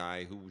started as a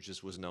guy who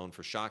just was known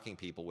for shocking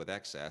people with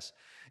excess,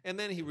 and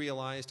then he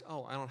realized,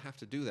 oh, I don't have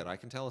to do that. I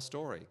can tell a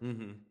story.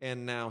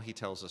 And now he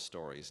tells us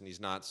stories, and he's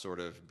not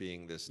sort of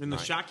being this... And the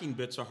shocking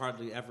bits are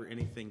hardly ever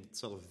anything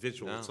sort of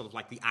visual. No. It's sort of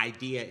like the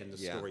idea in the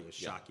story is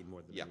shocking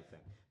more than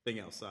anything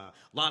else.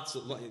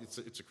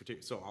 It's a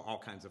critique. So all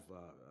kinds of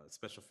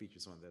special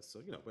features on this.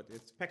 So, but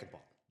it's Peckinpah.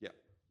 Yeah.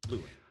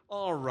 Blu-ray.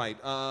 All right.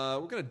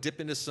 We're going to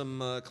dip into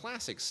some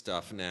classic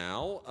stuff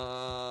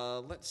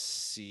now. Let's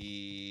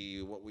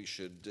see what we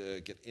should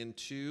get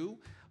into.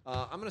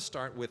 I'm going to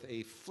start with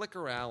a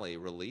Flickr Alley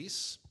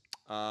release.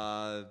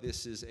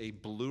 This is a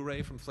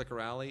Blu-ray from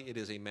Flickr Alley. It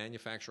is a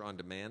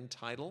manufacturer-on-demand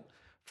title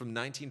from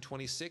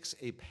 1926,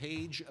 A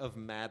Page of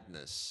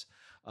Madness.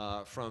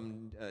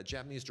 From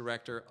Japanese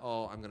director,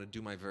 I'm going to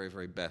do my very,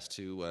 very best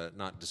to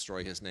not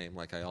destroy his name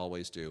like I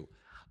always do.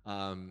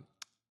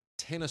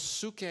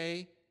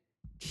 Tenosuke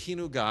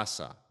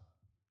Kinugasa.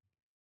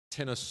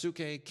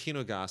 Tenosuke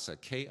Kinugasa,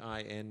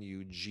 Kinugasa.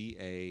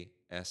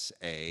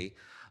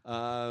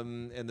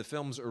 And the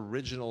film's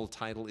original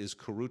title is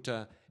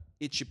Kuruta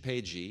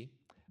Ichipeji,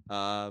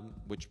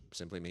 which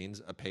simply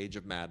means A Page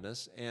of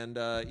Madness. And,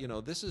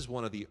 this is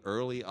one of the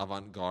early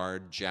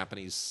avant-garde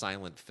Japanese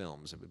silent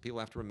films. People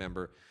have to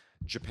remember,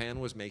 Japan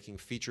was making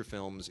feature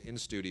films in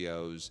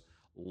studios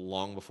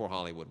long before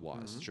Hollywood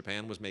was.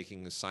 Japan was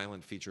making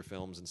silent feature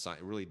films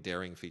and really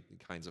daring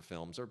kinds of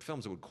films, or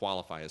films that would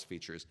qualify as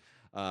features,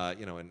 in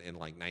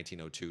like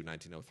 1902,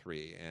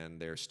 1903. And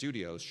their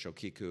studios,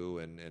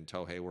 Shokiku and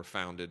Tohei, were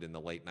founded in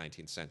the late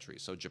 19th century.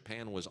 So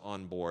Japan was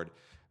on board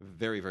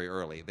very, very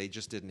early. They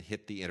just didn't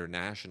hit the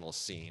international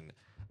scene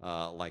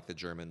like the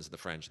Germans, the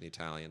French, and the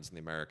Italians, and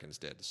the Americans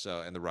did.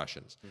 And the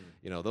Russians.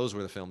 Those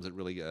were the films that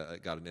really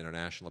got an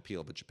international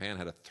appeal. But Japan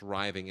had a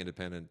thriving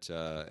independent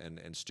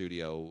and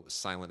studio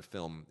silent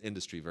film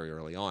industry very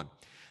early on.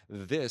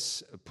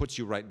 This puts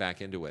you right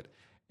back into it.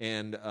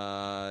 And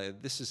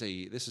this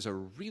is a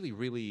really,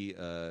 really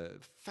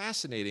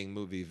fascinating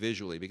movie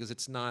visually, because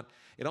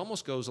it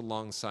almost goes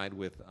alongside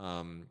with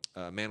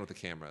Man with the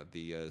Camera,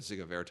 the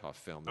Dziga Vertov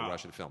film, the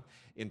Russian film,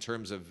 in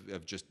terms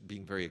of just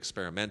being very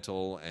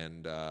experimental.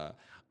 And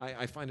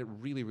I find it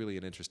really, really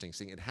an interesting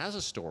thing. It has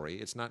a story.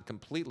 It's not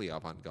completely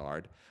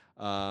avant-garde.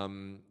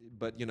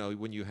 But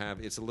when you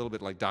have, it's a little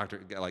bit like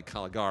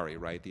Caligari,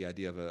 right? The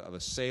idea of a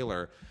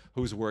sailor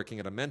who's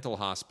working at a mental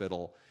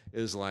hospital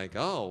is like,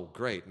 oh,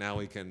 great, now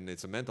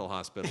it's a mental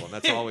hospital, and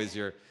that's always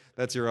your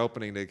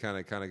opening to kind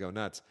of go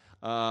nuts.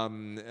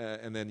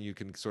 And then you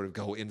can sort of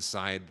go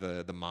inside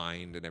the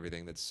mind and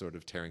everything that's sort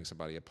of tearing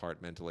somebody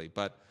apart mentally.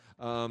 But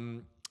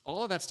all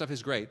of that stuff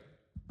is great.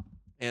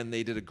 And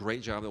they did a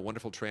great job, a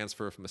wonderful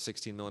transfer from a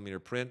 16-millimeter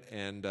print,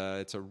 and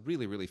it's a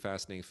really, really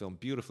fascinating film,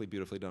 beautifully,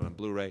 beautifully done on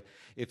Blu-ray.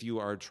 If you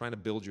are trying to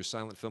build your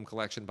silent film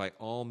collection, by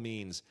all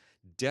means,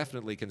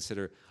 definitely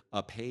consider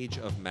A Page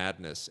of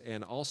Madness.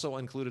 And also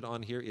included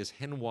on here is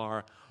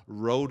Henwar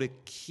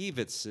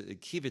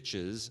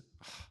Rodekiewicz.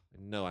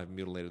 No, I've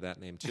mutilated that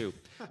name too.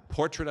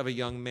 Portrait of a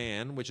Young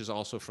Man, which is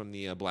also from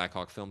the Black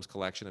Hawk Films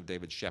collection of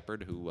David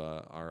Shepard, who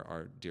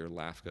our dear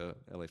LAFCA,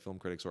 LA Film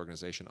Critics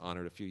Organization,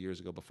 honored a few years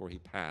ago before he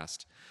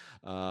passed.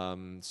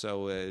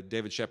 So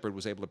David Shepard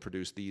was able to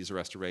produce these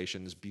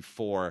restorations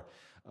before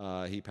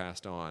he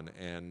passed on,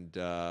 and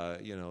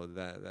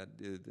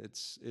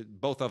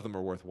both of them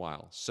are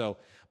worthwhile. So,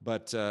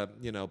 but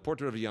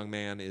Portrait of a Young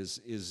Man is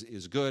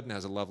good and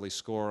has a lovely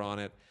score on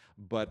it.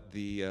 But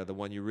the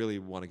one you really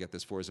want to get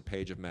this for is A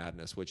Page of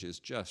Madness, which is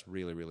just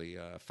really, really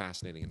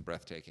fascinating and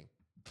breathtaking.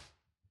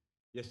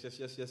 Yes.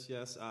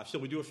 Shall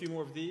we do a few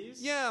more of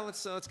these? Yeah,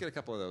 let's get a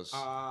couple of those.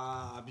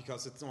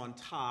 Because it's on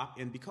top,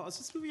 and because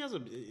this movie has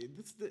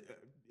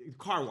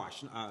Car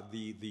Wash. I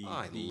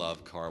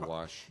love Car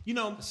Wash.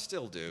 I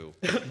still do.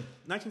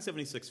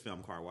 1976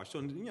 film Car Wash. So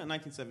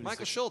 1976.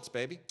 Michael Schultz,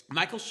 baby.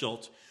 Michael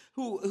Schultz,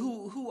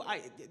 who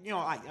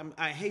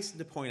I hasten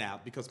to point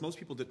out, because most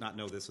people did not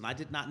know this, and I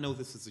did not know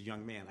this as a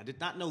young man. I did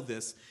not know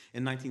this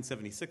in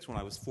 1976 when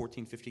I was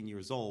 14, 15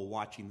 years old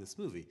watching this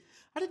movie.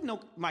 I didn't know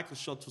Michael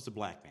Schultz was a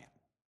black man.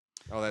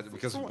 Oh,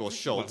 because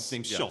Schultz. Well, his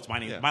name's Schultz.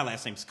 My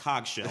last name's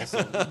Cogshell. So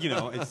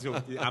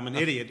I'm an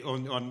idiot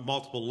on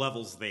multiple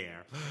levels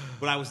there.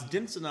 But I was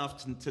dense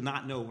enough to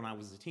not know when I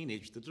was a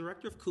teenager. The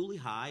director of Cooley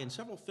High and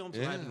several films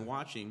that I've been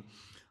watching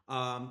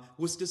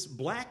was this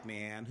black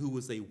man who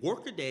was a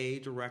workaday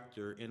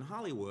director in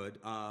Hollywood,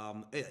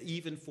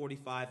 even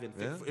 45 and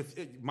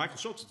 50. Michael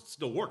Schultz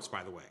still works,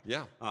 by the way.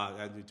 Yeah.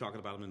 You're talking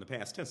about him in the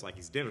past tense like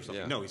he's dead or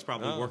something. Yeah. No, he's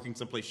probably working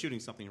someplace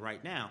shooting something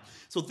right now.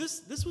 So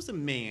this was a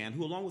man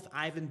who, along with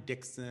Ivan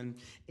Dixon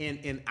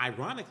and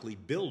ironically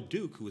Bill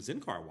Duke, who was in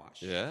Car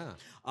Wash,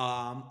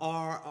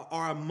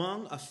 are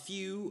among a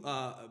few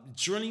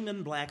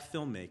journeyman black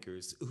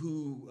filmmakers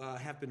who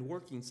have been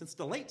working since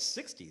the late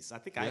 60s. I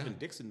think Ivan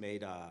Dixon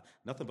made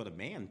Nothing But a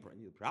Man,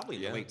 probably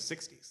in the late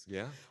 60s.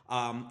 Yeah.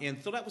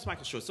 And so that was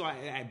Michael Short. So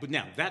but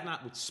now, that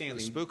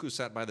notwithstanding... Spook Who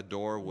Sat by the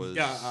Door was...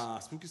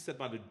 Spook Who Sat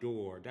by the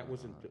Door. That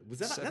wasn't...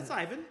 That's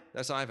Ivan?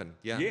 That's Ivan,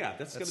 yeah. Yeah,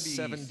 that's going to be...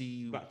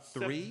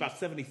 73? About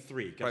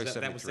 73. Because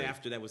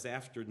that was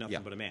after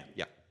Nothing But a Man.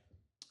 Yeah.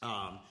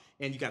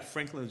 And you got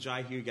Franklin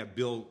Ajayi here. You got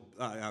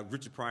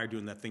Richard Pryor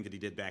doing that thing that he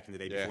did back in the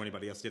day before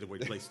anybody else did it, where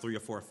he plays 3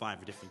 or 4 or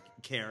 5 different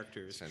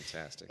characters.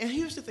 Fantastic. And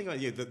here's the thing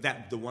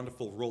about the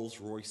wonderful Rolls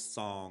Royce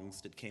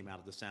songs that came out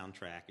of the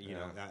soundtrack. You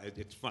know,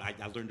 it's fun.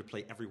 I learned to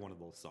play every one of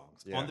those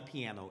songs on the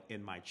piano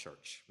in my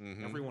church.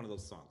 Every one of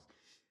those songs.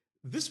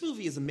 This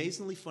movie is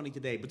amazingly funny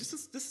today, but this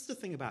is the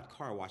thing about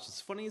Car Wash.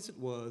 As funny as it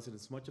was, and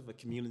as much of a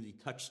community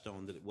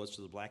touchstone that it was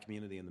to the black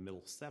community in the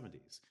middle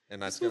 70s.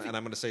 And I'm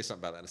going to say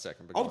something about that in a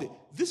second. But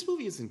this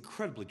movie is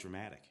incredibly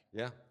dramatic.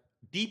 Yeah.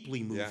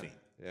 Deeply moving.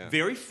 Yeah.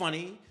 Very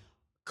funny,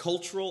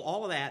 cultural,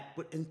 all of that,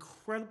 but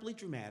incredibly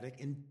dramatic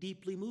and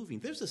deeply moving.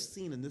 There's a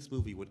scene in this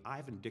movie with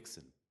Ivan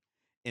Dixon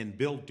and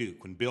Bill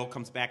Duke, when Bill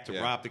comes back to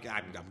rob the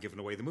guy. I'm giving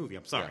away the movie.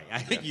 I'm sorry.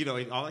 You know,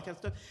 all that kind of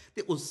stuff.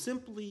 It will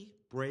simply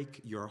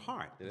break your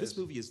heart. This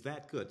movie is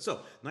that good. So,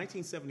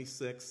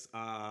 1976,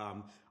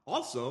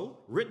 also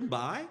written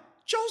by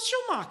Joel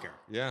Schumacher.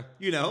 Yeah.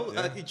 You know,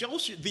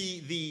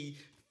 the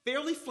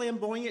fairly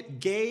flamboyant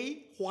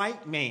gay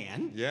white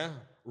man. Yeah.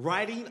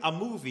 Writing a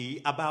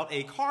movie about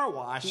a car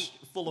wash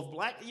full of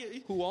black...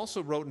 Who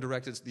also wrote and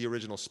directed the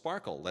original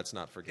Sparkle, let's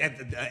not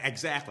forget.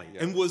 Exactly.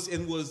 Yeah. And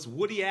was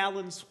Woody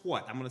Allen's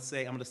what? I'm going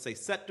to say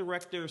set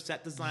director,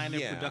 set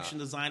designer, production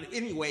designer.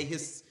 Anyway,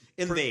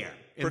 there.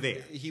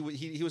 He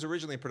was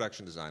originally a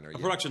production designer. A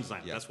production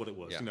designer, that's what it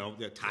was. You know,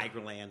 the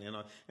Tigerland,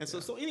 and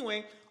so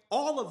anyway,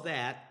 all of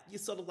that you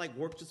sort of like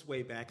worked its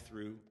way back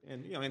through,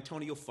 and you know,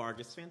 Antonio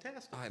Fargas,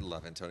 fantastic. I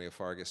love Antonio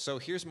Fargas. So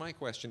here's my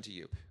question to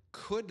you: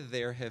 could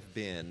there have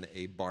been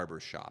a barber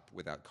shop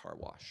without Car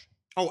Wash?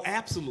 Oh,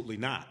 absolutely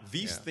not.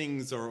 These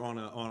things are on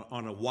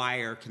a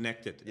wire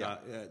connected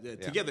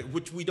together,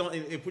 which we don't.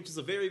 Which is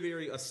a very,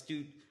 very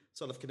astute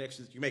sort of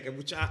connections you make,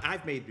 which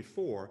I've made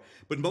before,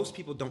 but most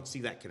people don't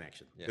see that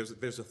connection. Yeah.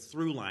 There's a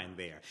through line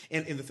there,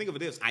 and the thing of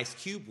it is, Ice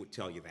Cube would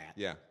tell you that.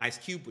 Yeah, Ice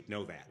Cube would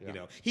know that. Yeah. You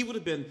know, he would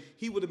have been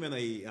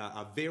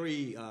a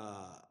very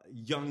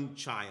young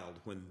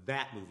child when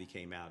that movie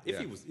came out. If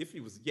he was, he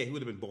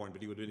would have been born,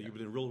 but he would have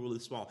been really, really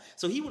small.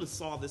 So he would have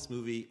saw this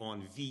movie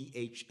on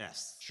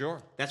VHS.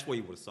 Sure, that's where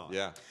he would have saw it.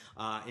 Yeah,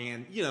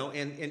 and you know,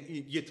 and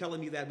you're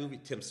telling me that movie,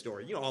 Tim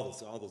Story, you know,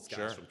 all those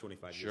guys from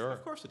 25 years.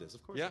 Of course it is.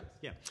 Of course it is.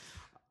 Yeah.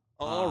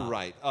 All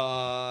right.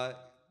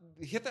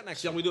 Hit that next.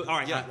 Shall we do it? All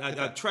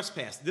right.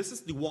 Trespass. This is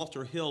the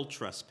Walter Hill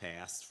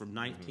Trespass from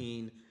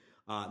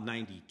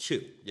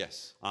 1992.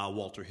 Yes.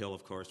 Walter Hill,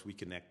 of course, we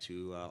connect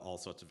to all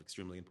sorts of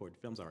extremely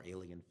important films, our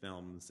Alien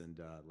films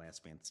and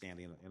Last Man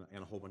Standing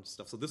and a whole bunch of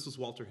stuff. So this was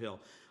Walter Hill.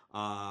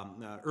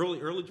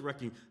 Early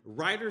directing.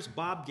 Writers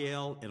Bob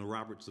Gale and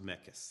Robert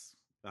Zemeckis.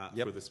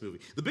 For this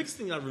movie. The biggest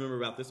thing I remember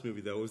about this movie,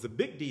 though, was a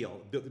big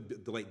deal.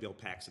 The late Bill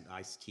Paxton,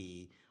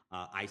 Ice-T,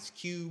 Ice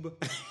Cube.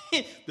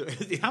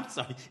 I'm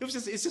sorry.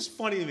 It's just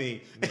funny to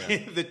me. Yeah.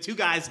 The two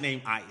guys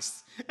named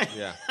Ice.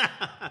 Yeah.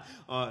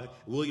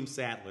 William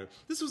Sadler.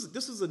 This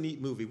was a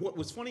neat movie. What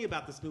was funny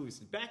about this movie is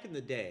back in the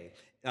day,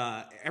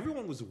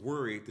 everyone was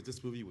worried that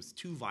this movie was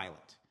too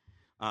violent.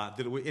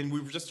 And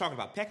we were just talking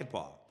about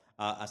Peckinpah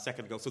a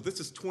second ago. So this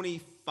is 20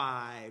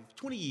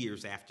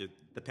 years after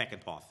the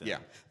Peckinpah film. Yeah.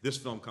 This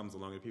film comes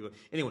along and people...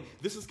 Anyway,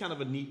 this is kind of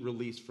a neat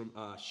release from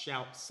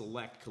Shout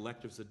Select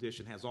Collector's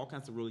Edition. Has all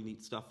kinds of really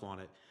neat stuff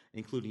on it,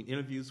 including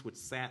interviews with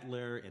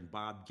Sadler and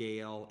Bob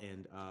Gale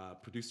and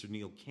producer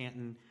Neil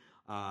Canton,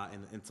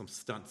 and some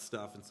stunt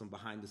stuff and some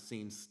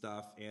behind-the-scenes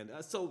stuff. And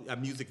so a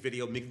music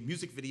video.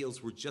 Music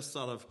videos were just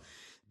sort of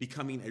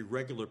becoming a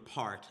regular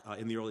part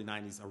in the early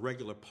 90s, a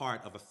regular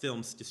part of a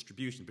film's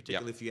distribution,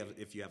 particularly if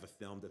you have a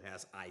film that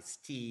has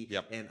Ice-T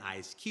and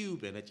Ice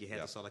Cube in it. You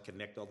had to sort of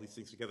connect all these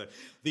things together.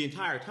 The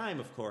entire time,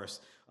 of course,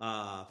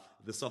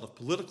 the sort of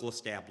political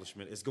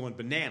establishment is going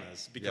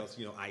bananas because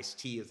you know,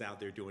 Ice-T is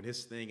out there doing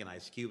his thing and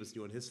Ice Cube is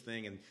doing his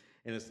thing, and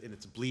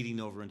it's bleeding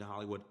over into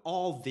Hollywood.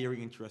 All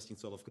very interesting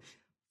sort of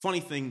funny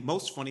thing.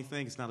 Most funny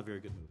thing, it's not a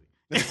very good movie.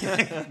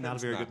 Not a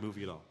very good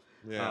movie at all.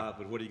 Yeah.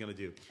 But what are you going to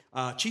do?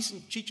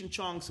 Cheech and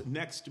Chong's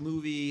next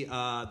movie,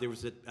 there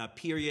was a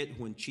period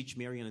when Cheech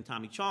Marin and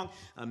Tommy Chong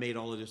made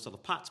all of their sort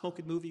of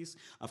pot-smoking movies.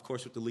 Of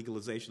course, with the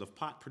legalization of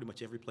pot pretty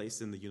much every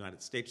place in the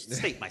United States,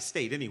 state by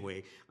state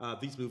anyway,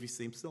 these movies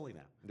seem silly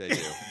now. They do.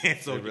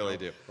 So, they really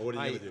do. What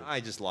are you going to do?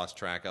 I just lost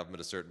track of them at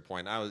a certain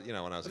point. I was, when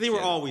I was a They kid,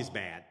 were always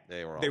bad.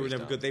 They were never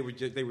dumb. Good.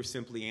 They were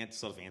simply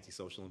sort of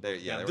antisocial. They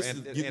were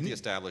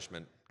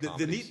anti-establishment.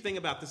 The neat thing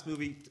about this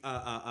movie,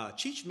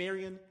 Cheech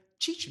Marin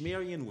Cheech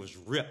Marion was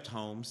ripped,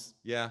 Holmes.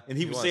 Yeah, And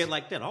he would was. say it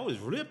like that. I was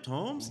ripped,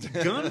 Holmes.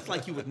 Guns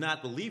like you would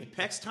not believe.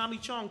 Pecs Tommy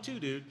Chong, too,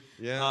 dude.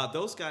 Yeah.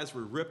 Those guys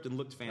were ripped and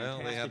looked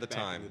fantastic. Well, they had the back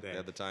time. in the day. They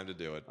had the time to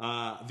do it.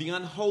 The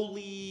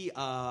Unholy,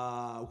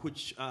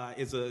 which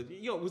is a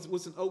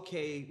was an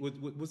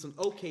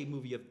okay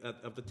movie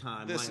of the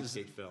time.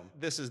 Lionsgate film.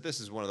 This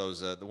is one of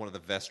those one of the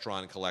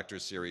Vestron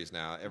collector's series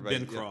now.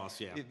 Everybody, Ben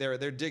Cross, yeah.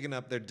 They're digging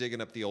up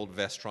the old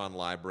Vestron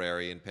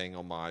library and paying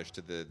homage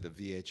to the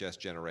VHS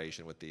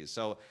generation with these.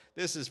 So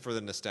this is for the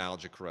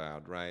nostalgia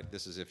crowd, right?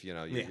 This is if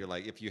you're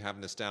like, if you have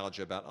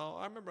nostalgia about, oh,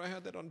 I remember I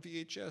had that on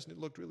VHS and it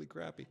looked really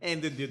crappy.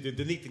 And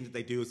the neat thing that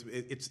they do is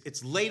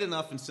it's late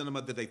enough in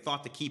cinema that they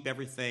thought to keep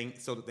everything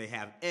so that they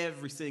have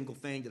every single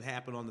thing that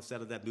happened on the set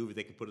of that movie.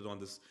 They can put it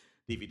on this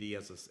DVD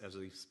as a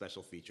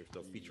special feature,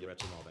 so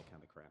featurettes and all that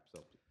kind of crap.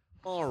 So.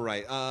 All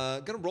right,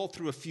 gonna roll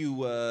through a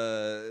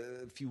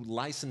few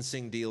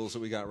licensing deals that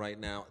we got right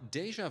now.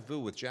 Deja Vu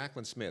with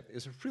Jacqueline Smith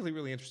is a really,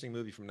 really interesting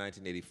movie from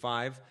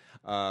 1985.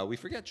 We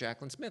forget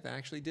Jacqueline Smith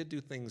actually did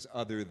do things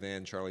other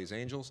than Charlie's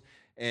Angels,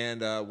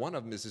 and one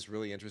of them is this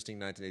really interesting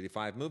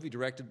 1985 movie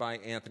directed by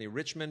Anthony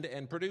Richmond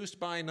and produced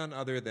by none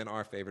other than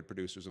our favorite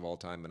producers of all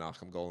time,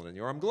 Menachem Golan and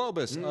Yoram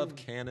Globus of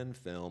Canon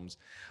Films.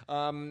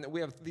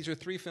 These are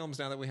 3 films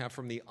now that we have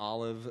from the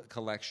Olive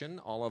collection,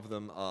 all of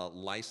them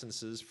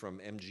licenses from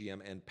MGM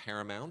and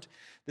Paramount.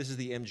 This is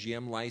the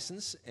MGM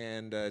license,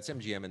 and it's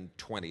MGM and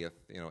 20th,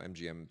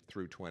 MGM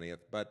through 20th.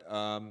 But,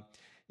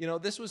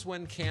 this was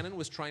when Canon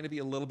was trying to be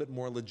a little bit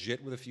more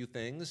legit with a few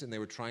things, and they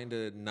were trying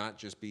to not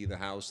just be the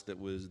house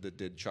that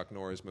did Chuck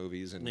Norris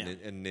movies and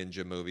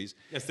ninja movies.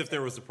 As if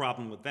there was a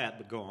problem with that,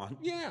 but go on.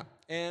 Yeah,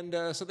 and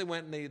so they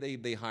went and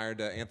they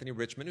hired Anthony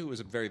Richmond, who was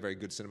a very, very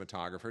good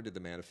cinematographer, did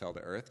The Man Who Fell to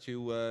Earth,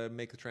 to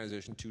make the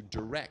transition to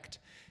direct.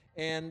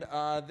 And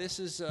this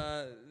is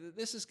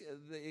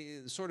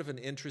sort of an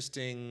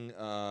interesting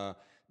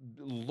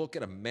look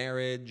at a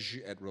marriage,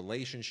 at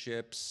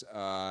relationships.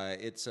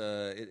 It's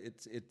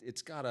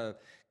got a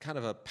kind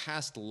of a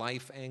past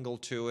life angle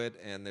to it,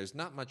 and there's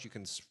not much you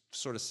can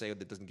sort of say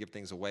that doesn't give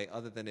things away,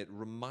 other than it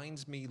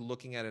reminds me,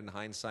 looking at it in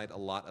hindsight, a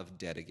lot of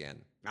Dead Again.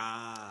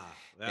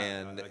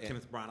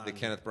 Kenneth Branagh. The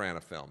Kenneth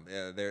Branagh film.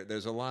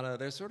 There's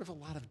sort of a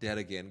lot of Dead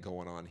Again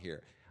going on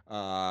here.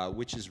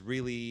 Which is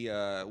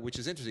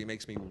interesting. It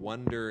makes me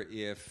wonder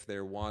if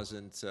there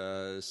wasn't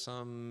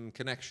some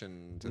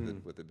connection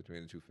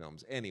between the two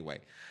films.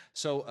 Anyway,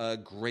 so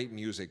great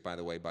music, by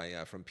the way,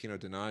 from Pino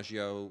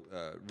Donaggio.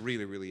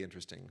 Really, really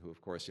interesting. Who, of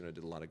course, did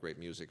a lot of great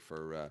music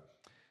for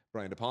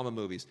Brian De Palma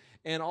movies.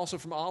 And also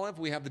from Olive,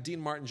 we have the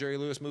Dean Martin, Jerry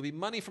Lewis movie,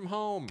 Money from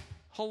Home.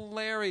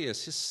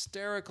 Hilarious,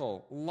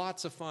 hysterical,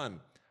 lots of fun.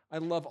 I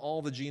love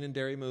all the Dean and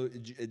Jerry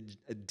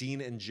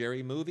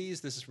movies.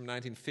 This is from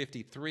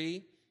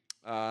 1953.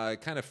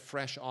 Kind of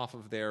fresh off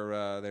of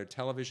their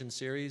television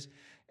series,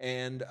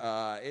 and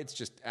it's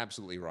just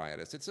absolutely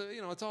riotous. It's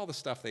it's all the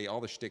stuff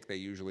all the shtick they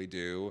usually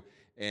do,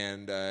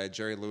 and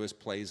Jerry Lewis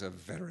plays a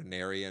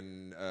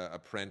veterinarian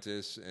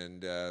apprentice,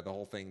 and the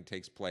whole thing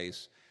takes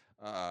place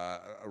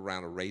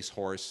around a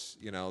racehorse.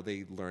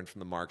 They learned from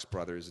the Marx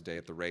Brothers a day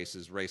at the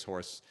races.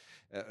 Racehorse.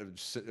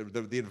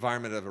 The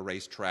environment of a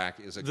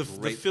racetrack is a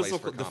great place for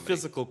comedy. The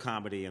physical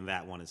comedy in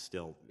that one is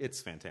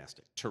it's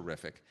fantastic.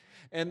 Terrific.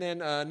 And then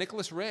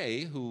Nicholas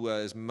Ray, who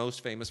is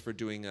most famous for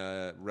doing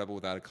Rebel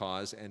Without a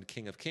Cause and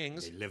King of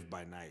Kings. They Live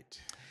by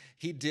Night.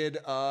 He did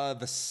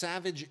The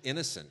Savage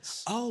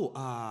Innocents.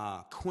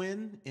 Oh,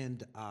 Quinn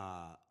and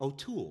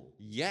O'Toole.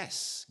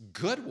 Yes,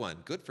 good one.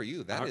 Good for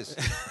you. That is,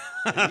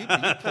 you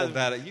pulled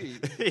that.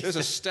 There's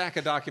a stack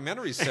of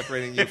documentaries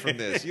separating you from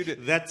this. You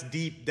did. That's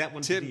deep. That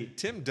one's deep.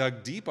 Tim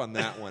dug deep on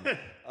that one.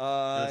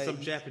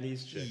 Some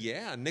Japanese chick.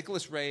 Yeah,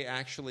 Nicholas Ray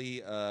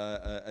actually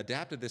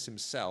adapted this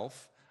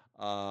himself.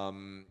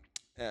 From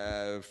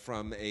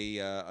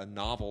a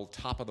novel,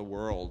 Top of the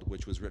World,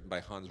 which was written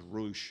by Hans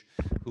Rusch,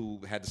 who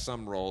had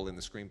some role in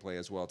the screenplay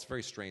as well. It's a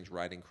very strange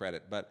writing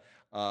credit, but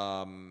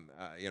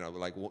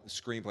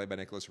screenplay by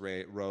Nicholas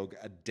Ray, Rogue,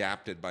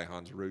 adapted by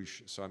Hans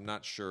Rusch. So I'm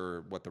not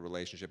sure what the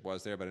relationship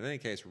was there, but in any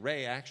case,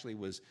 Ray actually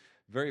was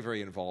very,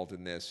 very involved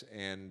in this,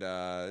 and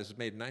this was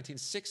made in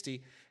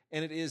 1960,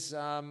 and it is.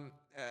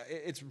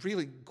 It's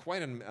really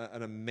quite an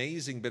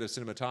amazing bit of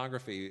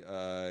cinematography.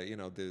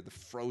 The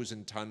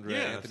frozen tundra,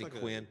 Anthony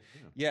Quinn.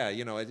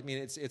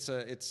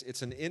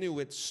 It's an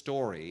Inuit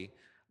story,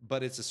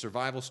 but it's a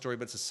survival story,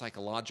 but it's a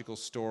psychological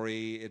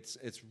story.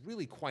 It's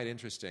really quite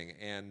interesting,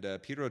 and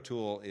Peter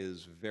O'Toole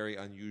is very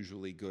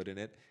unusually good in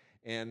it.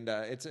 And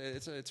it's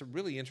a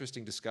really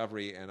interesting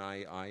discovery, and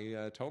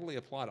I totally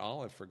applaud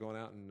Olive for going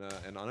out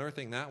and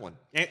unearthing that one.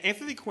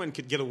 Anthony Quinn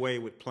could get away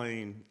with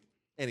playing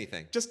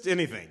anything. Just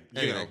anything.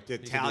 The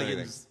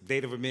Italians,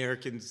 Native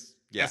Americans,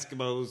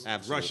 Eskimos,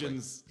 absolutely.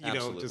 Russians,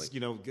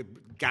 Absolutely.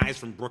 guys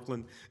from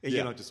Brooklyn,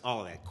 and, just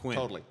all of that. Quinn.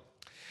 Totally.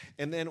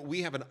 And then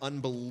we have an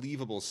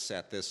unbelievable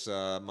set this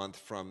month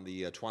from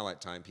the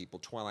Twilight Time people,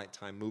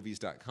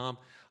 TwilightTimeMovies.com.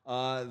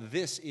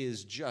 This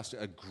is just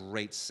a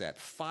great set.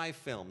 5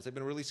 films. They've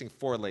been releasing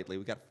 4 lately.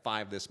 We got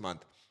 5 this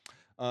month.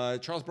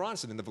 Charles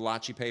Bronson in the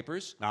Valachi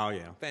Papers. Oh,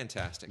 yeah.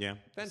 Fantastic. Yeah.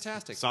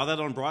 Fantastic. Saw that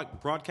on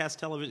broadcast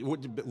television,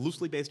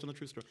 loosely based on a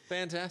true story.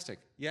 Fantastic.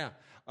 Yeah.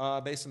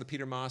 Based on the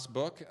Peter Moss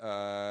book.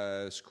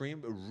 A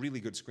really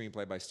good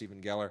screenplay by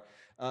Stephen Geller.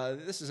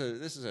 This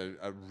is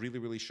a really,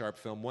 really sharp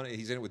film.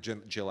 He's in it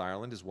with Jill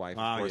Ireland, his wife,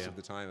 of course, of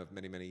the time of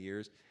many, many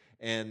years.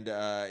 And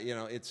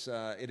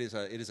it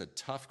is a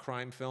tough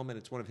crime film, and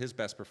it's one of his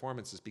best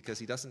performances because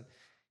he doesn't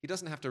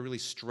have to really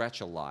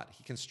stretch a lot.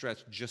 He can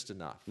stretch just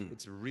enough.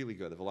 It's really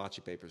good. The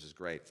Valachi Papers is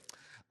great.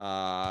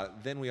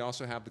 Then we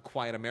also have The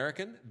Quiet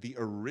American, the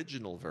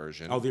original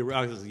version. Oh,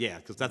 yeah,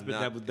 because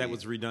that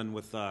was redone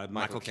with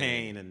Michael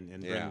Caine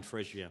and Brendan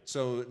Fraser. Yeah.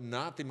 So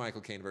not the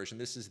Michael Caine version.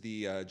 This is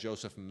the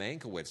Joseph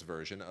Mankiewicz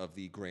version of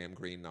the Graham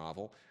Greene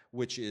novel,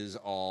 which is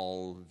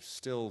all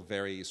still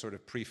very sort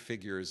of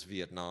prefigures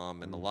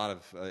Vietnam, and a lot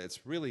of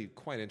it's really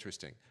quite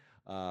interesting.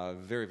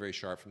 Very, very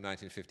sharp from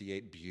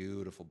 1958.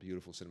 Beautiful,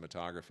 beautiful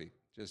cinematography.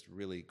 Just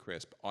really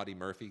crisp. Audie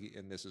Murphy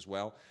in this as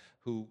well,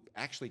 who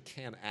actually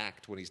can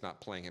act when he's not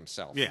playing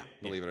himself,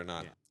 believe it or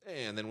not. Yeah.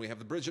 And then we have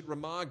the Bridget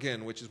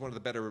Remagen, which is one of the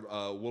better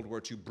World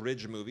War II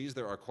bridge movies.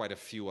 There are quite a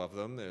few of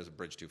them. There's A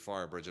Bridge Too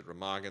Far, Bridget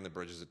Remagen, The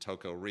Bridges at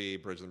Toko Ri,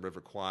 Bridge on the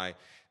River Kwai.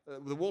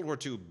 The World War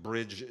II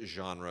bridge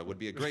genre would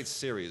be a great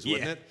series,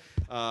 wouldn't it?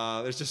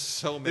 There's just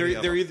so many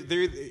of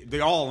them. They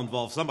all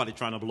involve somebody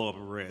trying to blow up a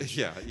bridge.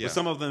 Yeah. But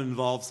some of them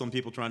involve some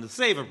people trying to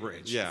save a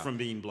bridge from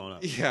being blown up.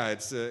 Yeah,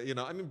 it's,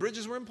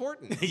 bridges were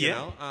important.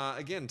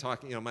 Again,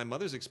 talking, my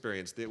mother's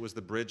experience, it was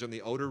the bridge on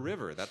the Oder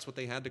River. That's what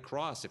they had to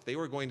cross. If they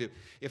were going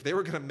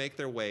to make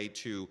their way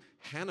to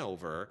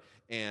Hanover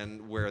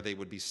and where they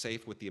would be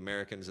safe with the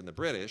Americans and the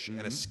British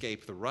and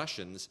escape the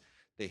Russians,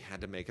 they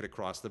had to make it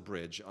across the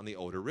bridge on the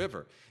Oder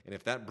River. And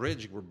if that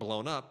bridge were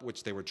blown up,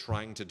 which they were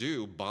trying to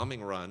do,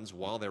 bombing runs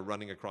while they're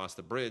running across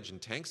the bridge and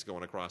tanks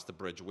going across the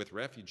bridge with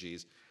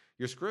refugees,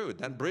 you're screwed.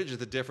 That bridge is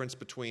the difference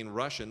between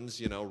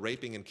Russians,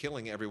 raping and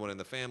killing everyone in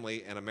the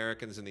family, and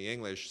Americans and the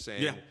English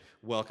saying,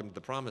 welcome to the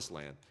promised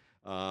land.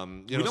 We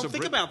don't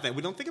think about that.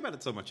 We don't think about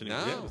it so much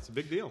anymore. No. Yeah, it's a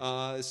big deal.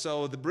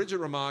 So the Bridget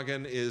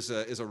Remagen is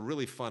a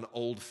really fun,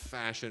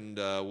 old-fashioned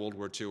World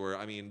War II.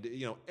 I mean,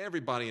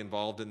 everybody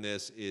involved in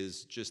this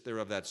is just they're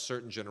of that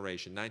certain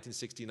generation.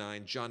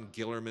 1969, John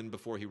Gillerman,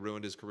 before he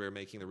ruined his career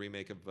making the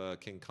remake of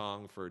King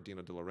Kong for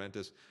Dino De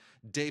Laurentiis.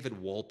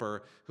 David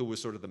Wolper, who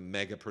was sort of the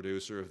mega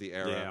producer of the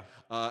era.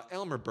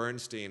 Elmer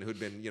Bernstein, who'd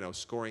been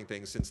scoring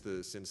things since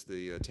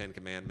the Ten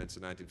Commandments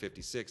in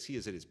 1956. He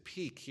is at his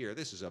peak here.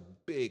 This is a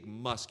big,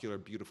 muscular,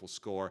 beautiful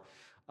score.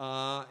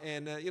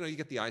 You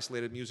get the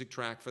isolated music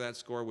track for that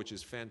score, which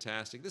is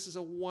fantastic. This is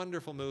a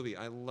wonderful movie.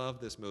 I love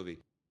this movie.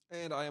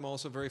 And I am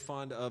also very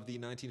fond of the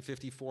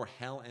 1954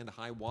 Hell and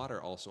High Water,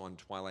 also on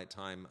Twilight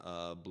Time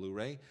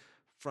Blu-ray.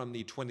 From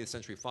the 20th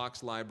Century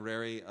Fox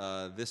library,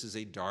 this is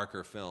a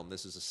darker film.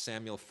 This is a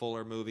Samuel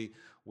Fuller movie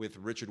with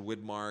Richard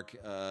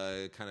Widmark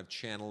kind of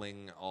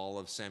channeling all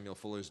of Samuel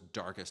Fuller's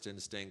darkest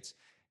instincts.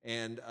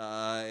 And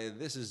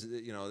this is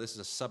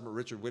a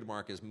Richard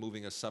Widmark is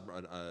moving a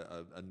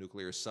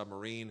nuclear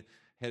submarine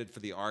headed for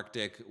the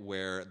Arctic,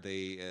 where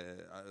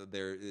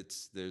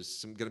there's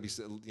some going to be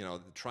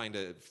trying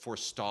to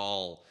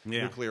forestall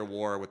nuclear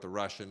war with the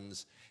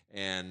Russians.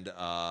 And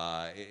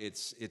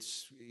it's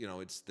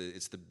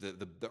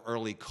the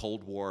early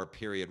Cold War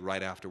period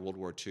right after World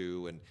War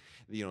II, and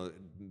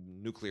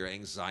nuclear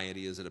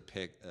anxiety is at a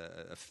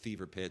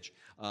fever pitch.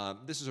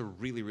 This is a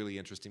really, really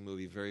interesting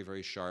movie, very,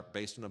 very sharp,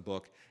 based on a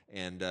book,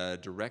 and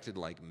directed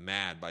like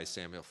mad by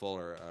Samuel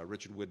Fuller.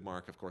 Richard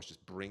Widmark, of course,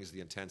 just brings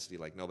the intensity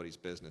like nobody's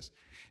business.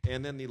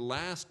 And then the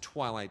last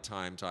Twilight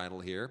Time title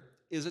here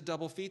is a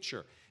double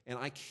feature, and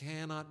I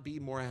cannot be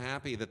more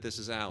happy that this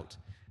is out.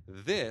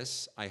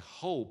 This, I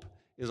hope,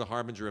 is a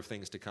harbinger of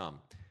things to come,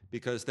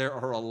 because there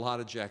are a lot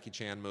of Jackie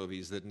Chan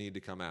movies that need to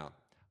come out.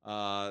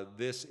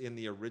 This, in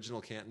the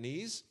original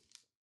Cantonese,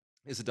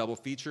 is a double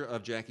feature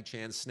of Jackie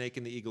Chan's Snake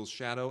in the Eagle's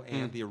Shadow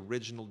and the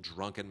original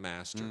Drunken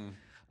Master.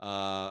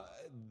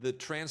 The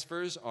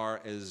transfers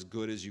are as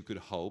good as you could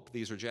hope.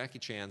 These are Jackie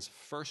Chan's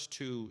first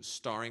two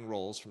starring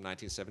roles from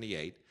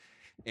 1978.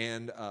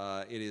 And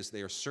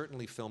they are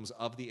certainly films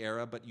of the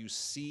era, but you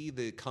see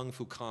the kung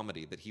fu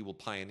comedy that he will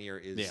pioneer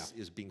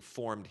is being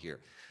formed here.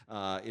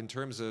 In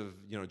terms of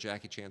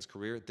Jackie Chan's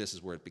career, this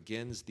is where it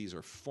begins. These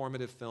are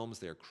formative films;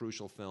 they are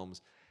crucial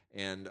films,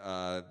 and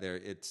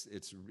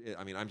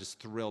I'm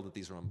just thrilled that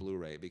these are on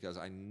Blu-ray, because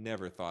I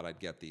never thought I'd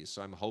get these.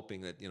 So I'm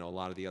hoping that a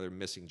lot of the other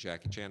missing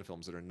Jackie Chan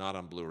films that are not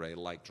on Blu-ray,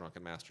 like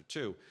Drunken Master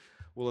 2,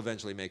 will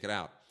eventually make it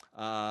out.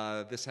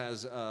 This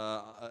has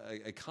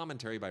a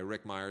commentary by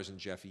Rick Myers and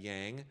Jeff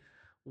Yang,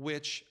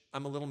 which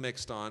I'm a little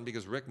mixed on,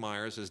 because Rick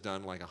Myers has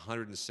done like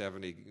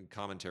 170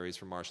 commentaries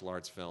for martial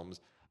arts films,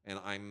 and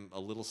I'm a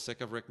little sick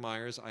of Rick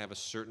Myers. I have a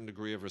certain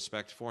degree of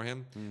respect for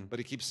him, but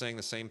he keeps saying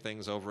the same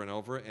things over and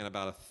over, and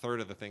about a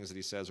third of the things that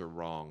he says are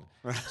wrong.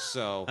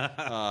 So,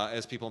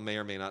 as people may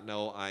or may not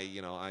know,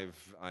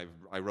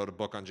 I wrote a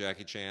book on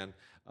Jackie Chan,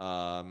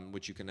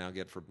 which you can now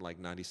get for like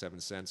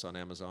 97 cents on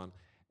Amazon.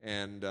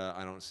 And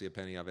I don't see a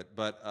penny of it.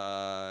 But,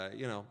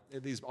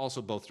 these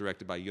also both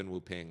directed by Yuen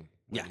Woo Ping,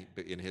 Yeah.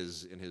 in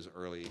his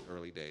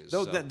early days.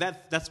 So So,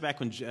 that's back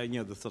when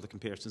the sort of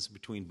comparisons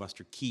between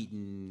Buster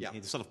Keaton Yeah.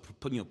 and sort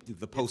of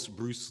the post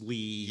Bruce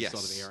Lee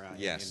sort of era.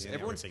 Yes, and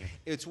everyone's. everything.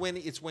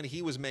 It's when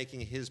he was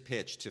making his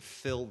pitch to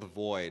fill the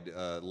void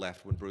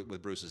left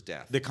with Bruce's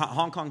death. The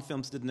Hong Kong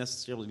films didn't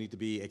necessarily need to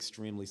be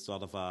extremely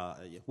sort of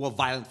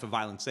violent for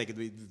violence sake.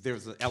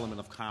 There's an element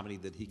of comedy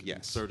that he can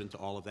insert into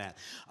all of that.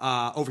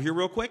 Over here,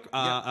 real quick,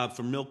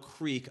 from Mill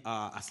Creek,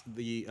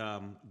 the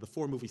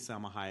 4-movie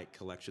Salma Hayek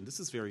collection. This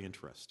is very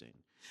interesting.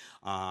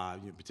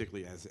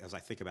 Particularly as I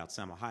think about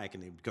Salma Hayek,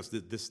 and because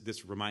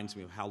this reminds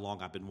me of how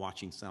long I've been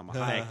watching Salma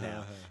Hayek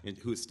now, and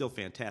who is still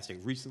fantastic.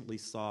 Recently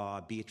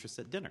saw Beatrice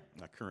at Dinner,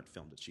 a current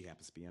film that she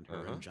happens to be in,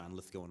 her and John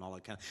Lithgow and all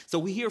that kind of. So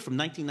we hear from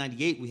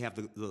 1998, we have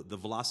the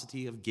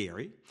Velocity of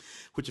Gary,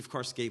 which of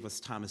course gave us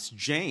Thomas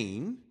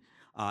Jane.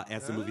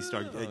 As the movie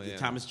started,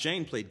 Thomas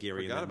Jane played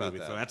Gary in that movie.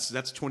 So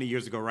that's 20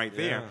 years ago, right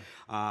there.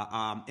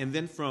 And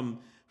then from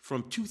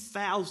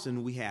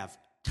 2000, we have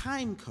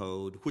Time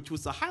Code, which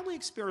was a highly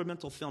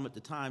experimental film at the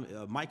time.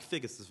 Mike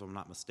Figgis, if I'm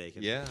not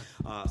mistaken. Yeah.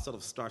 Sort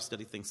of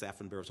star-studding thing.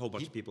 Saffron Burrows, a whole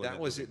bunch of people.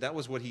 That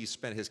was what he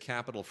spent his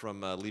capital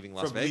from leaving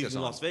Las Vegas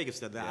on. Las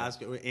Vegas,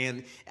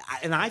 and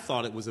I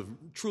thought it was a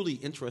truly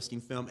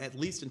interesting film, at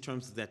least in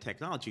terms of that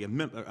technology.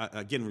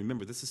 Again,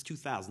 remember, this is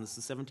 2000. This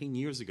is 17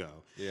 years ago.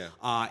 Yeah.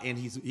 And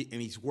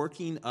he's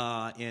working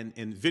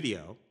in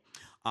video.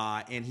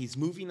 And he's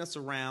moving us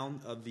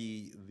around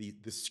the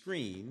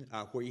screen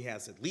where he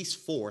has at least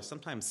 4,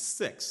 sometimes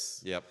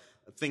 6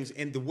 things.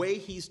 And the way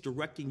he's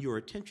directing your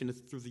attention is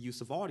through the use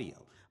of audio,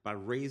 by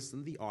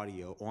raising the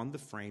audio on the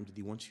frame that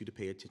he wants you to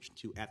pay attention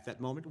to at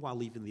that moment while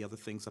leaving the other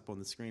things up on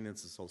the screen. And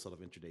it's this whole sort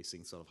of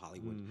introducing sort of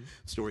Hollywood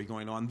story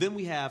going on. Then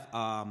we have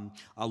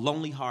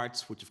Lonely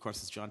Hearts, which of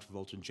course is John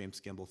Travolta and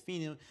James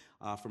Gandolfini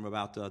from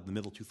about the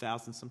middle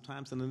 2000s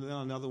sometimes. And then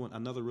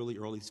another really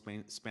early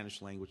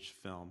Spanish language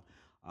film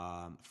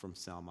from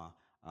Selma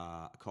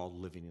called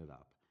 "Living It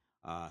Up."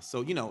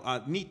 So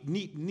a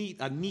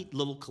neat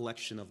little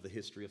collection of the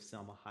history of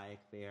Selma Hayek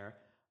there,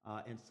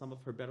 and some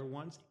of her better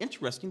ones.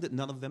 Interesting that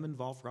none of them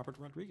involve Robert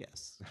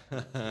Rodriguez,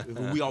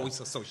 who we always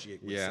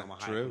associate with Selma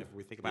Hayek whenever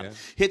we think about it.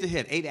 Head to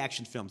head, 8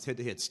 action films. Head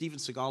to head, Steven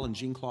Seagal and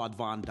Jean-Claude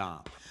Van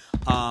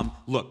Damme.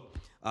 Look.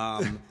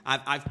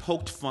 I've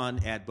poked fun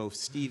at both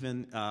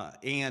Stephen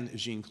and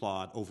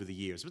Jean-Claude over the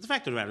years. But the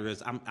fact of the matter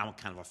is, I'm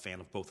kind of a fan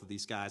of both of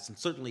these guys, and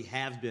certainly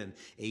have been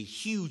a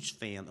huge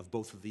fan of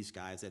both of these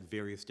guys at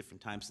various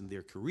different times in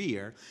their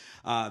career.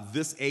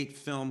 This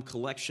 8-film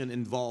collection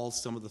involves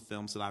some of the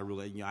films that I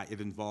really, it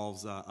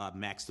involves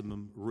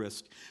Maximum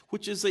Risk,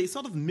 which is a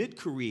sort of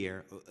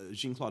mid-career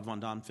Jean-Claude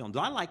Van Damme film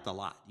that I liked a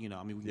lot. We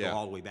can go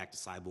all the way back to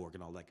Cyborg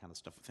and all that kind of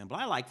stuff with him, but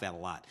I like that a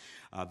lot,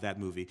 that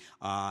movie.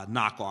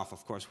 Knockoff,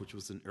 of course, which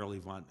was an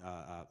early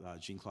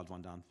Jean-Claude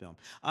Van Damme film.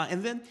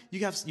 And then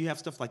you have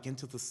stuff like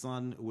Into the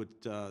Sun with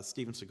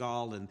Steven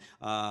Seagal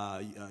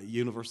and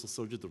Universal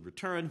Soldier: The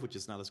Return, which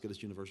is not as good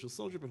as Universal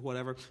Soldier, but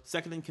whatever.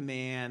 Second in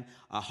Command,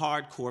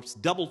 Hard Corps,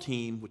 Double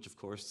Team, which of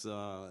course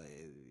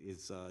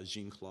is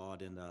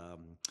Jean-Claude and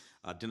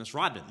Dennis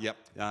Rodman,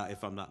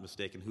 if I'm not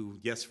mistaken, who,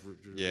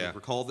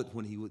 recall that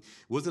when he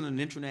wasn't an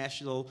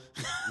international,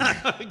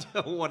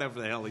 whatever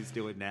the hell he's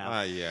doing now,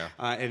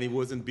 and he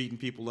wasn't beating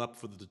people up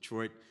for the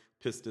Detroit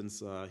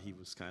Pistons, he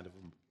was kind of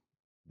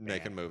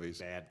making movies.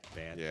 Bad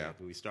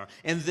movie star.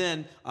 And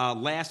then,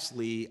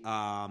 lastly,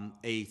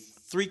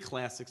 3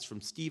 classics from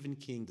Stephen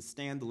King: The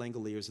Stand, The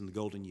Langoliers, and The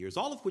Golden Years,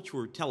 all of which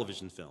were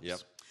television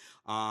films.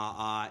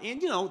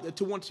 And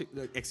to one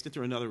extent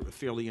or another,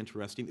 fairly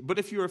interesting. But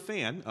if you're a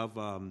fan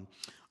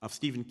of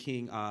Stephen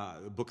King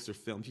books or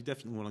films, you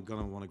definitely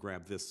gonna want to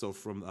grab this. So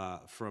from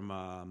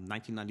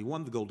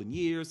 1991, The Golden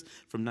Years;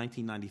 from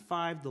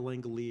 1995, The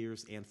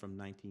Langoliers; and from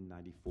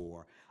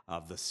 1994,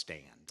 The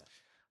Stand.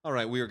 All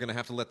right, we are going to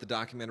have to let the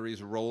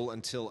documentaries roll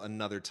until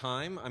another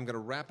time. I'm going to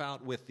wrap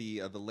out with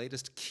the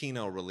latest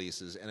Kino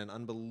releases, and an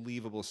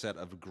unbelievable set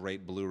of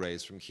great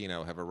Blu-rays from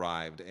Kino have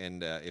arrived.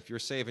 And if you're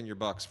saving your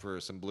bucks for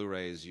some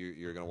Blu-rays,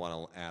 you're going to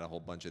want to add a whole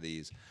bunch of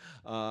these.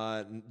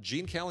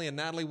 Gene Kelly and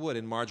Natalie Wood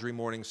in Marjorie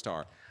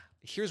Morningstar.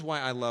 Here's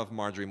why I love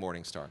Marjorie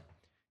Morningstar.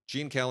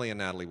 Gene Kelly and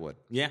Natalie Wood.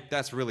 Yeah.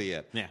 That's really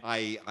it. Yeah.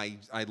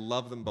 I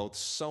love them both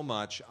so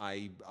much.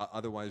 I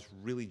otherwise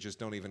really just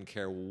don't even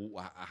care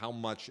how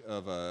much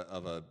of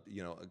a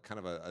kind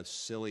of a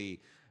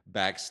silly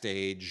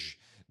backstage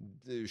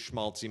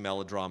schmaltzy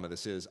melodrama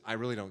this is. I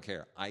really don't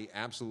care. I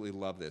absolutely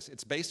love this.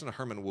 It's based on a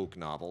Herman Wouk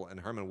novel, and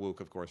Herman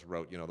Wouk, of course,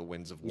 wrote The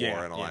Winds of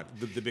War and all that.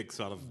 The big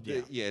sort of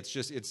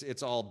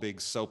it's all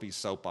big soapy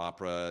soap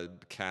opera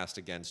cast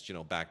against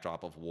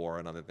backdrop of war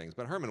and other things.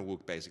 But Herman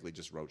Wouk basically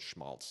just wrote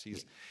schmaltz.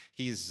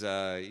 He's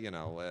an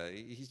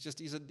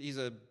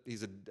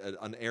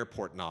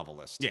airport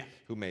novelist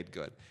who made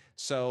good.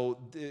 So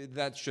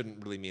that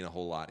shouldn't really mean a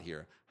whole lot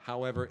here.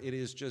 However, it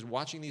is just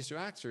watching these 2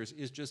 actors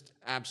is just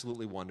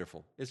absolutely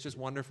wonderful. It's just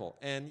wonderful,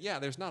 and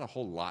there's not a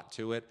whole lot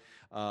to it,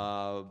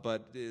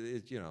 but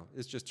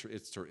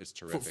it's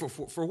terrific.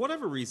 For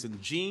whatever reason,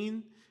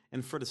 Gene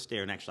and Fred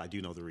Astaire, and actually I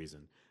do know the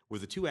reason, were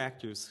the two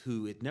actors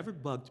who it never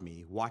bugged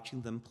me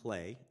watching them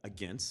play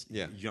against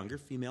younger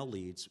female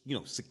leads,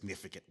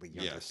 significantly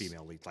younger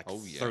female leads, like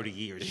 30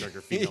 years younger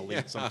female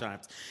leads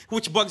sometimes,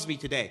 which bugs me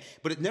today.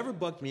 But it never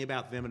bugged me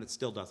about them, and it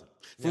still doesn't.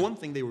 For one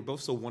thing, they were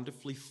both so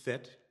wonderfully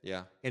fit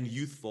and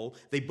youthful.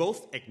 They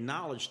both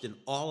acknowledged in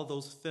all of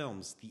those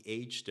films the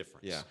age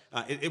difference.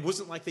 Yeah. It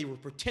wasn't like they were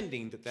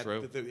pretending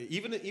that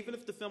even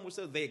if the film was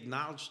so, they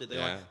acknowledged it.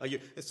 They're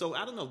like, so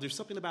I don't know. There's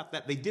something about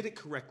that. They did it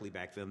correctly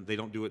back then. They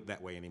don't do it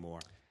that way anymore.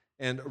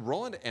 And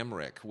Roland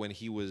Emmerich, when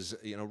he was,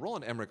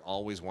 Roland Emmerich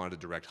always wanted to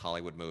direct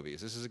Hollywood movies.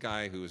 This is a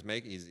guy who was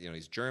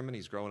he's German,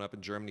 he's growing up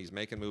in Germany, he's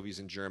making movies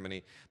in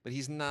Germany, but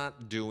he's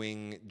not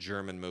doing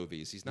German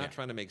movies. He's not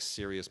trying to make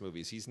serious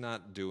movies. He's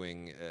not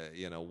doing,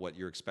 what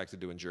you're expected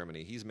to do in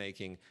Germany. He's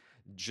making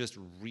just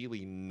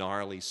really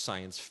gnarly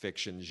science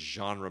fiction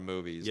genre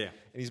movies. Yeah.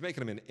 And he's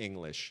making them in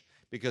English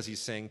because he's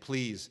saying,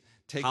 please,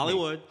 take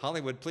Hollywood. me.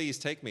 Hollywood, please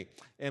take me.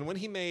 And when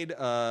he made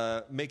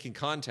Making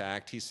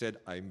Contact, he said,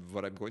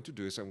 what I'm going to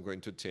do is I'm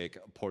going to take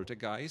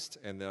Poltergeist,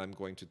 and then I'm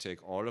going to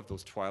take all of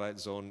those Twilight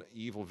Zone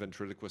evil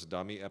ventriloquist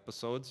dummy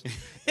episodes,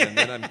 and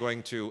then I'm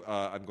going to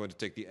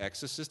take The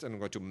Exorcist, and I'm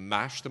going to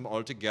mash them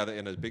all together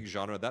in a big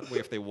genre. That way,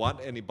 if they want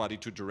anybody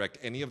to direct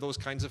any of those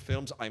kinds of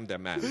films, I'm their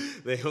man.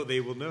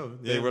 They will know.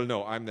 They will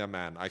know. I'm their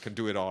man. I can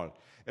do it all.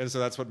 And so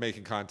that's what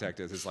Making Contact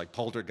is. It's like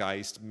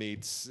Poltergeist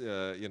meets,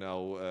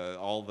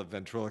 all the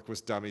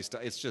ventriloquist dummy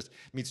stuff. It's just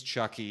meets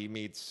Chucky,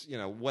 meets,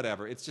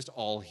 whatever. It's just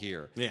all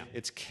here. Yeah.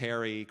 It's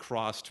Carrie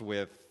crossed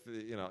with,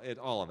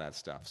 all of that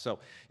stuff. So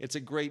it's a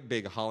great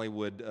big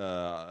Hollywood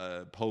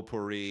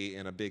potpourri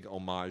and a big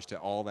homage to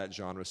all that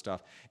genre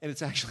stuff. And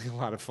it's actually a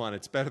lot of fun.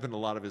 It's better than a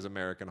lot of his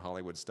American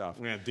Hollywood stuff.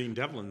 Yeah, Dean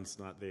Devlin's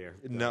not there.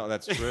 No,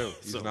 that's true.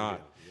 He's not.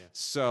 Yeah.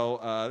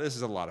 So this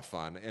is a lot of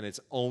fun, and it's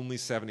only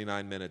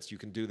 79 minutes. You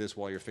can do this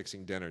while you're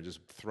fixing dinner.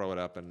 Just throw it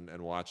up and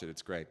watch it.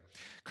 It's great.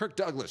 Kirk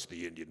Douglas,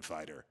 the Indian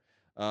fighter.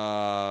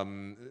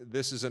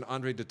 This is an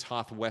Andre de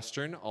Toth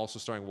Western, also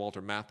starring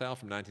Walter Matthau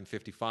from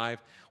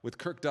 1955, with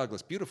Kirk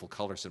Douglas. Beautiful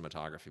color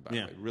cinematography, by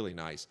the way. Really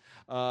nice.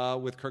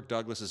 With Kirk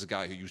Douglas as a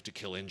guy who used to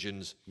kill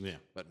Indians,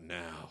 but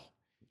now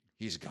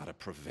he's got to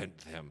prevent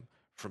them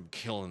from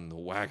killing the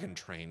wagon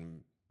train,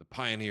 the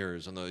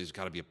pioneers, and he's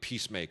got to be a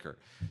peacemaker.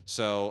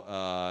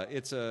 So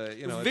it's a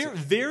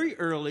very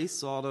early,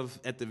 sort of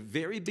at the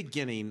very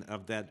beginning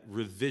of that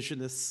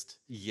revisionist.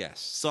 Yes,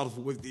 sort of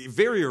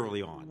very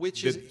early on,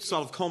 which is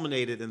sort of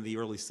culminated in the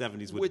early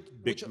 '70s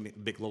with Big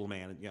Little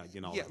Man.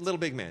 Little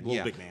Big Man.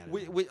 Big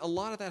Man. A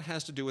lot of that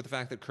has to do with the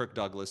fact that Kirk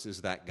Douglas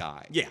is that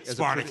guy. Yeah,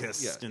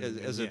 Spartacus.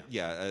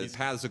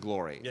 Paths of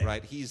Glory. Yeah.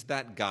 Right. He's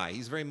that guy.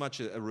 He's very much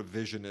a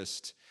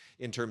revisionist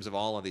in terms of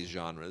all of these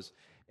genres.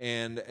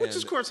 Which,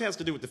 of course, has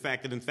to do with the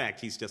fact that, in fact,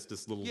 he's just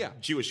this little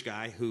Jewish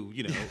guy who,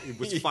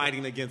 was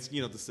fighting against,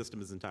 the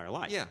system his entire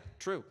life. Yeah,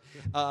 true.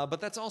 But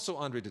that's also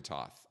Andre de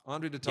Toth.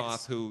 Andre de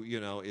Toth, who,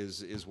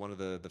 is one of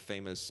the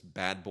famous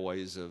bad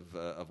boys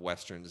of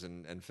Westerns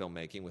and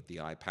filmmaking with the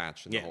eye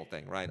patch and the whole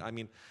thing, right? I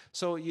mean,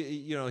 so,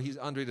 he's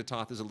Andre de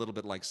Toth is a little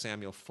bit like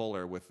Samuel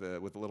Fuller with a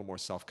little more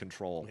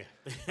self-control.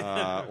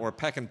 Yeah. Or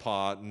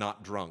Peckinpah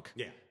not drunk.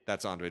 Yeah.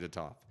 That's Andre de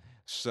Toth.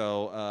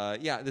 So,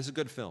 this is a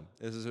good film.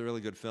 This is a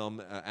really good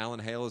film. Alan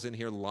Hale is in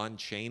here. Lon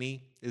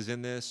Chaney is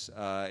in this.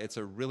 It's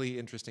a really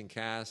interesting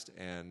cast,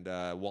 and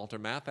Walter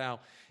Matthau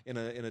in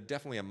a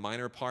definitely a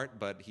minor part,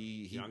 but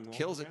he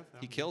kills it.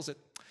 He kills it.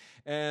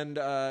 And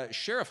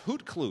Sheriff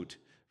Hootkloot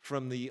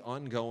from the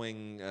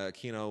ongoing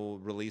Kino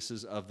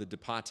releases of the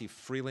DePatie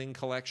Freeling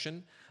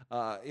collection.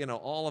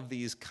 All of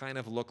these kind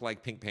of look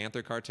like Pink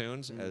Panther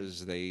cartoons,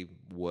 as they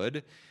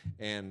would,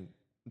 and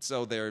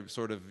so they're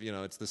sort of,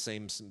 it's the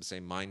same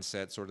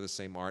mindset, sort of the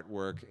same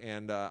artwork.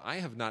 And I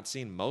have not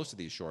seen most of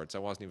these shorts. I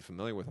wasn't even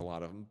familiar with a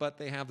lot of them, but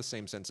they have the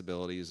same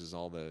sensibilities as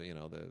all the,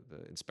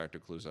 the Inspector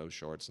Clouseau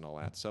shorts and all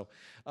that. So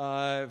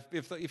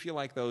if you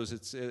like those,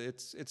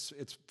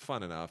 it's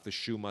fun enough. The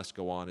Shoe Must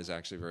Go On is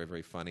actually very,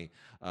 very funny.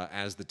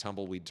 As the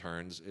Tumbleweed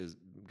Turns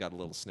got a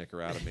little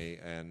snicker out of me,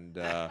 and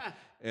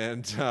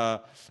there's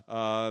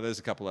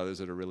a couple others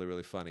that are really,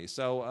 really funny.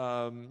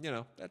 So,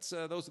 that's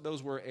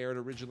those were aired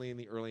originally in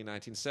the early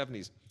 1970s.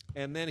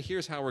 And then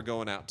here's how we're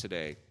going out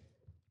today.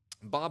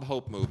 Bob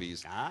Hope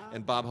movies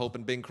and Bob Hope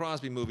and Bing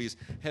Crosby movies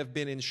have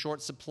been in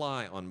short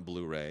supply on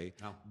Blu-ray,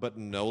 but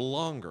no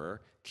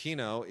longer.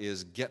 Kino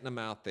is getting them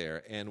out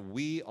there, and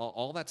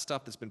all that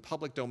stuff that's been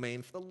public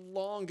domain for the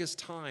longest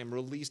time,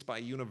 released by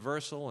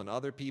Universal and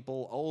other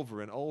people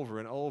over and over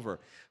and over.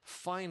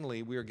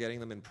 Finally, we are getting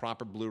them in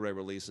proper Blu-ray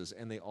releases,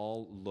 and they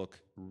all look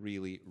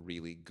really,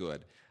 really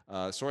good.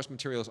 Source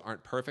materials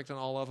aren't perfect on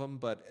all of them,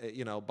 but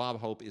Bob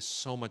Hope is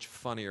so much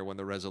funnier when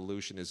the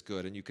resolution is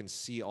good, and you can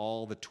see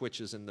all the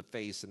twitches in the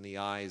face and the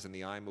eyes and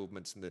the eye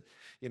movements, and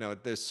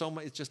there's so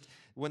much. It's just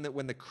when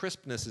the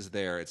crispness is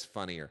there, it's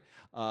funnier.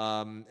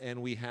 And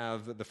we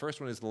have the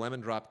first one is the Lemon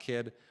Drop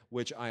Kid,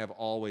 which I have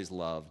always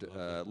loved.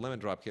 Lemon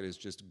Drop Kid is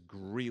just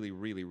really,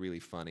 really,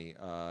 really funny.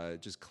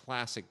 Just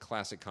classic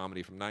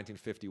comedy from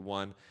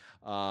 1951.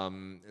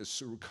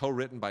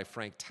 Co-written by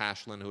Frank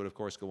Tashlin, who, of course,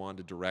 course, go on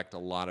to direct a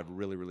lot of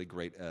really, really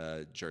great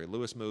Jerry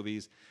Lewis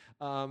movies.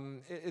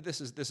 This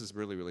is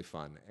really, really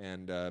fun,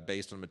 and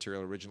based on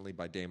material originally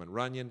by Damon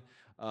Runyon.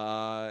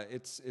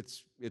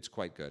 It's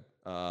quite good.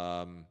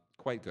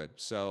 Quite good.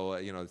 So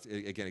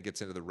again, it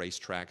gets into the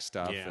racetrack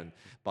stuff, and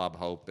Bob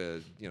Hope,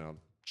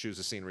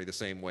 chooses scenery the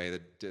same way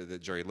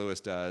that Jerry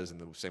Lewis does, and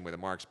the same way the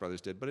Marx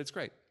Brothers did. But it's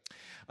great.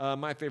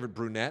 My favorite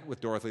brunette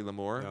with Dorothy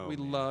Lamour. We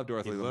love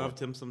Dorothy Lamour.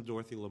 Loved him some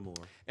Dorothy Lamour.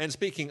 And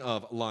speaking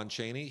of Lon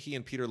Chaney, he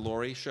and Peter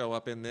Lorre show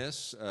up in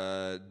this,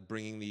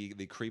 bringing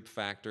the creep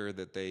factor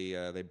that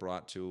they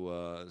brought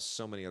to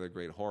so many other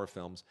great horror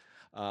films.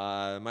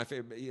 My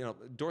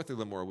favorite, Dorothy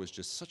Lamour was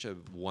just such a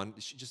one.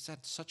 She just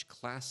had such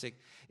classic.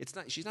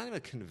 She's not even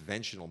a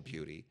conventional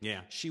beauty.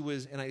 Yeah. She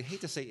was, and I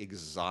hate to say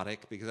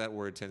exotic because that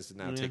word tends to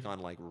now take on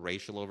like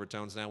racial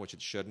overtones now, which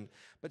it shouldn't.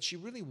 But she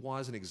really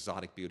was an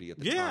exotic beauty at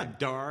the time. Yeah,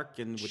 dark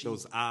and with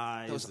those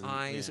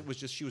eyes. It was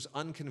just, she was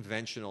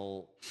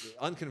unconventionally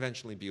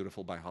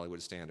beautiful by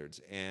Hollywood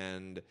standards,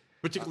 and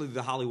particularly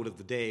the Hollywood of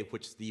the day,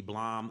 which the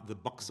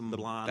buxom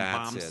blonde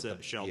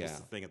bombshell was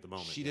the thing at the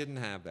moment. She didn't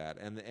have that,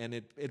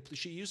 and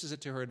she uses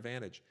it to her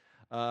advantage.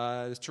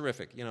 It's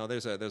terrific.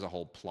 There's a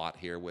whole plot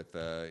here with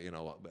a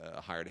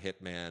hired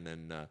hitman,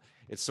 and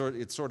it's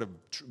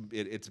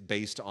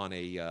based on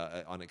a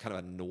kind of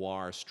a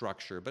noir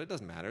structure, but it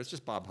doesn't matter. It's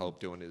just Bob Hope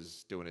doing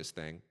his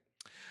thing.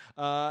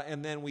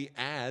 And then we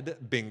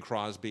add Bing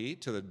Crosby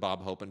to the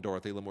Bob Hope and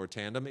Dorothy Lamour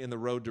tandem in The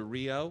Road to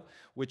Rio,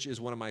 which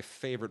is one of my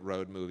favorite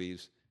road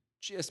movies,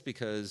 just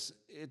because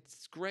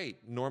it's great.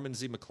 Norman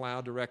Z.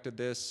 MacLeod directed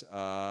this.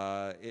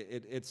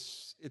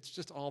 It's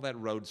just all that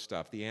road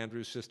stuff. The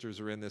Andrews sisters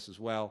are in this as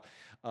well.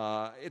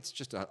 It's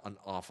just an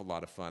awful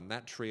lot of fun.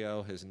 That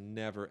trio has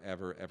never,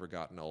 ever, ever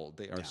gotten old.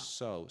 They are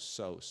so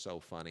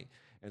funny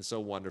and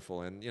so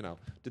wonderful. And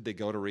did they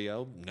go to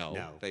Rio? No.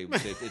 They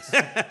went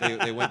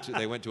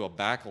to a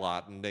back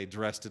lot and they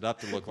dressed it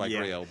up to look like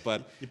Rio.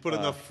 But you put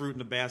enough fruit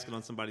in a basket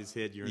on somebody's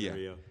head, you're in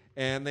Rio.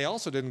 And they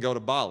also didn't go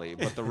to Bali,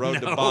 but the road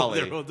to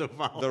Bali,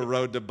 the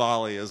road to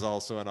Bali is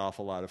also an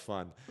awful lot of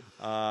fun.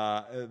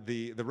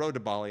 The road to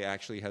Bali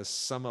actually has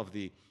some of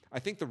the. I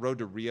think The Road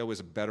to Rio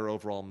is a better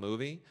overall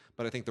movie,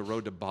 but I think The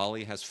Road to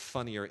Bali has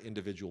funnier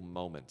individual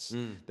moments.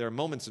 There are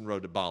moments in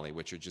Road to Bali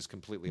which are just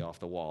completely off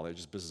the wall. They're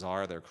just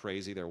bizarre, they're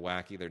crazy, they're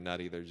wacky, they're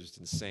nutty, they're just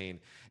insane,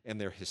 and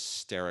they're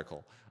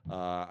hysterical.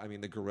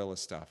 The gorilla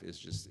stuff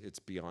is it's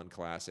beyond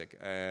classic.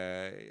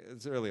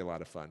 It's really a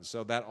lot of fun.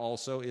 So that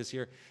also is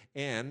here.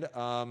 And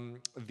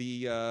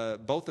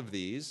both of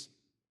these,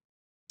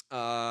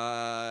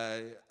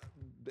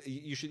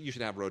 you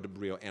should have Road to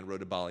Rio and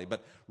Road to Bali,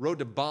 but Road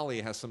to Bali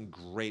has some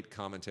great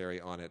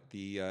commentary on it.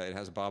 It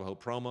has a Bob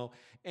Hope promo,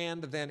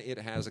 and then it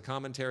has a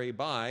commentary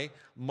by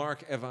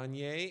Marc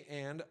Evanier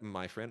and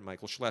my friend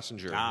Michael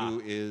Schlesinger,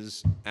 who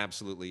is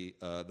absolutely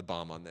the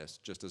bomb on this.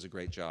 Just does a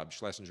great job.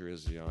 Schlesinger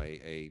is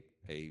an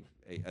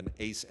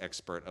ace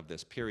expert of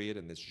this period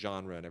and this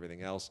genre and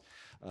everything else.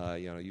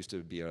 Used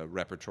to be a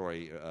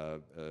repertory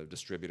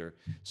distributor,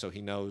 so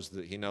he knows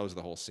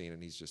the whole scene,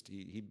 and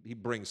he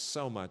brings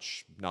so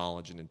much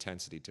knowledge and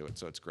intensity to it.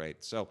 So it's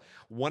great. So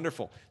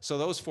wonderful. So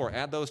those four,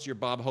 add those to your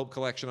Bob Hope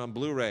collection on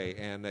Blu-ray,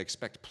 and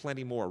expect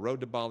plenty more.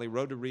 Road to Bali,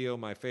 Road to Rio,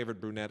 My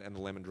Favorite Brunette, and The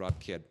Lemon Drop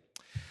Kid.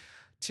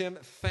 Tim,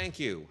 thank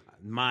you.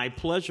 My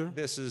pleasure.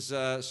 This is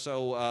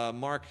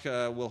Mark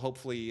will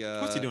hopefully.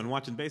 What's he doing?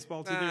 Watching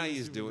baseball today?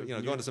 He's doing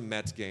going to some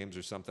Mets games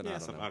or something. I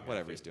don't know. Okay,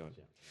 whatever he's doing.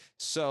 Yeah.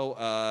 So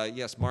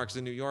yes, Mark's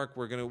in New York.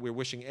 We're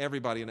wishing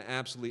everybody,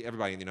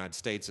 everybody in the United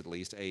States at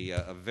least,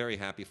 a very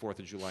happy 4th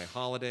of July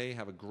holiday.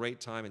 Have a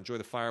great time. Enjoy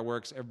the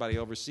fireworks. Everybody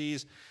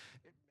overseas,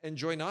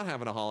 enjoy not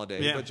having a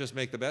holiday, but just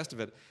make the best of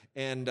it.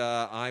 And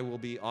I will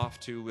be off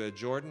to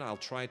Jordan. I'll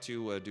try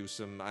to do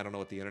some. I don't know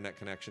what the internet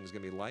connection is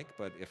going to be like,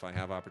 but if I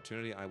have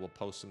opportunity, I will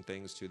post some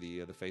things to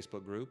the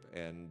Facebook group,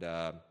 and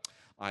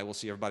I will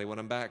see everybody when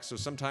I'm back. So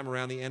sometime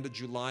around the end of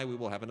July, we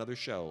will have another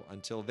show.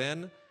 Until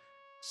then,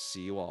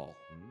 see you all.